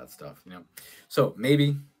deal with that stuff? So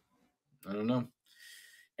maybe, I don't know.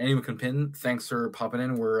 Anyone can pin. Thanks for popping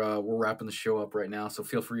in. We're wrapping the show up right now, so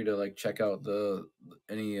feel free to like check out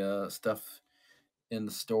any stuff in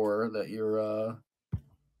the store that you're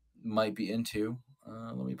might be into.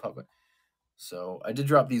 Let me pop it. So I did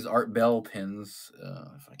drop these Art Bell pins.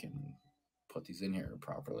 If I can put these in here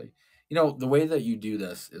properly. The way that you do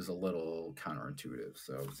this is a little counterintuitive.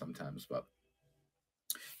 So sometimes, but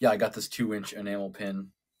yeah, I got this 2-inch enamel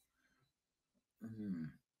pin.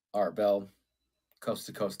 Art Bell, Coast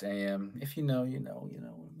to Coast AM. If you know, you know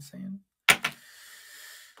what I'm saying.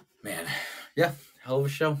 Man, yeah, hell of a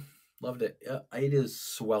show. Loved it. It is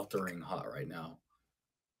sweltering hot right now.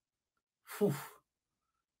 Whew.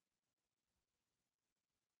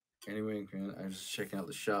 Anyway, I'm just checking out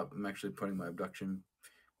the shop. I'm actually putting my abduction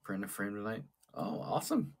print in a frame tonight. Oh,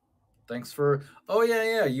 awesome. Thanks for. Oh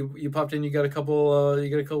yeah. You popped in. You got a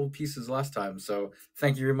couple pieces last time. So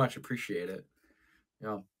thank you very much. Appreciate it.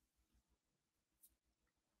 Yeah.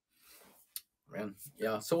 Man.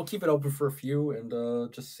 Yeah. So we'll keep it open for a few,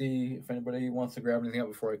 and just see if anybody wants to grab anything up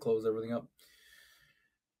before I close everything up.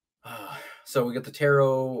 So we got the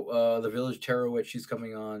tarot, the Village Tarot Witch. She's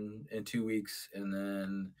coming on in 2 weeks, and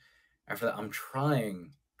then after that, I'm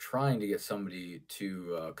trying to get somebody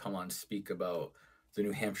to come on speak about the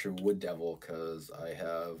New Hampshire Wood Devil, because I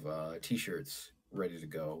have T-shirts ready to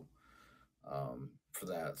go for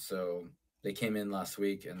that. So they came in last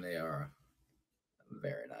week, and they are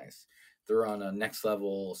very nice. They're on a Next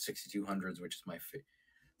Level 6200s, which is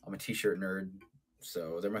I'm a T-shirt nerd,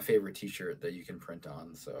 so they're my favorite T-shirt that you can print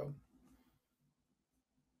on. So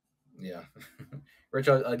yeah, Rich,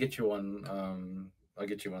 I'll get you one. I'll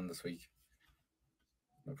get you one this week.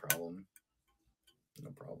 No problem.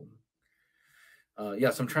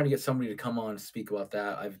 Yeah, so I'm trying to get somebody to come on and speak about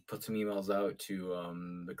that. I've put some emails out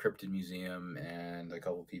to the Cryptid Museum and a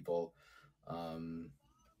couple people.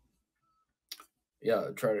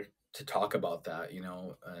 Yeah, try to talk about that,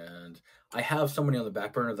 and I have somebody on the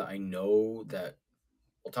back burner that I know that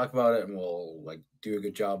will talk about it and will like do a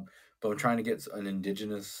good job. But I'm trying to get an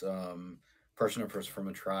indigenous person or person from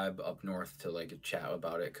a tribe up north to like chat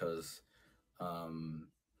about it, because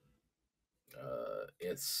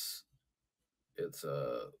it's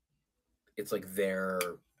it's like their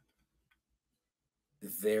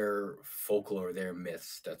folklore, their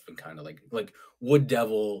myths, that's been kind of like Wood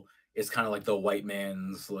Devil is kind of like the white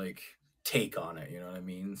man's like take on it, you know what I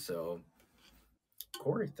mean? So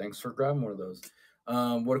Cory, thanks for grabbing one of those.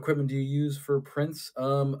 What equipment do you use for prints?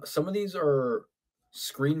 Some of these are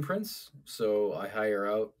screen prints, so I hire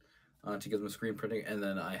out to get them screen printing, and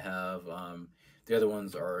then I have the other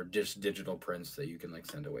ones are just digital prints that you can like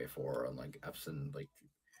send away for on like Epson. Like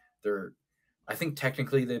they're, I think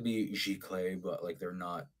technically they'd be giclée, but like they're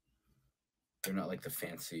not like the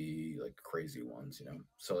fancy like crazy ones.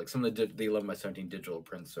 So like some of the 11x17 digital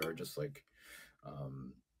prints are just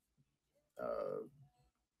um uh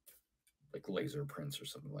like laser prints or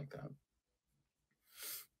something like that.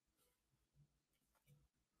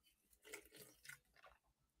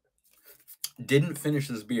 Didn't finish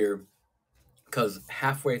this beer because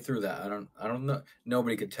halfway through that, I don't know,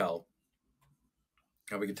 nobody could tell,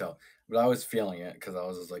 How we could tell, but I was feeling it because I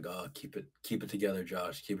was just like, "Oh, keep it together,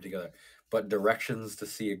 Josh, keep it together." But Directions to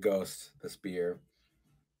See a Ghost, this beer,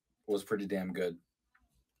 was pretty damn good.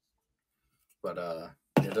 But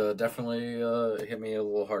it definitely hit me a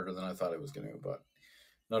little harder than I thought it was going to. But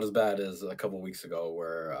not as bad as a couple weeks ago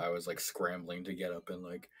where I was like scrambling to get up and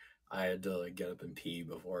like I had to like get up and pee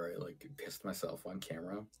before I like pissed myself on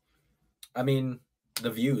camera. I mean,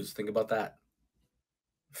 the views. Think about that.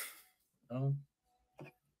 Oh, I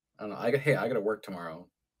don't know. I got to work tomorrow.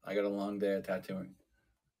 I got a long day of tattooing.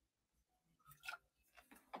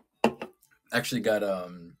 Actually, got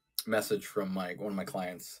message from one of my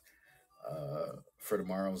clients for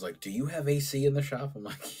tomorrow. I was like, "Do you have AC in the shop?" I'm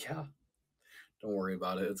like, "Yeah." Don't worry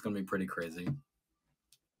about it. It's gonna be pretty crazy.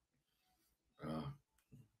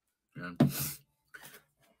 Yeah.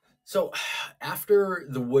 So, after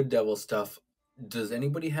the Wood Devil stuff, does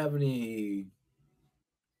anybody have any?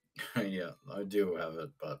 Yeah, I do have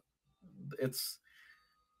it, but it's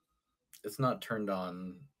not turned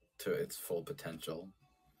on to its full potential.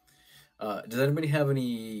 Does anybody have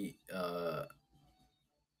any? I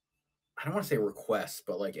don't want to say requests,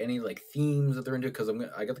 but like any like themes that they're into? Because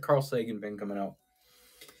I got the Carl Sagan thing coming out,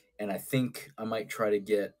 and I think I might try to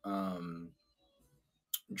get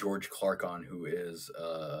George Clark on, who is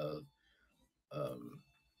um,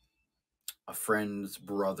 a friend's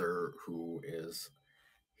brother who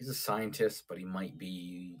he's a scientist, but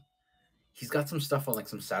he's got some stuff on like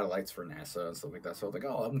some satellites for NASA and stuff like that. So I was like,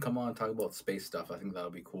 oh, I'm come on and talk about space stuff. I think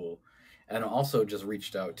that'll be cool. And I also just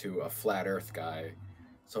reached out to a flat Earth guy.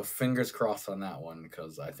 So fingers crossed on that one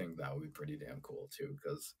because I think that would be pretty damn cool too.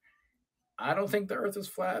 Because I don't think the Earth is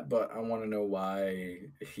flat, but I want to know why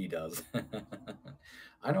he does.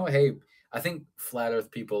 I know. Hey, I think flat Earth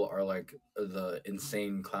people are like the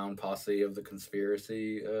insane clown posse of the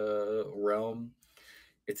conspiracy realm.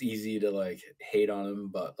 It's easy to like hate on them,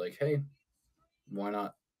 but like, hey, why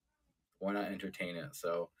not? Why not entertain it?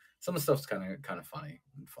 So some of the stuff's kind of funny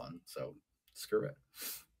and fun. So screw it.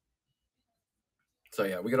 So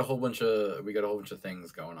yeah, we got a whole bunch of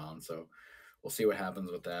things going on. So we'll see what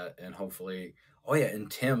happens with that, and hopefully, oh yeah, and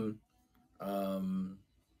um,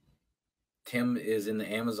 Tim is in the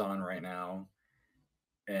Amazon right now,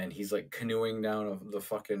 and he's like canoeing down the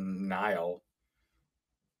fucking Nile.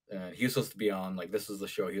 And he was supposed to be on like this is the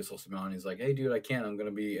show he was supposed to be on. He's like, hey dude, I can't. I'm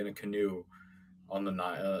gonna be in a canoe on the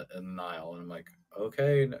Nile, and I'm like,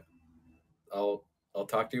 okay, I'll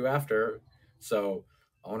talk to you after. So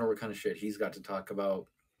I wonder what kind of shit he's got to talk about.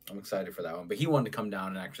 I'm excited for that one. But he wanted to come down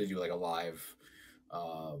and actually do like a live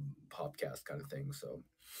podcast kind of thing. So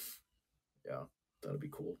yeah, that'll be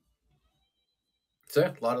cool. So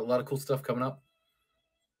yeah, a lot of cool stuff coming up.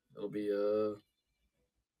 It'll be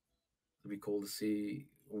cool to see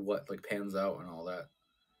what like pans out and all that.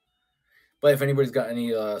 But if anybody's got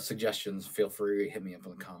any suggestions, feel free to hit me up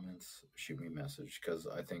in the comments, shoot me a message because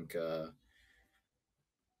I think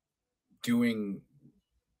doing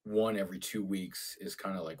one every 2 weeks is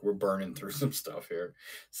kind of like we're burning through some stuff here.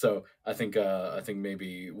 So I think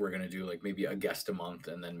maybe we're gonna do like maybe a guest a month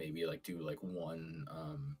and then maybe like do like one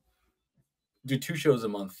do 2 shows a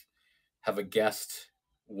month, have a guest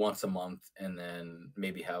once a month, and then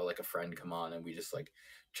maybe have like a friend come on and we just like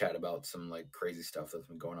chat about some like crazy stuff that's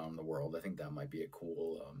been going on in the world. I think that might be a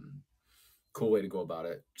cool way to go about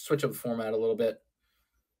it. Switch up the format a little bit,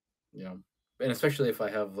 you know, and especially if I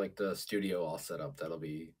have like the studio all set up, that'll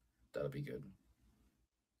be good.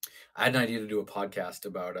 I had an idea to do a podcast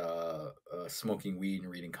about smoking weed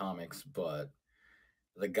and reading comics, but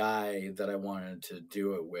the guy that I wanted to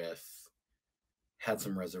do it with had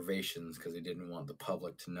some reservations because he didn't want the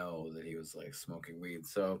public to know that he was like smoking weed.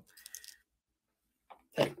 So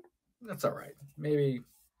hey, that's all right. Maybe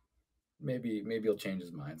he'll change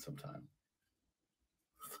his mind sometime.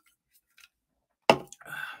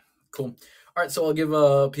 Cool. All right, so I'll give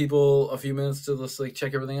people a few minutes to just like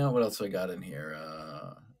check everything out. What else do I got in here?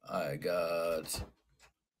 I got.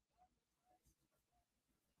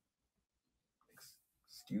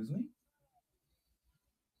 Excuse me.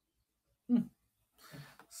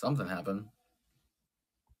 Something happened.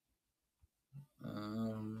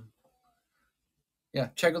 Yeah,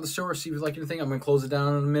 check out the store, see if you like anything. I'm gonna close it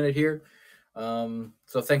down in a minute here.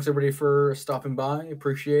 So thanks everybody for stopping by.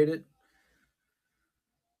 Appreciate it.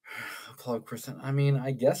 Plug percent. I mean,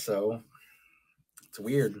 I guess so. It's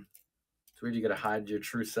weird. It's weird you gotta hide your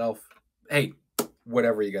true self. Hey,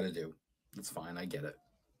 whatever you gotta do. It's fine. I get it.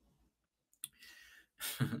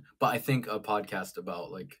 But I think a podcast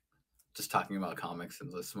about like just talking about comics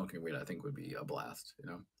and smoking weed, I think would be a blast, you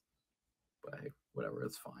know? But hey, whatever,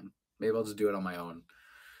 it's fine. Maybe I'll just do it on my own.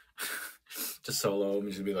 Just solo. I'm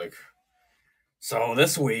just gonna be like So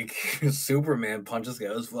this week, Superman punches guy.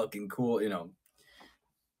 It was fucking cool. You know,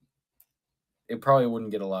 it probably wouldn't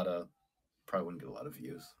get a lot of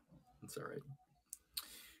views. That's all right.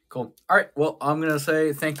 Cool. All right. Well, I'm going to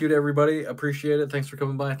say thank you to everybody. Appreciate it. Thanks for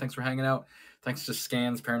coming by. Thanks for hanging out. Thanks to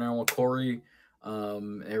SCANS Paranormal, Cory,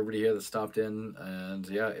 everybody here that stopped in. And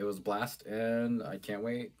yeah, it was a blast. And I can't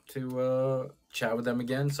wait to chat with them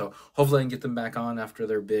again. So hopefully I can get them back on after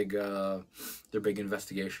their big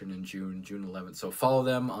investigation in June 11th. So follow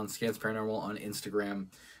them on SCANS Paranormal on Instagram.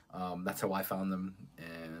 That's how I found them.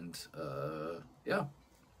 And yeah.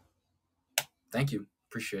 Thank you.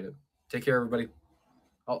 Appreciate it. Take care, everybody.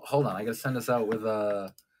 Oh, hold on. I gotta send us out with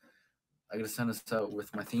my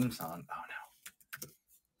theme song. Oh no.